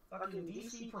fucking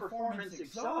DC Performance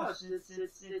exhaust. It's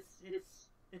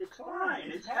fine.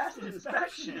 It's passed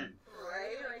inspection.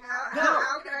 Right? Like,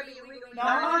 how can I be legally Now,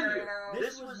 mind driving you, right now?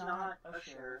 this was not a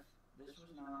sheriff. This was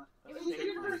not It a was state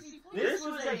university police. police. This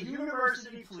was a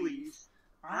university police.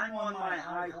 I'm on my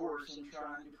high horse and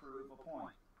trying to prove a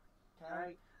point.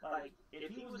 Okay? Like,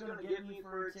 if he was going to get me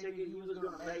for a ticket, he was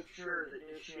going to make sure that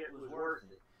this shit was worth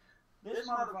it. This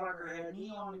motherfucker had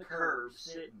me on the curb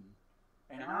sitting,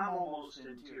 and I'm almost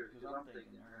in tears because I'm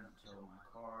thinking they're going to tow my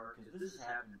car, because this has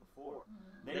happened before.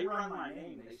 They run my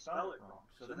name, they spell it wrong,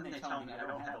 so then they tell me I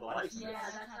don't have a license. Yeah,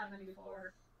 that's happened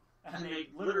before. And they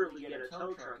literally get a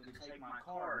tow truck and take my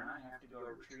car, and I have to go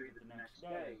retrieve it the next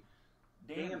day,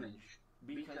 damaged,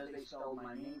 because they spelled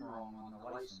my name wrong on the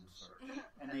license search.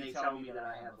 And they tell me that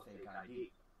I have a fake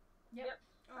ID. Yep.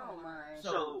 Oh my.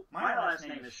 So, my last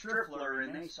name is Striffler,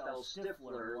 and they spell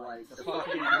Stifler like the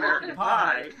fucking American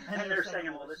Pie, and they're saying,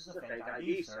 well, this is a fake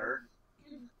ID, sir.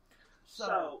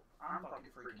 So, I'm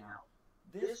fucking freaking out.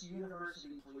 This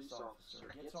university police officer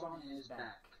gets on his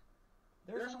back.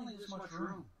 There's only this much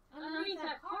room. Underneath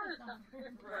that car is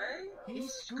nothing. Right?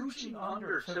 He's scooching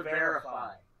under to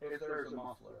verify if there's a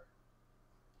muffler.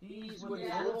 He's with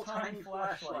his little tiny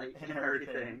flashlight and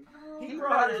everything. He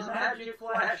brought his magic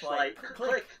flashlight.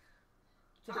 Click.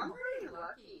 I'm pretty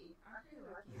lucky.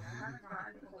 I haven't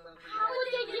gotten pulled over How would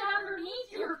they get underneath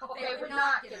your car? They would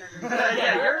not get underneath.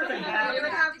 Yeah, you're gonna have They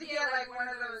would have to get like one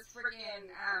of those freaking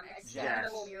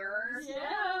extendable Yes. mirrors.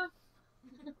 Yeah.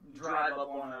 drive up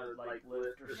on a like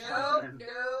lift or Nope, something.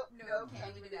 nope,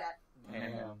 can't do that.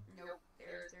 Damn. Nope,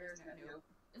 there's no nope.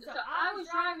 So I was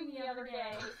driving the other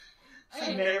day.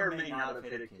 She may or may not have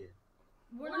hit a kid.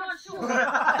 We're not sure. We're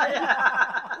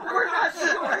not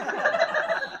sure. I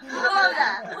love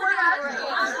that. We're not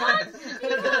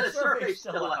sure. The survey's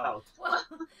still out. Well,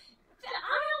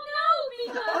 I don't know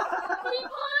because he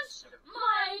punched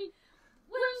my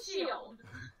windshield.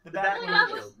 The back And that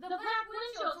window. was the back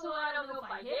windshield, so I don't know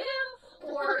if I hit him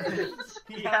or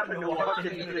if He happened to walk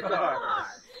into the car.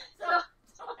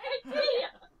 So I did.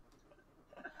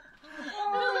 And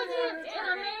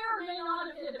I may or may not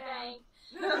have hit a bank.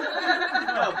 No,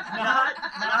 not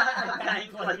a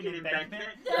bank like an embankment,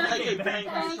 like a bank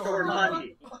to store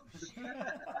money.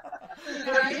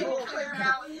 Clear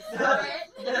Mountain.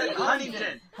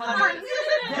 Huntington.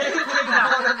 They came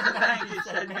out of the bank and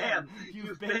said, ma'am,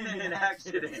 you've been in an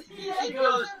accident. She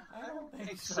goes, I don't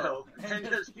think so, and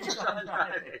just keeps on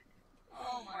driving.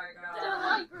 Oh my The god.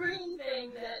 light green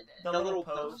thing that. The little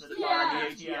post at the Yeah. bottom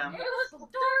of the ATM. It was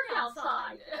dark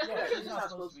outside. Yeah, she's not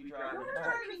supposed to be driving We're back.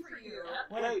 driving for you.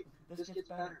 Wait, this gets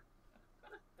better.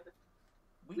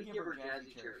 We give her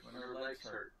jazzy chairs when her legs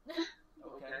hurt.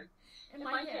 Okay? In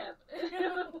my hip.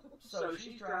 So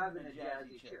she's driving a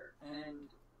jazzy chair, and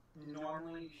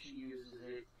normally she uses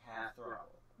it half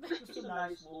throttle. Just a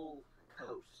nice little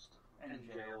coast, and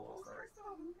Jay will walk her.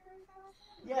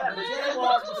 Yeah, but Jay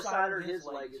walks beside her, his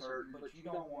leg is hurting, but you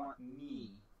don't want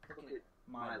me. Look at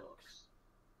my looks.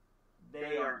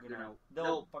 They aren't gonna,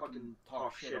 they'll fucking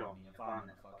talk shit on me if I'm in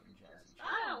a fucking jazzy chair.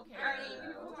 I don't I care. mean,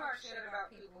 people talk shit about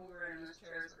people who are in those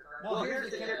chairs regardless. Well,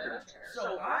 here's the They're kicker. in a chair.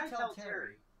 So I tell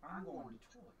Terry, I'm going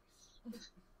to Toys.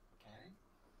 Okay?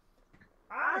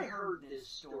 I heard this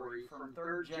story from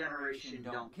third generation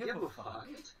Don't Give a Fuck,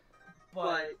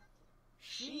 but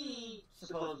she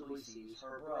supposedly sees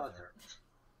her brother.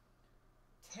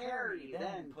 Terry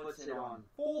then puts it on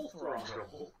full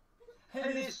throttle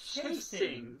and is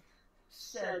chasing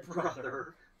said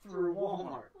brother through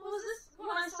Walmart. Was this when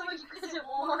I saw you guys at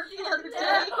Walmart the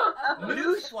other day?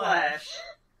 Newsflash,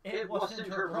 it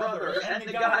wasn't her brother, and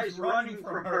the guy's running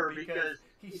from her because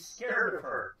he's scared of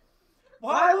her.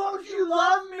 Why won't you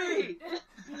love me?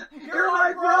 You're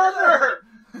my brother!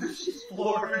 She's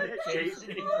flooring it,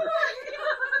 chasing her.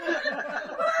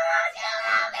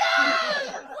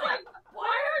 Like,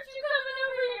 why aren't you coming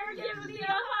over here and giving me a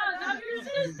hug? I'm your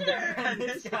sister. And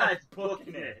this guy's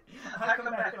booking it. I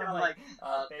come back and I'm like,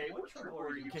 babe, what trouble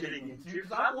are you getting into?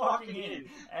 Because I'm walking in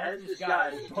as this guy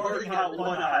is darting out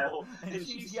one aisle, and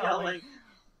she's yelling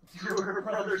through her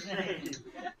brother's name,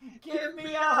 give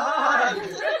me a hug! It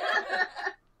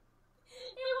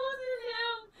wasn't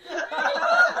him.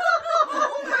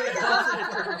 It wasn't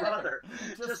her brother,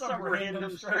 just some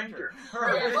random stranger.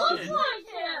 Her It looks vision. like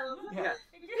him. Yeah.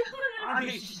 I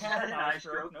mean, she's had an eye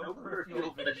stroke, no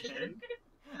peripheral vision.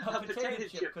 A potato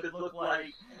chip could look like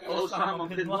Osama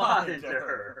bin Laden to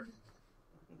her.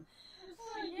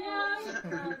 Yeah.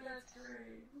 That's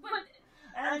great. But,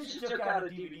 And she took out a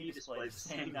DVD display the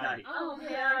same night. oh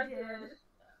yeah, I did.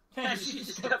 And she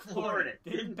just kept flooring it.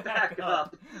 Didn't back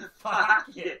up. Fuck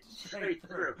it. Straight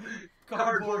through.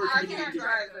 Cardboard I can't DVD.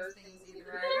 drive those things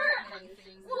either. I have many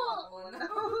things Well, in those.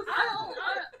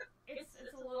 It's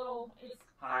a little, it's,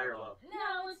 High or low?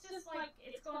 no, it's just like,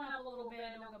 it's going up a little bit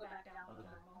and it'll go back down to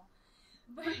normal.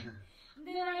 But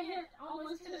then I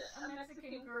almost hit a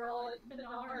Mexican girl at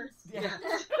Menards. Yeah.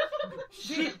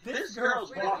 This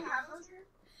girl's Wait, do we walking. have those here?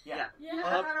 Yeah. Yeah. I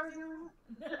thought I was doing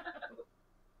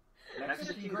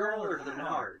Mexican girl or the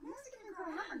Menard? Mexican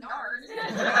girl, not Menards.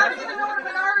 I don't even know what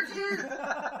Menards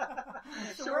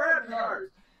is. So we're at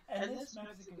Menards, and this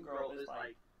Mexican girl is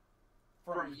like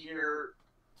from here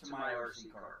to my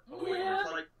RC car. Yeah.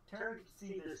 It's like, Terry can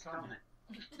see this coming.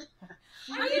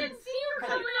 I didn't see her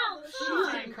coming out of the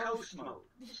She's side. in coast mode.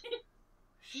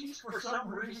 She's, for some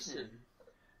reason,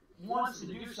 wants to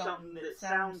do something that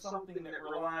sounds something that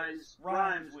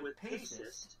rhymes with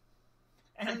pacist,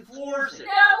 and floors it.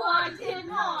 No, I did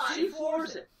not. She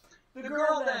floors it. The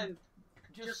girl then,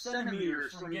 just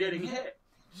centimeters from getting hit,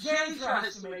 Jay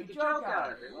tries to make a joke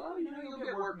out of it. Well, you know, you'll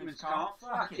get workman's comp.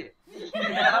 Fuck it. You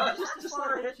know, just let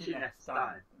her hit you next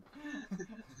time.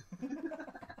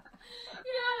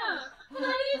 Yeah, but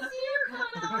I didn't see her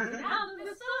coming out of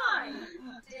the side.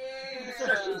 Damn.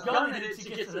 So she's gunning it to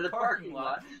get to the parking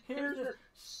lot. Here's the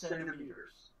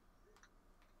centimeters.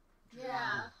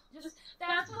 Yeah, just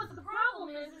that's what the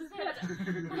problem is that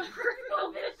my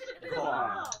peripheral vision is Go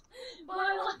on. off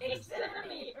by like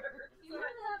centimeters. You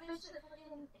remember that bitch that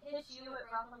fucking hit you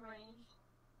at Rockland Range?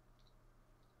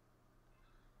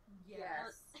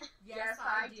 Yes. Yes,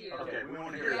 I do. Okay, we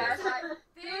want to hear Yes,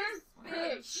 this. this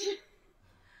bitch.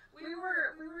 We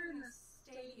were in the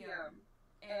stadium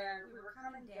and we were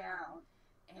coming down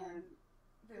and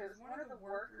there was one of the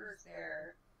workers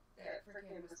there that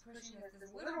freaking was pushing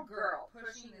this little girl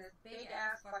pushing this big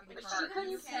ass fucking But cart. she couldn't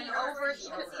You see cannot over it,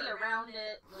 she couldn't see around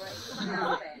it. Like,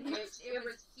 nothing. It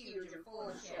was huge and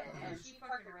full of shit, and she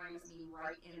fucking rams me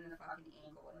right in the fucking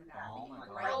ankle in the back. Oh my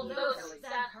God. Right Oh, in the those Achilles.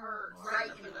 that hurts.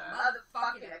 Right in the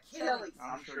motherfucking Achilles.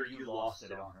 I'm sure you lost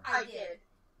it on her. I did.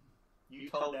 You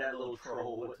told that little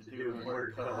troll what to do and where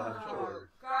to go, I'm Oh sure.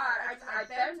 God, I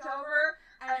bent over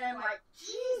and I'm like,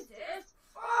 Jesus,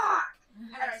 fuck!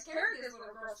 And I scared this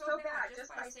little girl so bad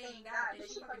just by saying that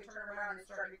she fucking turned around and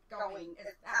started going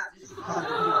as fast as she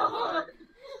could.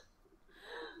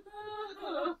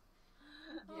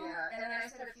 Yeah, and then I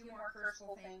said a few more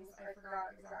curseful things. I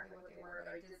forgot exactly what they were,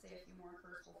 but I did say a few more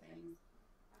curseful things.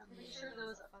 I'm pretty sure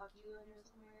there was a fuck you in there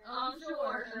somewhere. I'm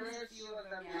sure. There was a few of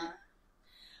them, yeah.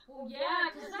 Well,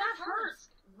 yeah, because that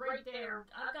hurts right there.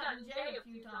 I've gotten Jay a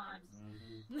few times.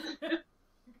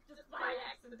 Just by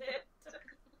accident.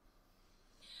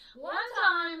 One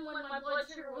time when my blood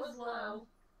sugar was low,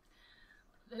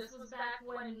 this was back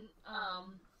when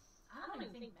I don't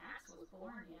even think Max was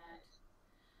born yet.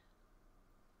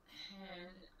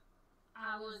 And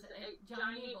I was at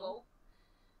Giant Eagle,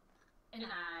 and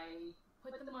I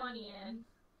put the money in,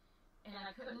 and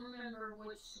I couldn't remember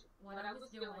what I was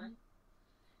doing,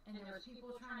 and there was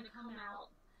people trying to come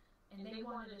out, and they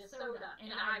wanted a soda,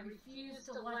 and I refused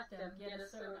to let them get a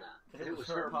soda. It was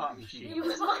her pop machine. It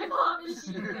was my pop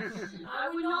machine. I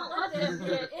would not let them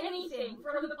get anything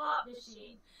from the pop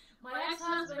machine. My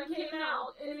ex-husband came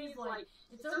out, and he's like,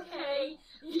 "It's okay."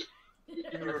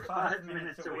 You were 5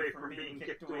 minutes away from being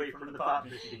kicked away from the pop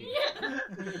machine. Yeah.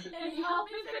 And he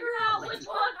helped me figure out which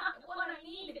one I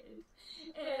needed.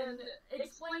 And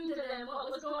explain to them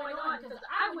what was going on, because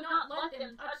I would not let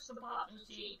them touch the pop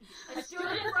machine. I stood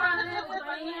in front of it with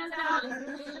my hands out and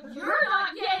said, "You're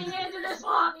not getting into this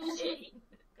pop machine."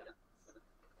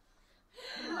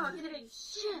 I'm not getting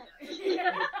shit.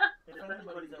 Yeah. If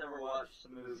anybody's ever watched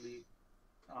the movie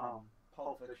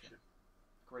Pulp Fiction,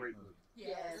 great movie.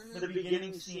 Yes. The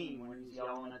beginning scene when he's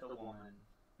yelling at the woman,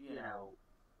 you know,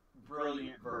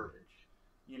 brilliant verbiage.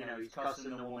 You know, he's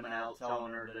cussing the woman out,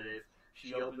 telling her that if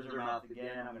she opens her mouth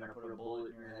again, I'm going to put a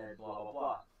bullet in her head, blah, blah,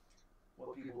 blah.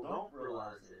 What people don't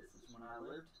realize is when I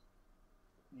lived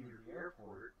near the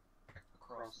airport,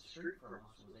 across the street from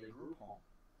us was a group home.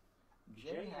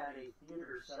 Jay had a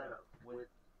theater set up with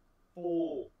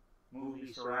full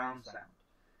movie surround sound.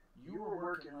 You were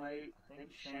working late. I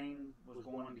think Shane was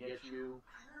going to get you.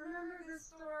 I remember this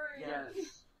story.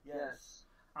 Yes.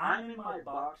 I'm in my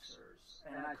boxers,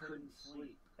 and I couldn't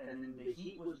sleep. And then the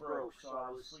heat was broke, so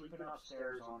I was sleeping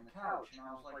upstairs on the couch. And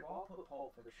I was like, well, I'll put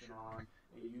Pulp Fiction on.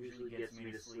 It usually gets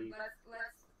me to sleep.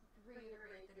 Let's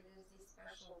reiterate that it is a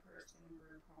special person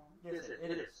group home. Yes,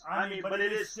 it is. I mean, but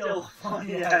it is still a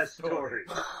funny-ass story.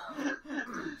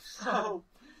 So,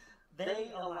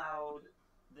 they allowed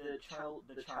the child,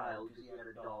 because he had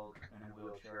a dog in a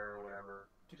wheelchair or whatever,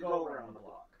 to go around the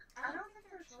block. I don't think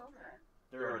they're children.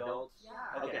 They're adults?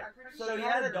 Yeah. Okay. I'm pretty So sure he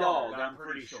had a dog, I'm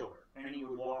pretty sure, and he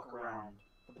would walk around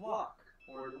the block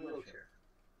or the wheelchair.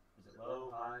 Is it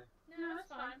low, high? No, it's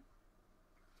fine.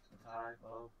 It's high,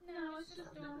 low? No, it's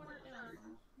just doing what it does.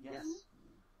 Yes.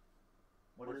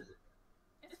 What is it?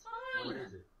 It's fine. What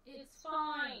is it? It's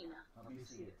fine. Let me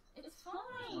see it. It's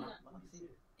fine. Let me see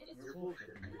it. It's You're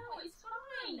bullshitting me. No, it's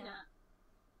fine.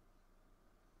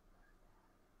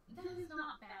 That is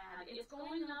not bad. It's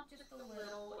going up just a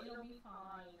little. It'll be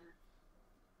fine.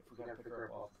 If we gotta pick her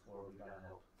up off the floor, we gotta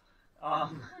help.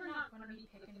 They're not going to be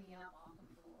picking me up off the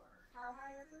floor. How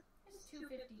high is it? It's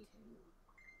 252.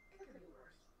 It could be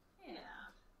worse. Yeah.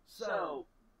 So,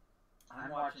 I'm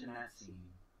watching that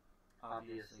scene.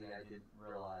 Obviously, I didn't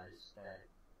realize that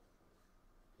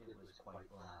it was quite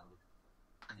loud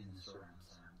in the surround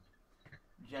sound.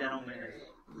 Gentlemen,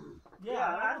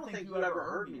 yeah, I don't think you ever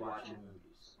heard me watching movies.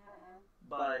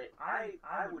 But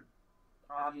I would,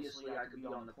 obviously, I could be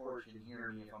on the porch and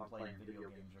hear me if I'm playing video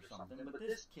games or something. But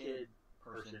this kid,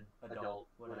 person, adult,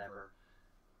 whatever,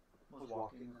 was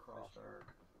walking across our,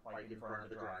 like in front of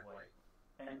the driveway,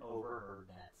 and overheard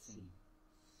that scene.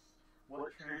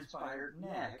 What transpired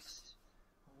next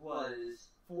was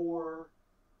 4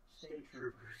 state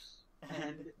troopers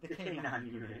and the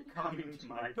K-9 unit coming to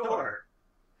my door.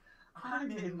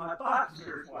 I'm in my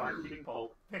boxers watching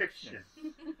Pulp Fiction.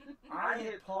 I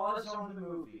hit pause on the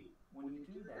movie. When you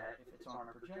do that, if it's on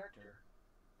a projector,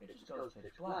 it just goes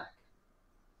pitch black.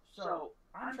 So,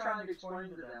 I'm trying to explain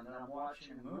to them that I'm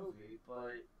watching a movie,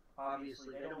 but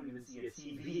obviously they don't even see a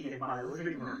TV in my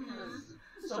living room.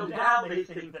 So now they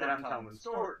think that I'm telling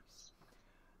stories.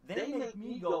 They make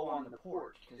me go on the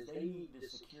porch because they need to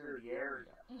secure the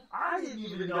area. I didn't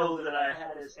even know that I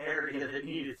had this area that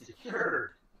needed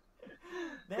secured.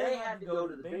 They had to go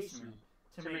to the basement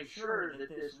to make sure that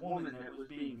this woman that was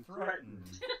being threatened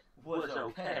was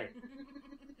okay.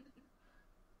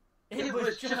 It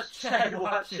was just Chad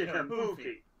watching a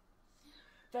movie.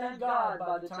 Thank God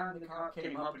by the time the cop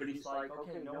came up and he's like,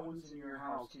 okay, no one's in your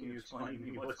house, can you explain to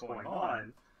me what's going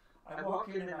on? I walk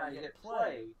in and I hit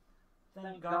play.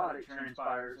 Thank God it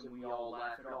transpires and we all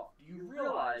laugh it off. Do you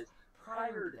realize,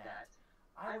 prior to that,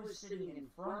 I was sitting in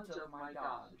front of my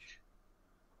Dodge,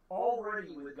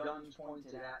 already with guns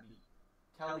pointed at me,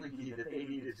 telling me that they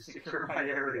needed to secure my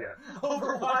area,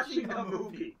 over watching a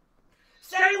movie.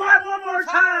 Say what one more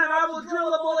time! I will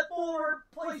drill a bullet 4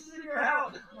 places in your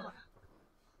house!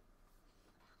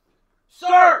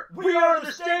 Sir, we are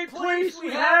the state police.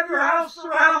 We have your house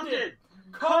surrounded.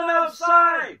 Come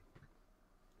outside.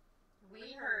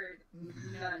 We heard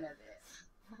none of it.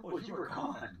 Well, you were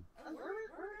gone.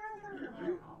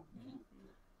 We're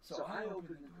So I opened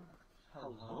the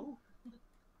door. Hello?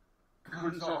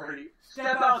 Gun's already,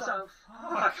 step outside.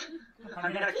 Fuck. I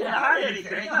mean, I can't hide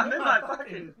anything. I'm in my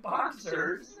fucking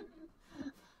boxers.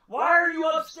 Why are you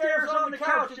upstairs on the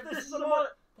couch if this is a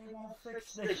They won't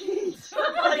fix the heat.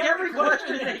 Like every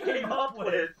question they came up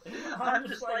with, I'm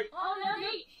just like, Oh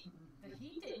no, the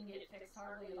heat didn't get fixed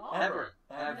hardly at all. ever.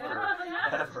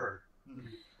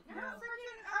 No,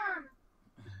 freaking, I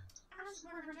just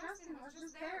remember Justin was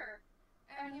just there.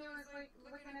 And he was like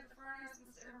looking at the furnace and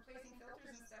replacing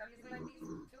filters and stuff. He's like, these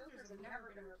filters have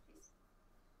never been replaced.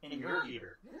 In your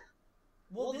heater.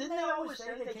 Well, didn't they always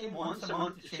say they came once a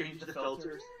month to change the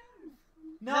filters?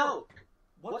 No.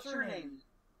 What's her name?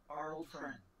 Our old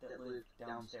friend that lived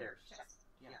downstairs.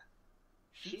 Yeah.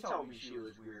 She told me she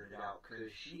was weirded out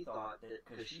because she thought that,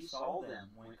 because she saw them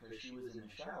because she was in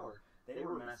the shower, they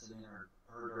were messing in her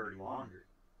dirty laundry.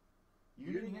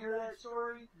 You didn't hear that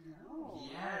story? No.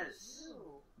 Yes.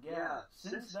 Yeah.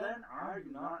 Since then, I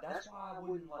do not. That's why I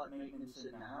wouldn't let maintenance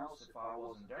sit in the house if I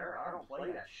wasn't there. I don't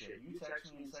play that shit. You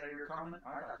text me and say you're coming,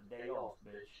 I got the day off,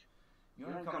 bitch. You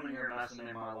ain't coming here messing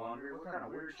in my laundry. What kind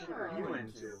of weird shit are you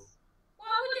into?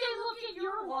 Why would they look at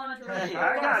your laundry? Hey,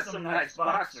 I got some nice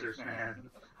boxers, man.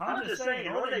 I'm just saying,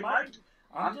 or they might.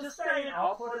 I'm just saying,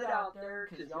 I'll put it out there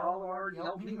because y'all already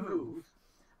helped me move.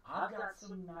 I've got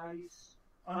some nice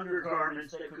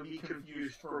undergarments that could be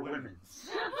confused for women's.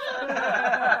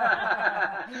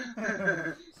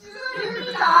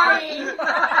 You're dying. You mean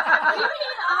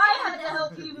I had to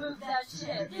help you move that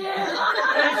shit?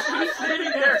 And she's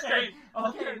sitting there saying,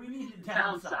 okay, we need to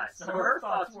downsize. So her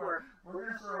thoughts were, we're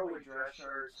going to throw away dress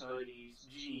shirts, hoodies,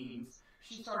 jeans.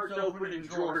 She starts opening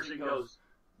drawers and goes,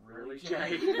 really,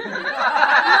 Jay? First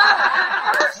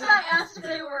I asked if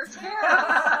they were terrible.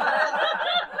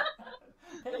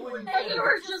 And you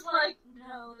were just like,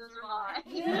 no, those are mine.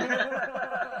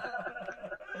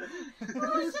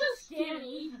 Oh, it's so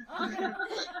skinny. Oh, that's great.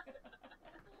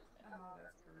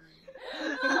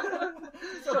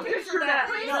 So picture that.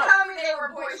 Please No, tell me they were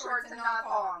boy shorts and not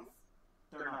thongs.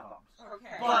 they're not bombs.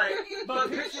 Okay.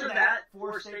 But picture that,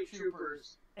 4 state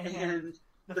troopers and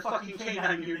the fucking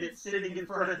canine unit sitting in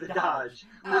front of the Dodge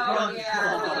with Oh, guns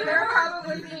yeah. drawn. You're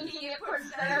probably thinking it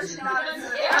puts that shit on his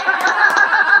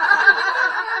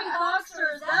Wearing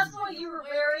boxers, that's what you were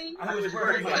wearing. I was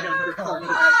wearing my Oh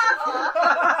undergarments. my god.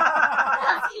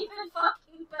 That's even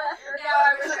fucking better. Now I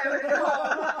wish I would have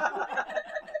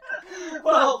known.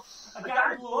 Well, a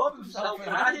guy blew up himself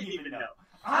and I didn't even know.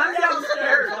 I'm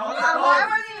downstairs on the I phone.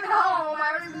 wasn't even home. I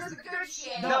was in this good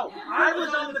shit. No, I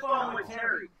was on the phone with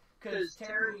Terry. Because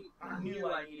Terry, I knew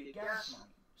I needed gas money.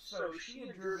 So she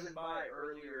had driven by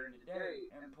earlier in the day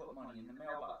and put money in the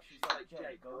mailbox. She's like,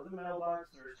 Jay, go to the mailbox.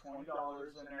 There's $20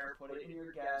 in there. Put it in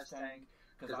your gas tank.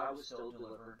 Because I was still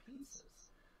delivering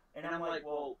pizzas. And I'm like,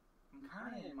 well, I'm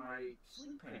kind of in my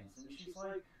sleep pants. And she's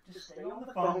like, just stay on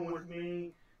the phone with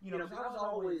me. You know, because I was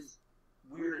always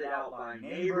weirded out by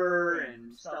neighbor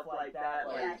and stuff like that.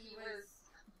 Like, Yeah, he was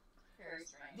very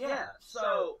strange. yeah,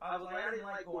 so I was like, I didn't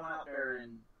like going out there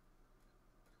in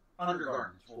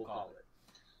undergarments, we'll call it.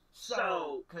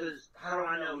 So, because how do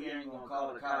I know he ain't going to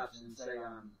call the cops and say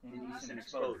I'm indecent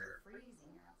exposure? Freezing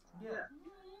outside. Yeah.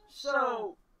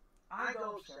 So, I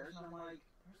go upstairs and I'm like,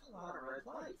 there's a lot of red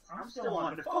lights. I'm still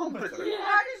on the phone with her. How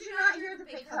did you not hear the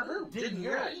big kaboom? Didn't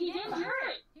hear it. He didn't hear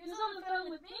it. He was on the phone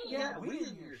with me. Yeah, we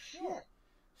didn't hear shit.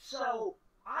 So,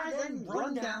 I then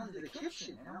run down to the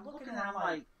kitchen and I'm looking and I'm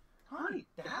like, honey,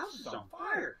 the house is on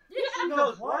fire. She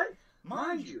goes, what?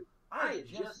 Mind you, I had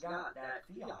just got that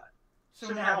Fiat. So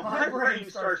now my brain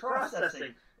starts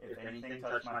processing, if anything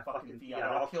touched my fucking Fiat,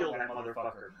 I'll kill that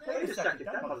motherfucker. Wait a second,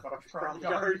 that motherfucker's probably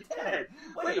already dead.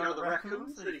 Wait, are the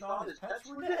raccoons that he thought his pets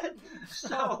were dead?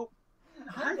 So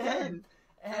I then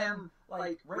am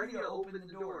like ready to open the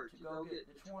door to go get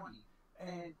the 20.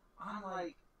 And I'm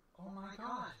like, oh my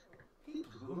god, he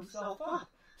blew himself up.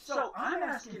 So I'm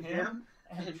asking him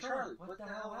and Charlie, what the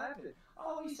hell happened?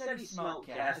 Oh, he said he smelled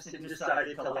gas and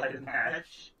decided to light a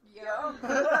match. Yo. Oh,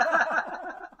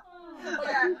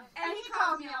 Yeah, and he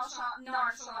calls me all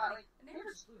nonchalant, like, the neighbor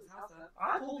just blew his house up. I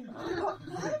pulled him out.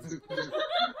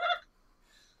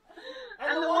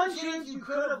 And the one chance you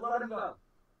could have let him go.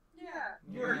 Yeah.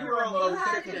 You're a hero You mode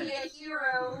had to kicking be in. a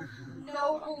hero,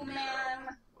 noble man.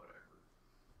 Whatever.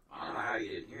 I don't know how you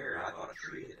didn't hear it. I thought a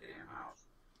tree hit the damn house.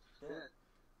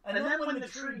 And then when the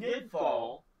tree did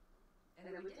fall, And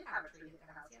then we did have a tree hit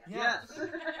the house, yes,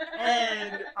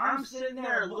 and I'm sitting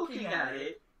there looking at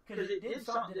it, because it did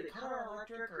something. Did it cut our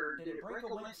electric, or did it break a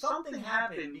window? Something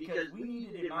happened, because we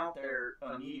needed him out there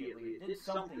immediately. It did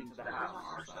something to the On house.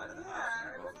 our side of the house, Yeah,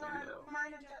 and it I was broke the window.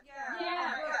 mine and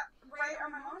right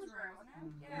on my mom's room, wasn't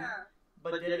it? Yeah.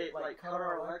 But did it like cut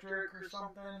our electric or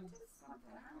something? Did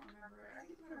something, I don't remember. I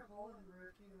think we put a hole in the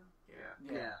roof too. Yeah.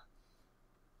 Yeah.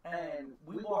 And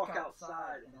we walk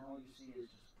outside and all you see is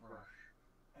just brush.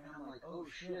 And I'm like, oh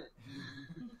shit.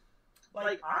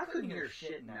 Like, I couldn't hear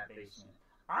shit in that basement.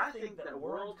 I think that the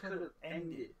world could have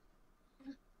ended.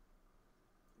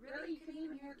 Really? You couldn't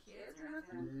even hear kids or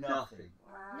nothing? Nothing.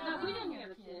 Wow. No, we didn't hear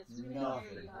the kids. We didn't hear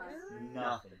Nothing. you guys.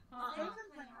 Nothing. They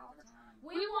complain all the time.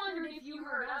 We wondered if you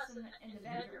heard us in the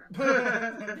bedroom.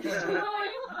 We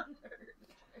wondered.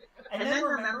 And then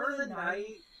remember the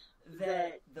night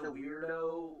that the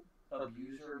weirdo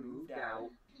abuser moved out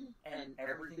and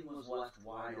everything was left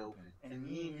wide open. And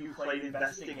me and you played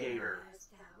investigator. Yes,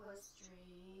 that was strange.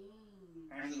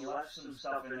 And he left some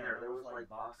stuff in there. There was like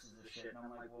boxes of shit. And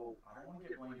I'm like, well, I don't want to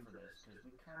get blamed for this because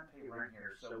we kind of pay rent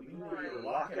here. So we need to either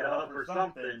lock it up or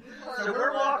something. So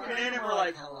we're walking in and we're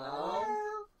like, hello?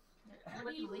 How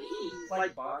do you leave?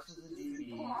 Like boxes of DVDs.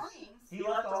 Belongings. He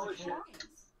left all the shit.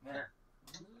 Belongings. Yeah.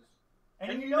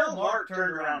 And you know Mark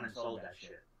turned around and sold that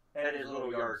shit at his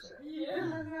little yard sale. Yeah.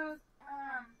 And it was,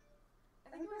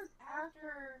 I think it was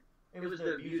after. It was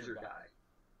the abuser guy.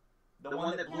 The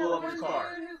one that blew up his car.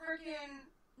 The one who freaking.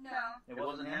 No. It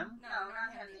wasn't him? No,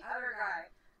 not him. The other guy.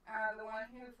 The one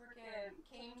who freaking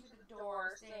came to the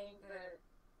door saying the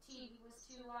TV was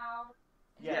too loud.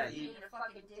 And Yeah, he made a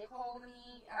fucking dick hole in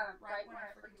me right when I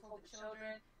freaking told the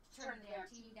children to turn the damn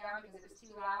TV down because it was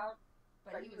too loud.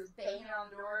 But he was banging on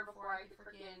the door before I could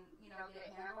freaking, get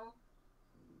it handled.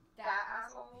 That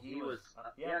asshole. He was,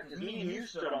 yeah, because me and you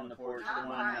stood on the porch Not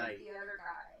one mine, night. the other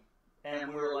guy. And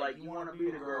we were like, you want to be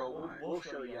the girl, we'll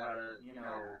show you how to, you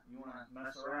want to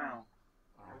mess around.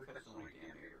 We've had so many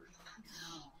damn haters.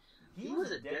 He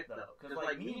was a dick, though, because,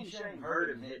 like, me and Shane heard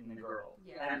him hitting the girl,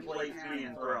 Yeah, and plates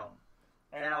being thrown.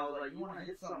 And I was like, you want to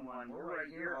hit someone, we're right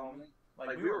here, homie.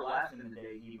 Like, we were laughing the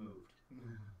day he moved. We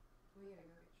gotta go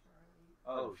get Charlie.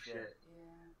 Oh, shit.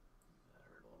 Yeah. That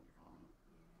hurt a little bit.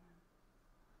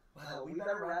 Well, we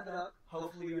better wrap it up.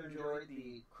 Hopefully you enjoyed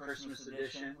the Christmas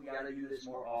edition. We got to do this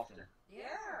more often.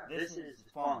 Yeah. This is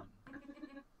fun.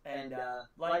 And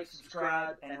like,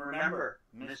 subscribe, and remember,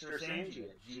 Mr. Sanji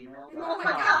at gmail.com. Oh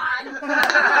my god!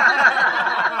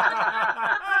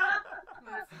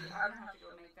 Let's see, I'm gonna have to go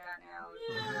make that now.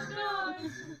 Yeah,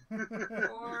 guys.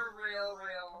 For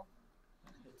real.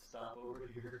 Stop over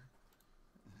here.